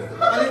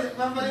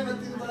 Pabalikan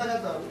dito talaga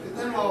to.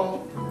 Ito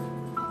mo,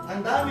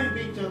 ang daming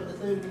picture.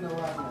 Ito yung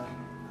ginawa niya.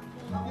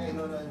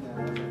 Kinuna niya.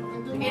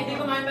 Hindi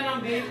kumain pa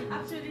ng beef.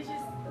 Actually,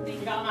 she's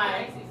Hindi ka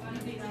kumain.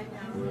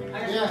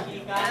 Yeah.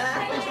 Hindi ka.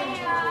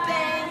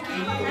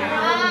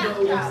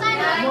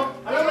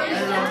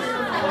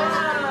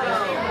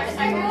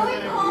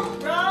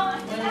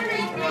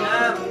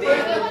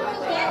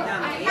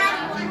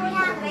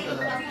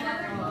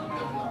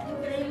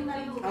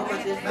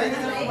 Dahil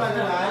hindi na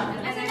kumalalaan.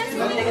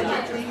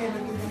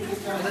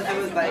 I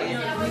will buy it.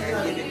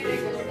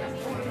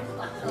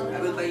 I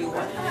will buy you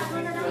one.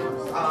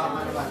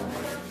 Ano ba?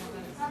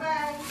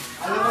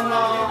 Alam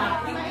mo,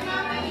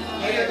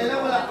 ngayon nila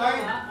wala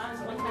card.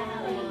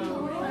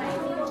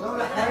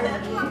 Wala card.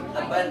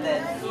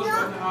 Abundance.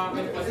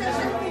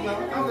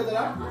 Ang ganda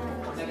lang?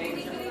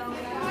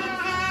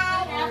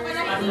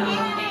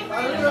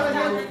 Ano nila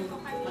yan?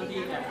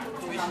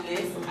 Wish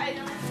list.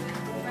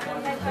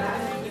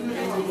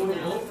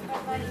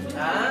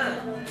 Ah.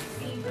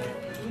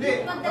 Hindi,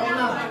 ako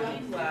na.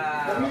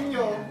 Wow. Gawin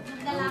nyo.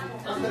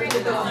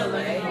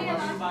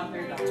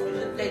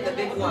 Take the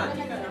big one.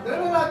 Dala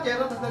mo lahat yan,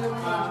 tapos dala mo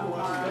na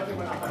bukas.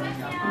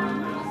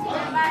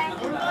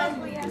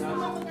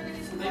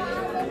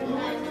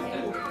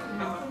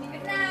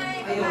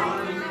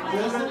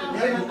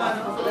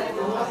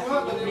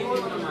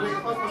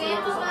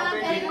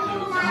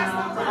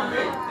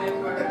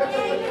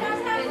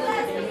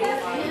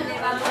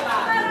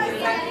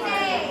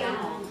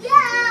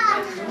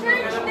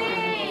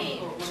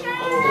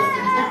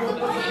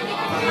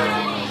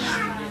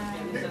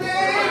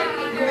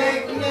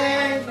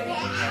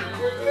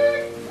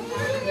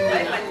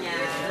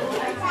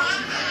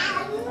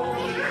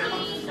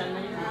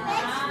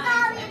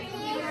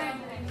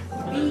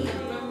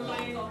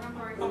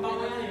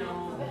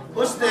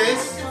 Who's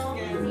this?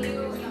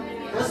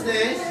 Who's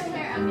this?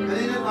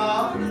 Kanina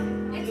to?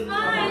 It's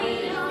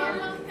mine.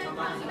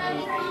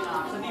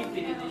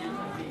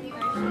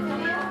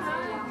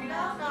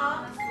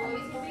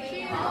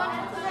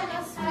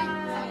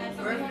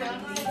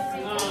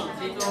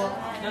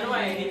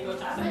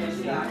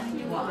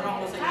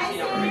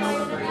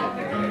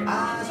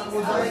 Sa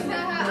kuday.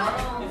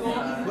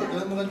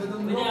 Wala maganda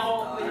dun.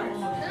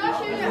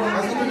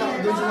 Kasi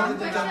doon sa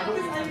nakita ko.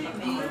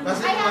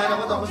 Kasi kumain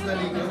ako tapos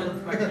naligo.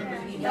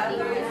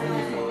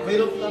 May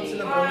rooftop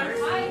sila bro.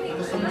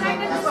 Gusto mo sa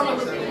taas sa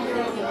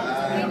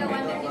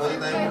wala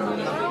tayong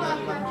rooftop na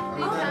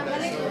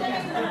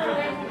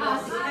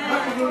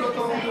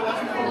magluluto ko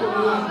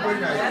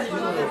overnight.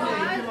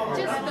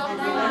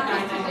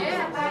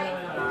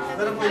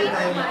 Pero pwede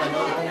tayo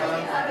magano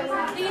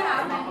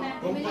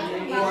kung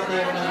kuha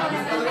tayo na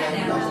namin talaga.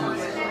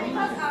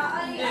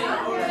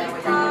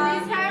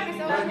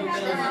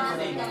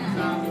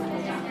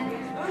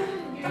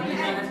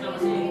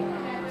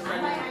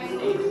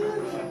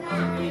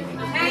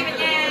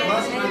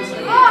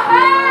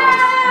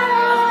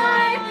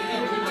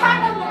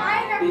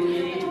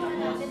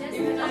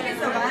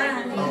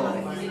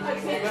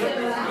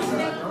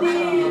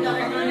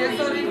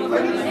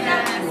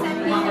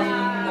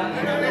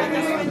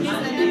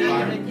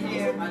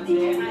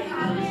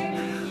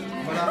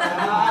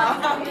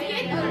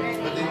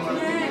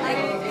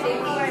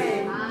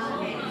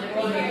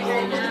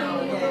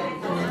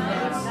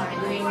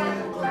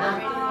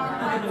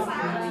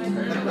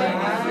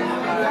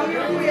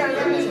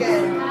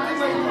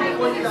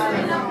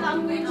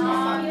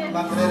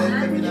 Magre-rent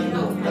kami ng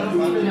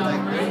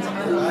like sa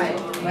kulay.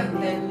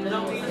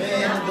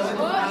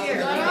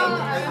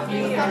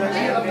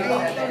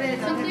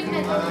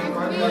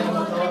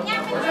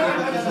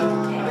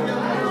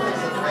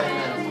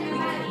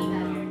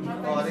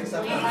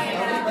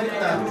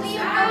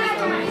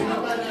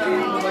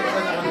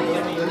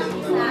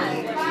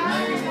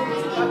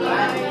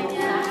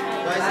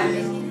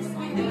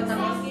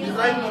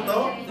 Try mo to?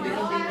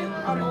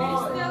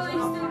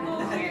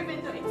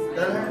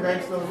 Dahil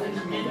drive slow.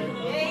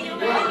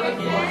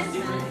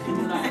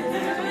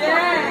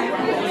 Yeah!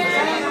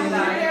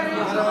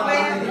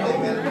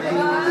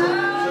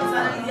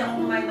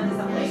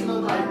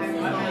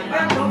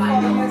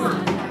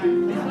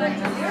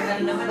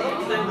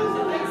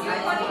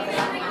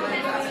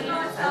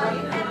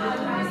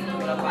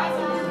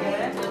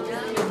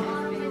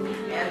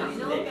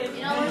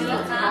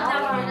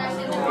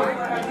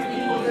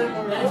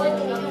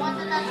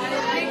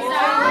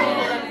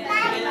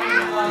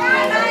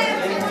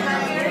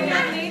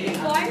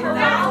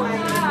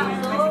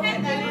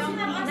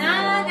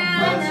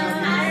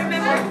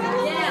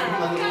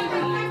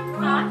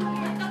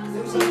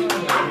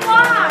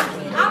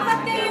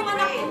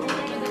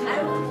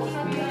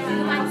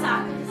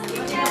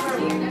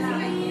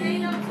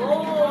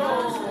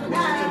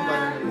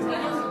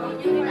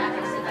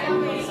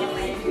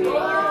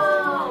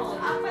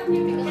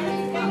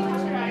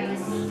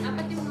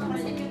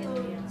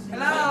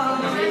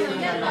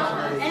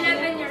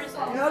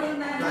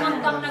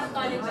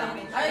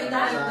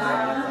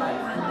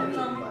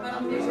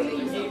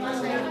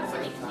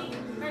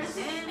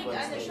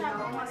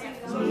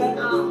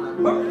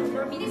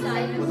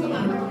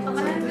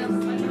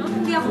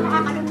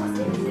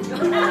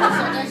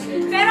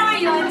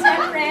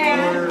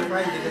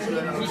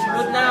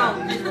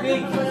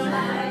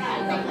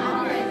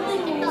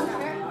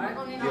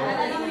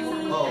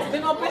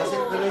 Kasi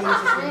tuloy na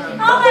sa sinabi.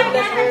 Oh my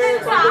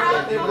goodness!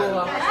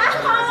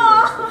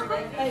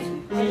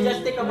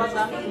 Just take a bath.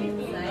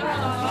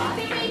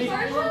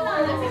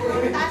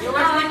 Yung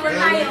mas different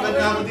tayo. Lipat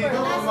na ako dito.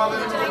 Kumagal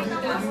na ako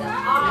dito.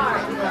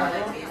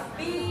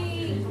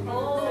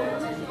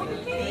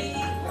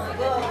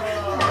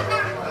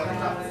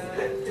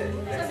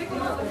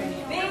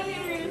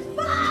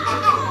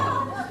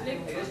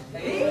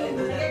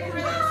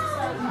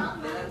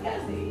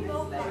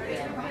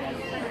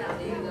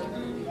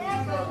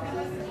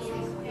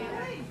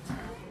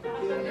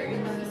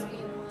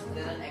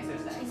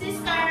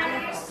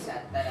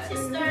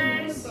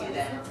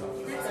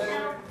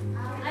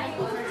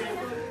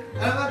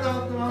 Ano ba ito?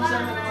 Tumawag sa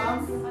amin, ma'am?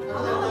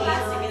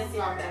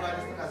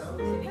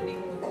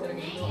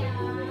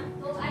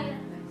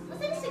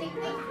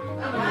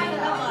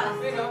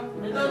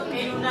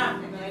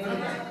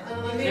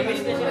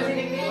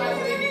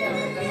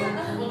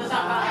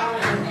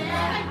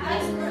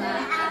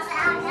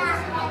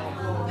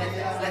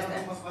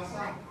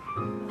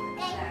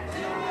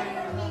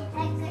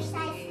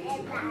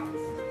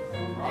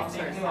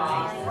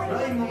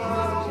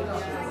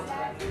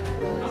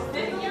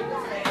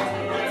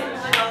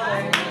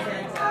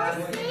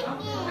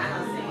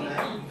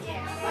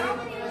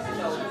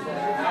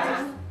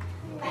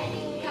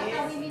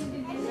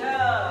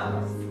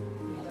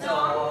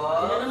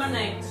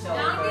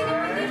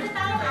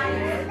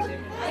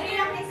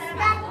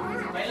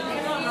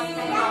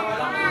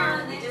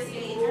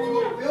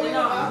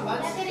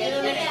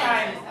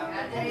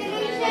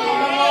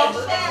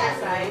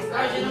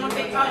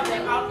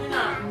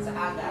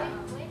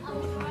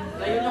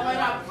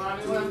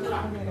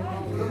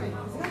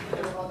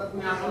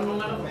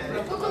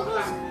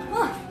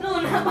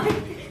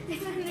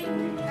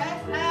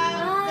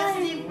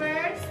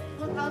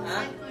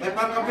 Ay, may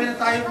pangkape na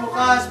tayo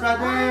bukas,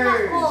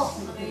 brothers!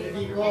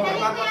 May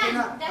pangkape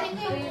na.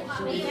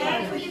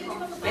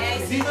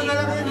 Dito na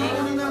lang yan,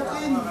 kunin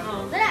natin.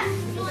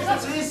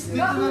 Sis,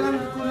 dito na lang,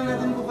 kunin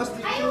natin bukas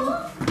dito.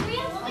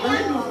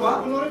 Ano mo ba?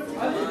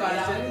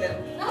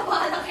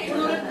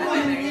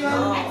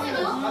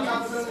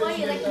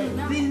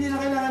 Hindi nila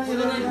kailangan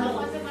nila.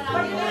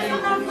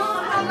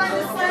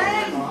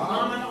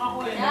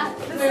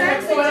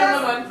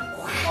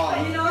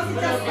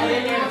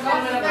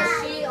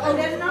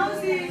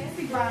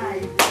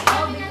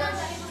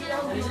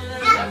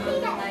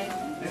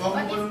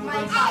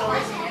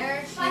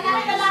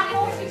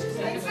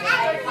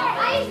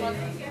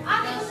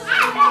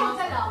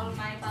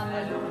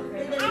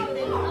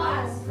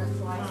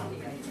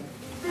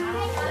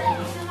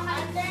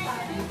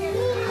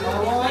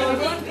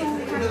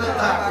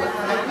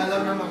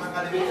 Alam na mga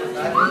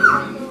kalimutan.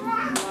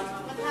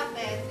 What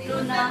happened?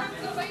 Luna,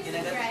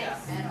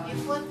 rice. You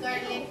put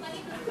garlic.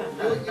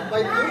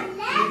 Invite ko?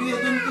 Bibigyan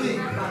din ko eh.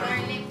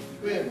 Garlic.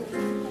 Where?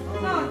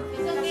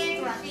 It's okay.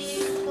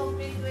 She's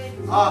complete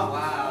with. Wow.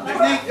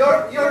 Nick,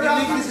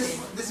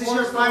 this is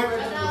your part.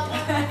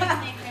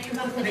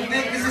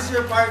 Nick, this is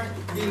your part.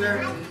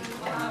 Dinner.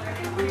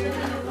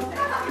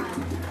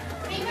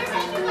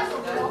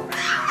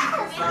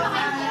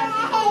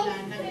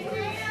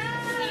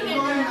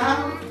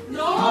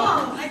 No!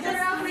 I just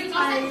read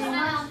my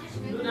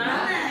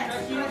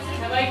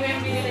Sabay ko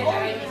yung pinili.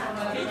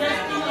 He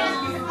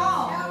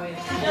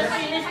just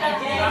finished that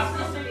game.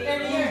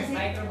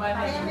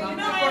 Microbiome.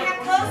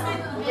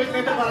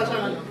 Ito para sa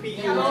ano?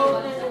 PQ.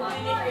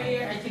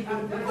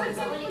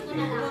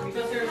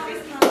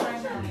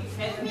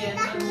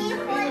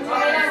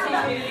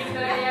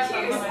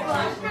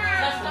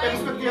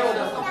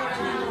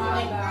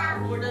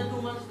 More than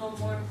 2 months, no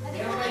more.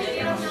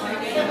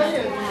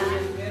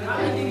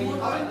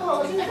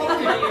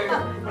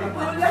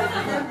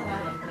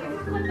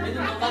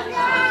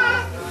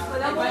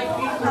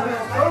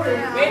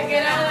 Wait,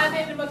 kailangan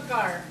natin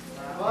mag-car.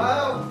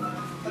 Wow!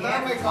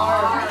 Kailangan may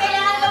car.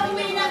 Kailangan lang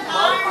bumili ng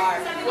car.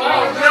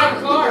 Wow, grand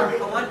car.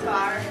 One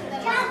car.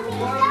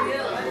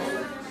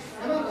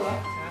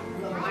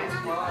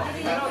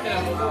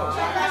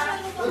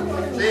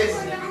 Sis,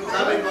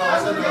 sabi ko,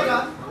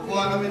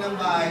 kukuha kami ng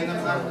bahay ng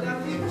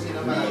yung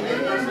sinama natin.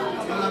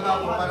 Yung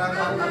nabako parang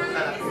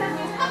magkakalak.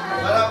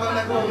 Parang pag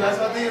naghugas,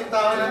 pati yung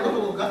tao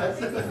naghugas.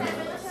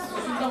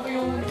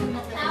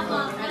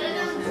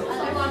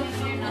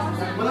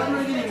 Walang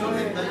narinig mo,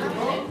 dahil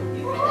mo.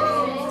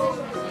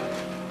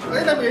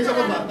 Ay, sabi sa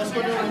baba, tapos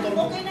ko yung motor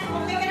mo.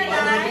 Okay ka na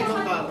lang.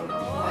 Itong tao.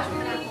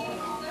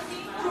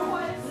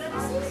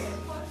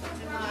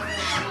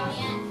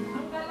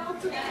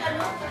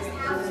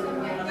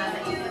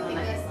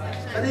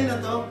 Kanina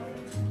to?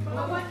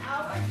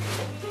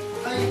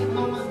 Ay,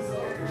 naman.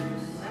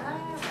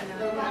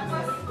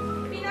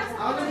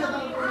 Ako na siya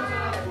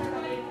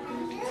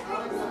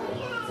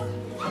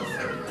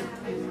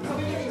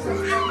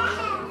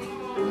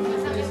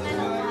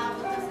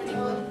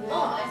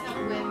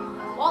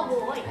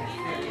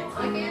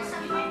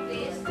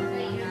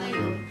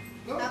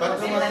pag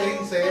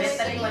dumating,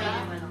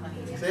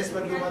 sis,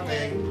 pag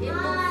dumating,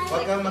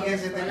 huwag kang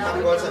mag-hesitate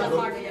mag-call sa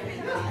group.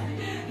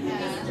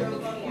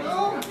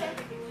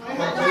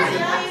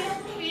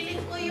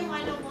 Feeling ko yung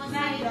ano,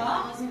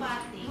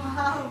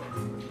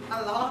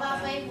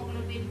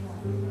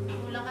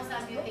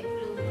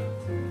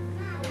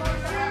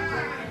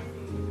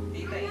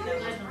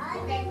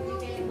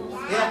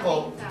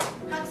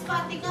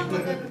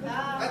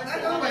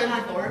 Ano ba yun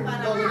before?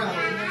 Logo na.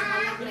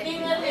 Hindi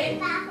nga din.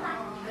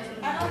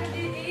 Ano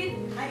din?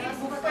 Ay,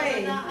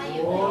 buffet.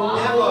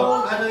 Yan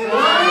po. Ano yun? Sa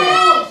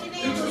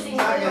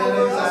akin, ano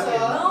yun sa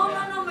akin? No,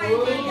 my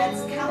day.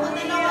 That's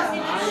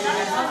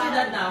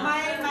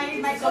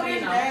my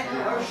Korean dad.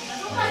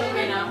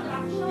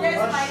 Yes,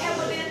 my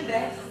Korean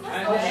dad.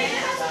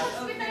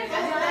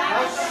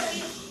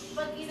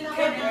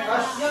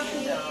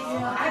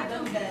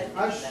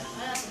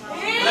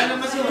 Wala na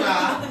masura.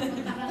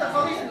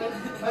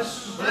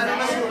 Wala na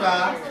masura.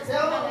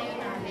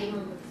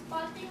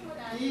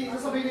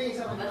 Sasabihin na yung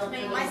isa.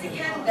 My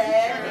second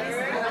dad.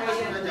 Wala na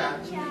masura dyan.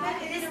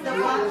 It is the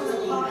one who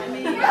taught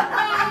me.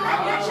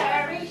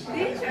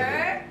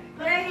 Teacher.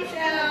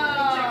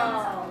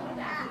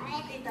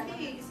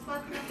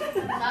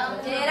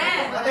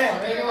 Ate,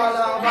 may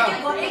niwala ka ba?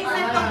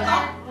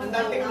 Ang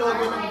dating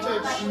logo ng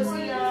church.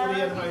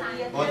 Korean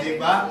Heart. O,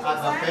 diba?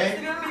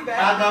 Agape.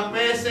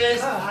 Agape, sis.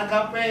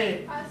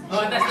 Agape.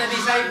 O, tas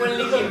na-disciple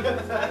likip.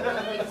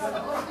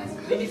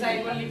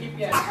 Di-disciple likip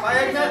yan.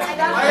 Payag na si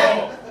ano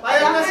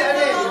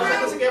eh. Sabi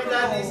ko si Kev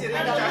Daddy, si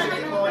Rick, tsaka si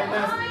Kim okay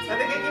na.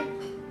 Sabi kay Kim,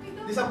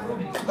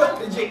 disapprove.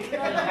 Reject.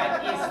 That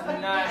is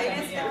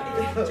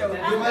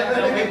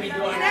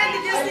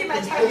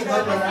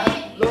not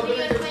Logo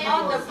ng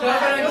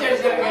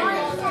church.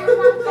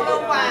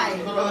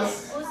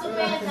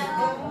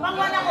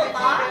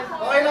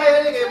 Okay na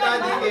kayo kay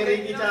Daddy, kay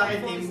Ricky, tsaka kay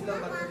Tim.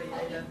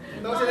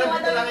 Nung sinabi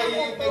na lang kay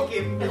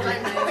Kim. Ito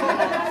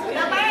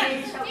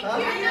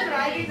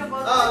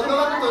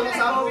lang ito,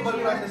 nasa approval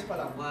process pa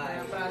lang.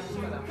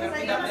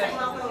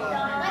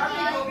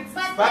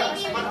 Pag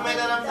may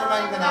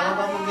naramdaman ka na, huwag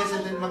kang mag-guess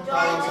din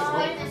magtawag sa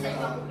group.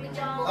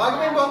 Huwag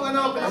mo yung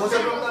ano, sa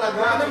group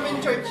talaga. Ano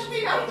yung church?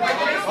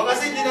 O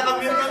kasi hindi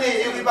nakamute yun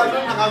eh. Yung iba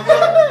group nakamute.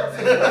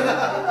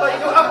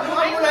 Yung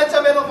ambulansya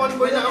merong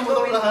convoy,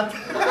 nakamutong lahat.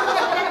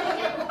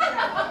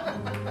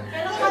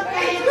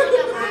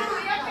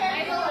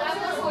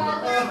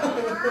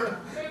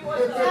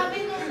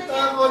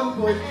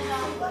 Convoy.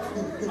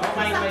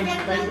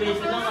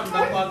 vibration lang,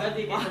 ramdam ko agad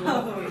eh.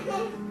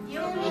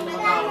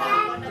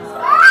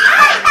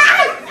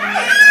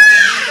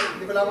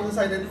 Hindi ko lang ako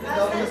silent. Hindi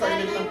ako na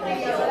silent lang po.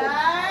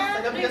 Sa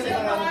gabi kasi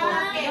nangalan ko.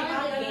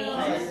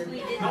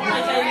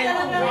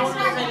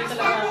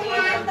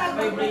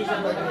 Vibration,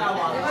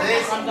 pagkatawag.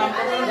 Sis,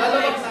 Lalo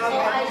pag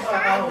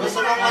nakakapag gusto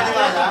mong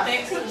maniwala?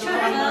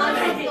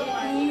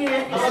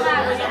 Gusto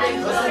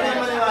mong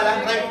maniwala?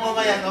 Try mo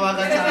mamaya,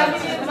 tawagan sa akin.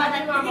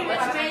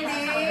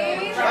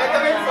 Kahit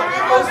kami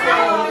pag-post ko,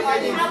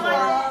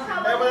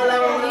 kaya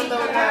malalaman mo ng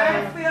tawag na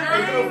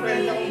may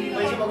girlfriend ako.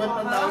 May sumagot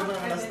ng tawag ng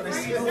alas 3.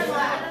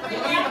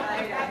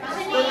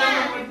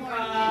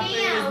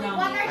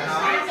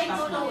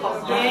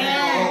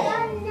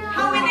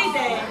 How many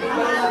days?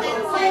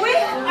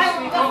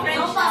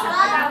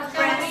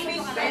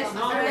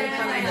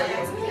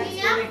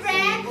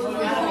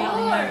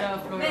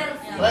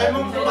 Try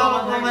mong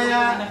tumawag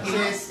mamaya,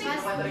 sis.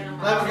 Try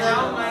mo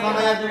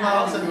mamaya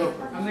tumawag sa group.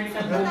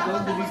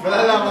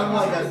 Malalaman mo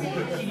agad.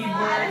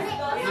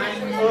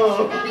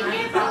 Oo.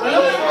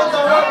 Alam mo yung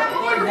tawag?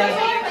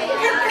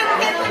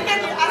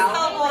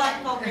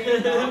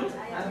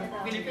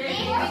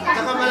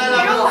 Tsaka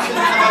malalaman mo kung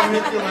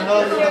nakamute yung ano,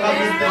 yung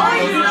nakamute yung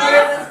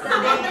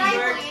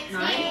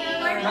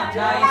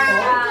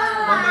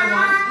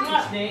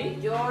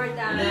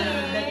Jordan.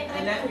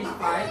 And that is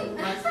fine.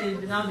 But still,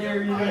 now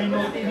they're really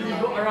motivated to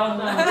go around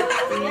now.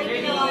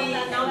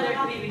 Now they're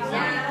 3 weeks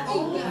now. Now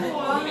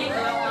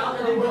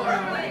they go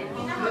around.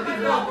 But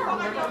before,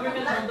 their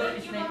government number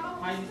is like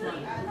 -1.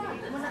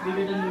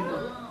 Bigger than you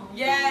know.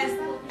 Yes,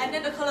 and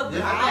then the color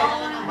blue.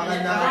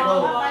 maganda ka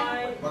po.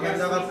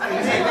 Maganda ka po.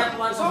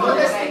 So,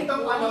 testing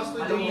tong ano,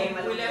 studio mo.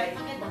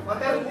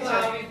 Maternity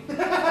siya.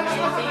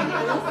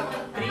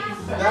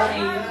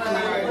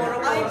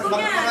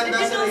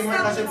 Maganda sa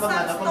email kasi pag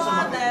ano, pag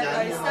sumakit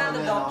yan,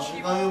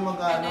 ikaw yung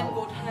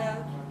mag-ano.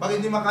 Pag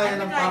hindi makaya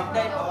ng pump.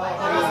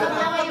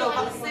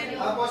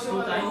 Tapos yung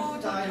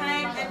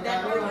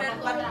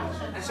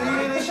So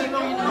yun siya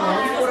nung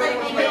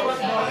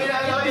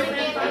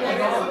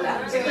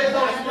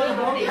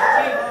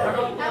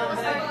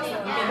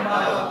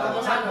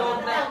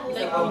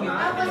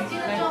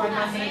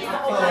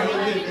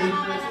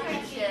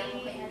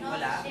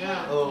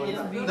oh,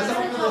 nasa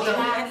computer siya.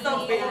 I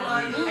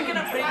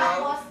cannot bring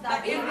out.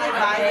 But if I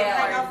buy it,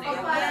 like a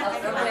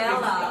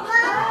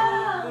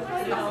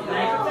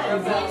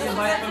Ano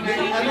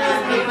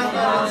yung play ng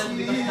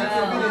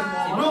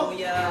bro,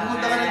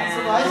 pumunta ka na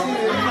sa bahay,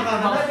 sino yung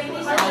nakahanap?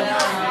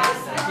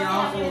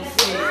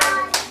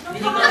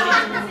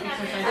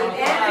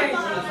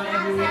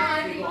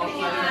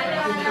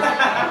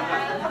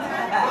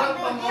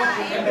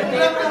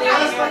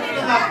 Alas pa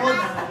ng hapon.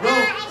 Bro,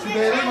 si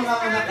Berry mga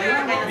anak ko.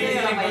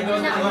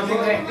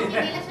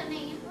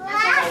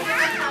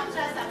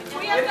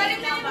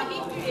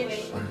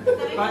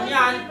 Pag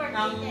yan,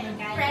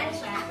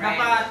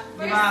 dapat,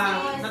 di ba,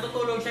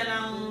 natutulog siya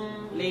ng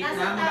late. late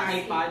na,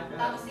 mga-iPad.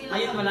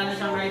 Ngayon, wala na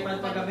siyang iPad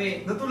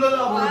paggabi. Natulala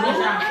ako. Ano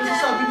siya? Kasi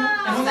sabi niya,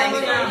 Kasi sabi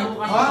niya,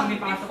 bukas may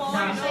pasok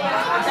siya.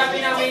 Ang sabi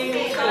namin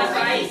yung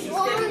kalabay,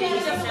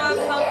 6:30,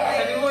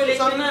 sabi mo, late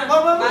ka na.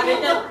 Bakit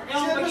yan?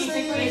 Yung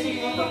pag-isip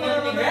mo,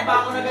 nag-grab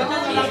ako na ganyan.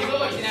 Sabi ko,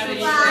 pag sinabi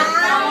niya,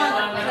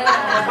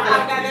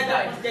 napakagagad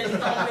daw.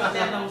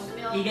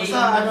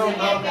 basta ano,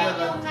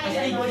 Kasi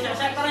ligo siya.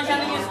 Parang siya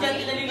nang use dyan,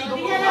 kinaliligo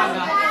ko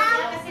umaga.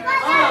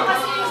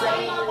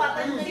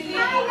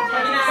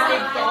 Pag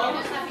inaatid ko,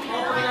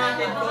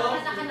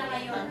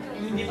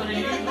 hindi pa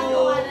naliligo.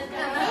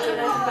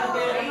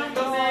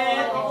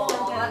 Damit.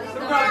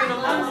 Pero grabe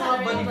naman, mga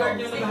bodyguard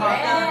yung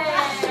naghahatid.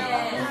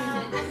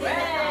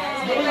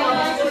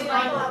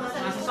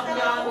 Nasa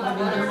sakyan,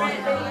 magaganda naman.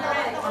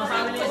 Para sa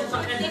amin yung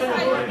sasakyan.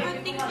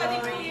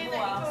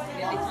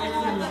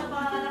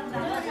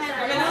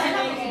 Kaya lang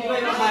hindi ba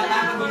yung bata,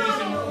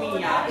 nagulising mo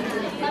umiyak?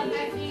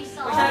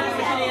 Pag sabi ko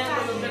siya yan,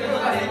 tulog na ito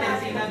kasi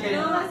tensin na dyan.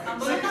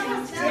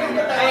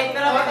 Kahit na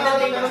lang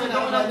pagdating ko, sunod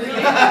ako lang doon.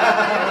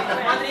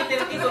 Mga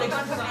 3:30, tulog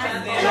sa sasakyan.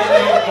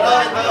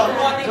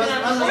 Buhating ko na,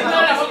 tulog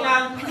na lang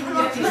ng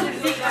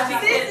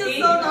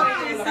 6:30.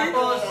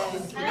 Tapos,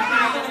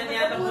 nakakita na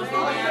niya, tapos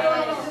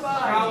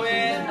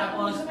kawin,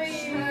 tapos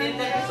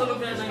 10:30 tulog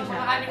na lang siya.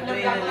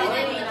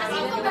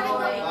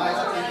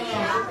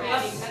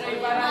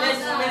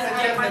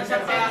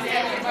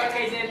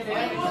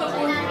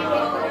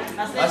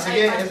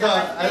 sige, ito,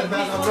 I'm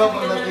back abroad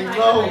on the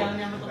bro.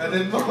 And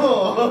then mo.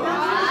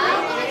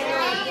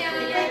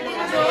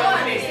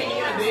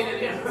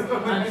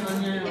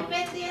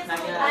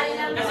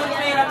 Kasi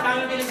mahirap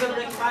kami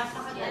nag-breakfast.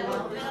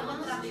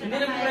 Hindi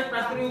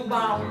nag-breakfast, pero yung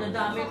baon na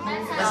damit mo.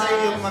 Kasi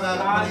yung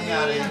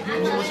mangyayari,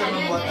 hindi mo siya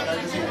mabuhat agad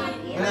kasi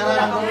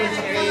nararamdaman mo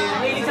sa kayo,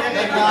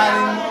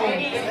 nagdaanin mo.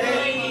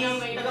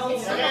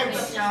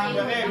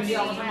 Hindi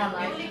ako sa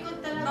market.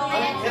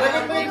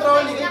 Iramit mo yung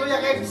trolley kay Kuya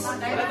Kebs.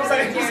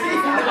 Masakit mo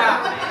siya.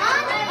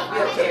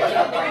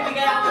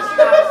 Bibigay ako sa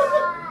staff.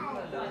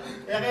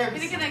 Kuya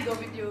Kebs. Can I go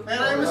with you?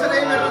 Pero mo sa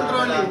rin meron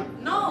trolley.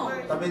 No.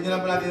 Tabi nila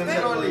pala din sa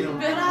trolley. Yung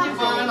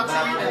mga anak sa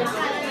amin.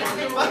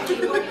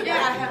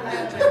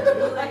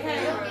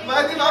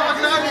 Bakit di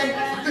makapaglakad eh?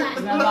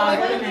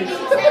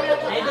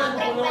 Ay doon,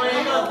 puno nga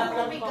yun doon.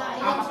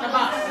 Apat na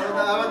ba?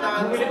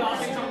 Bumili pa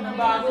kasi isang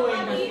bago eh.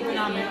 Kasi ko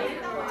namin.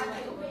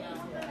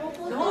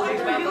 No, for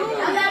you.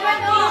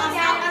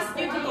 Ask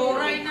you to go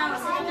right now.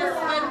 Just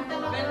when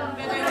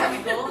I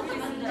go.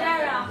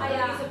 Jara,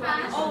 kaya.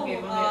 Oh,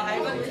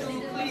 I want to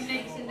do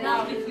clinics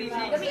now. Clinics.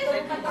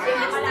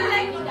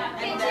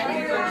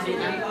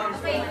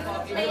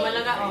 Ay,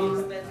 malaga oh.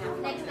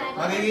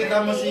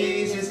 Makikita mo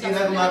si Siski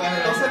na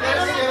gumagana. Sa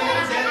meron rin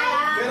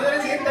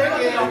si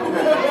Internet.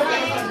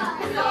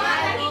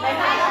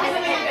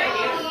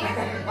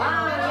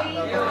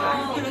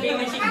 Hindi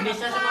man siya English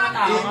sa mga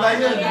tao. Iba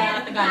yun.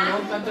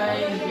 Tagalog, pagka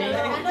English.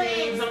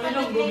 Sa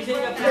Pilong,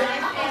 gumising ka pa.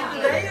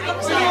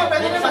 Kasi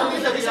pwede naman din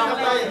sabi sa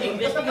kapay.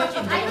 English, English,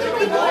 English.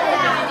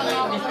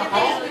 English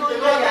ako.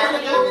 Diba kaya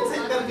nag-gamit sa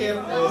internet?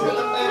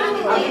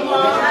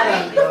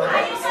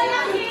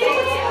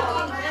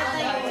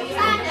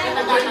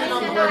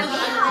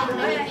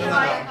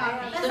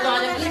 Ito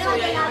dahil yung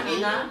kuya yung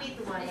kanina.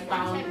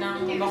 Pangit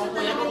ng bako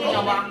kuya ko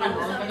pinawakan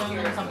doon.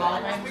 Kanyang sa bako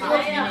kaya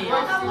makakasinin niya.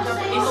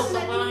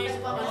 Itutok ko lang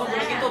yung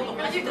itutok ko.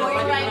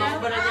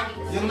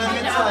 Yung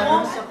namit sa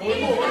ano? Sa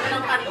Ibuhon ka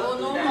ng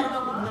kanono.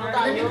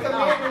 namit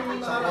kami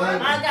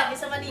Gabi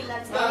sa Manila.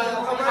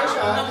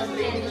 commercial.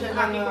 Kasi hindi siya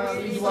ng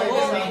visual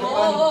design.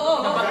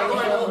 Dapat ko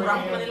ano,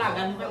 brang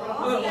panilagan.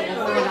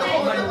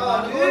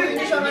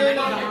 Hindi siya ngayon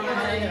ng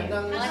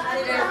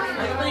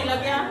Ano pa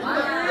nilagyan?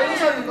 Yung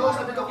sabi ko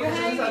kung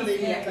sa Sunday.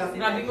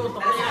 Grabe ko,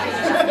 utok niya.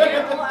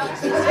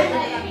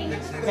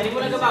 Kali mo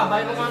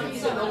nagababay ko mga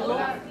isunod ko.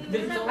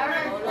 Dito.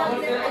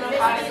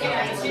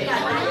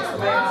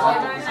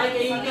 Ay,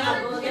 kaya nga.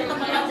 Kaya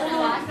naman ako.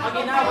 Pag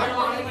ginawa ng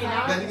mga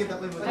ginawa. Galing kita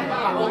po yung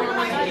Ako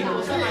naman sa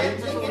inuusan.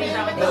 Sa sumunod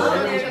ako.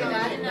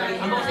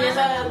 Ano kasi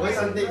sa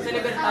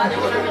libertad.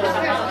 Wala kita sa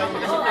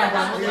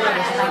masuplada mo.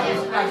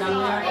 Masuplada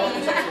mo.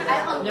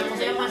 Hindi mo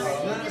siya mas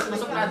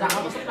masuplada ka.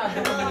 Masuplada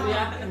mo.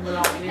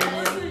 Wala ko niya.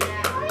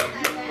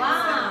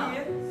 Wow.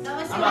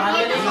 Ang mahal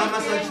yan eh.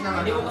 Massage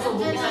naman. Hindi ko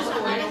masubok isa sa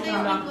tuwa yung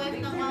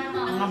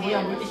mga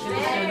buyang British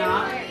yun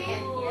na.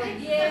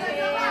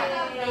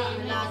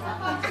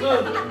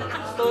 Good.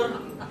 Store.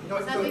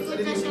 Sabi ko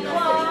na siya na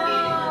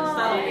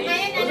Star.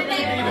 Ngayon, ano na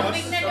yung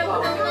moving na daw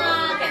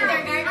ng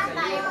kindergarten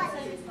tayo.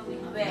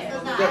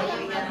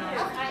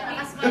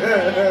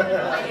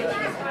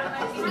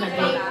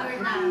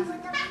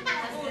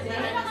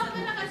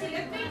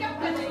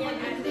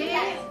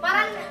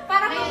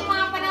 Parang yung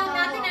mga panahon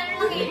natin, ano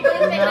lang eh,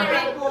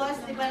 Tapos,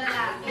 di ba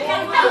lalaki?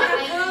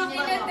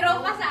 Draw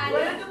pa sa ano.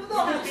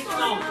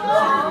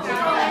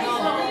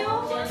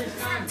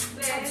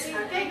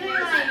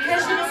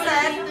 She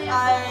said,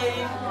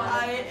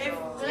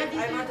 if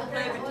I want to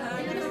play with her,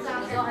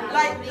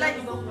 like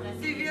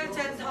civil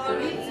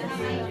gentlemen,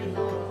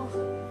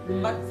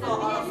 but for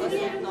us,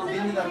 no.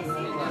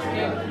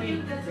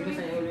 Sige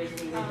sa'yo, always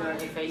Doon ka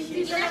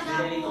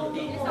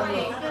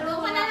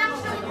na lang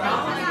siya.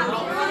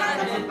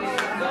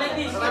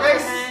 Tara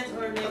guys!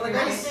 Tara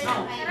guys!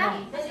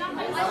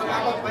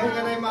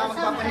 Pahinga na yung mga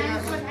magpapahinga.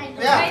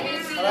 Kaya,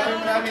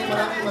 maraming.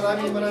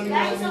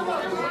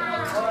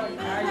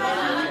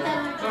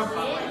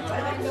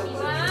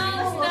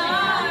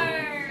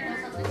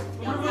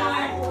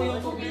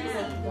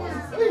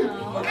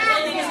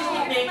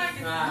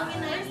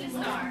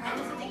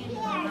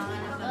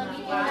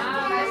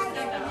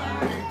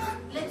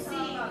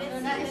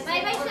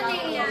 Bye-bye sa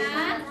Leia.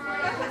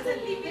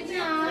 Good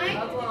night.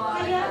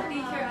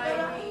 Teacher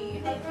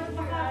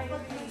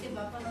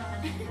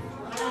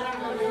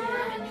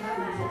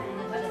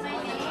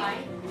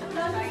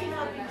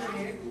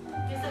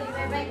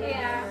Bye-bye,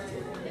 Kuya.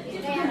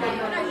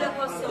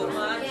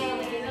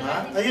 Ha?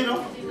 Ayun o.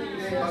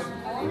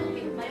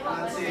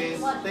 Francis,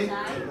 take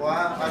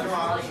one. Ano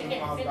nga?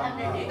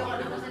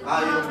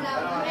 Ayun.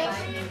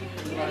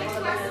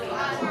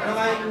 Ano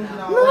nga yung...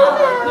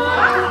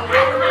 Ayun,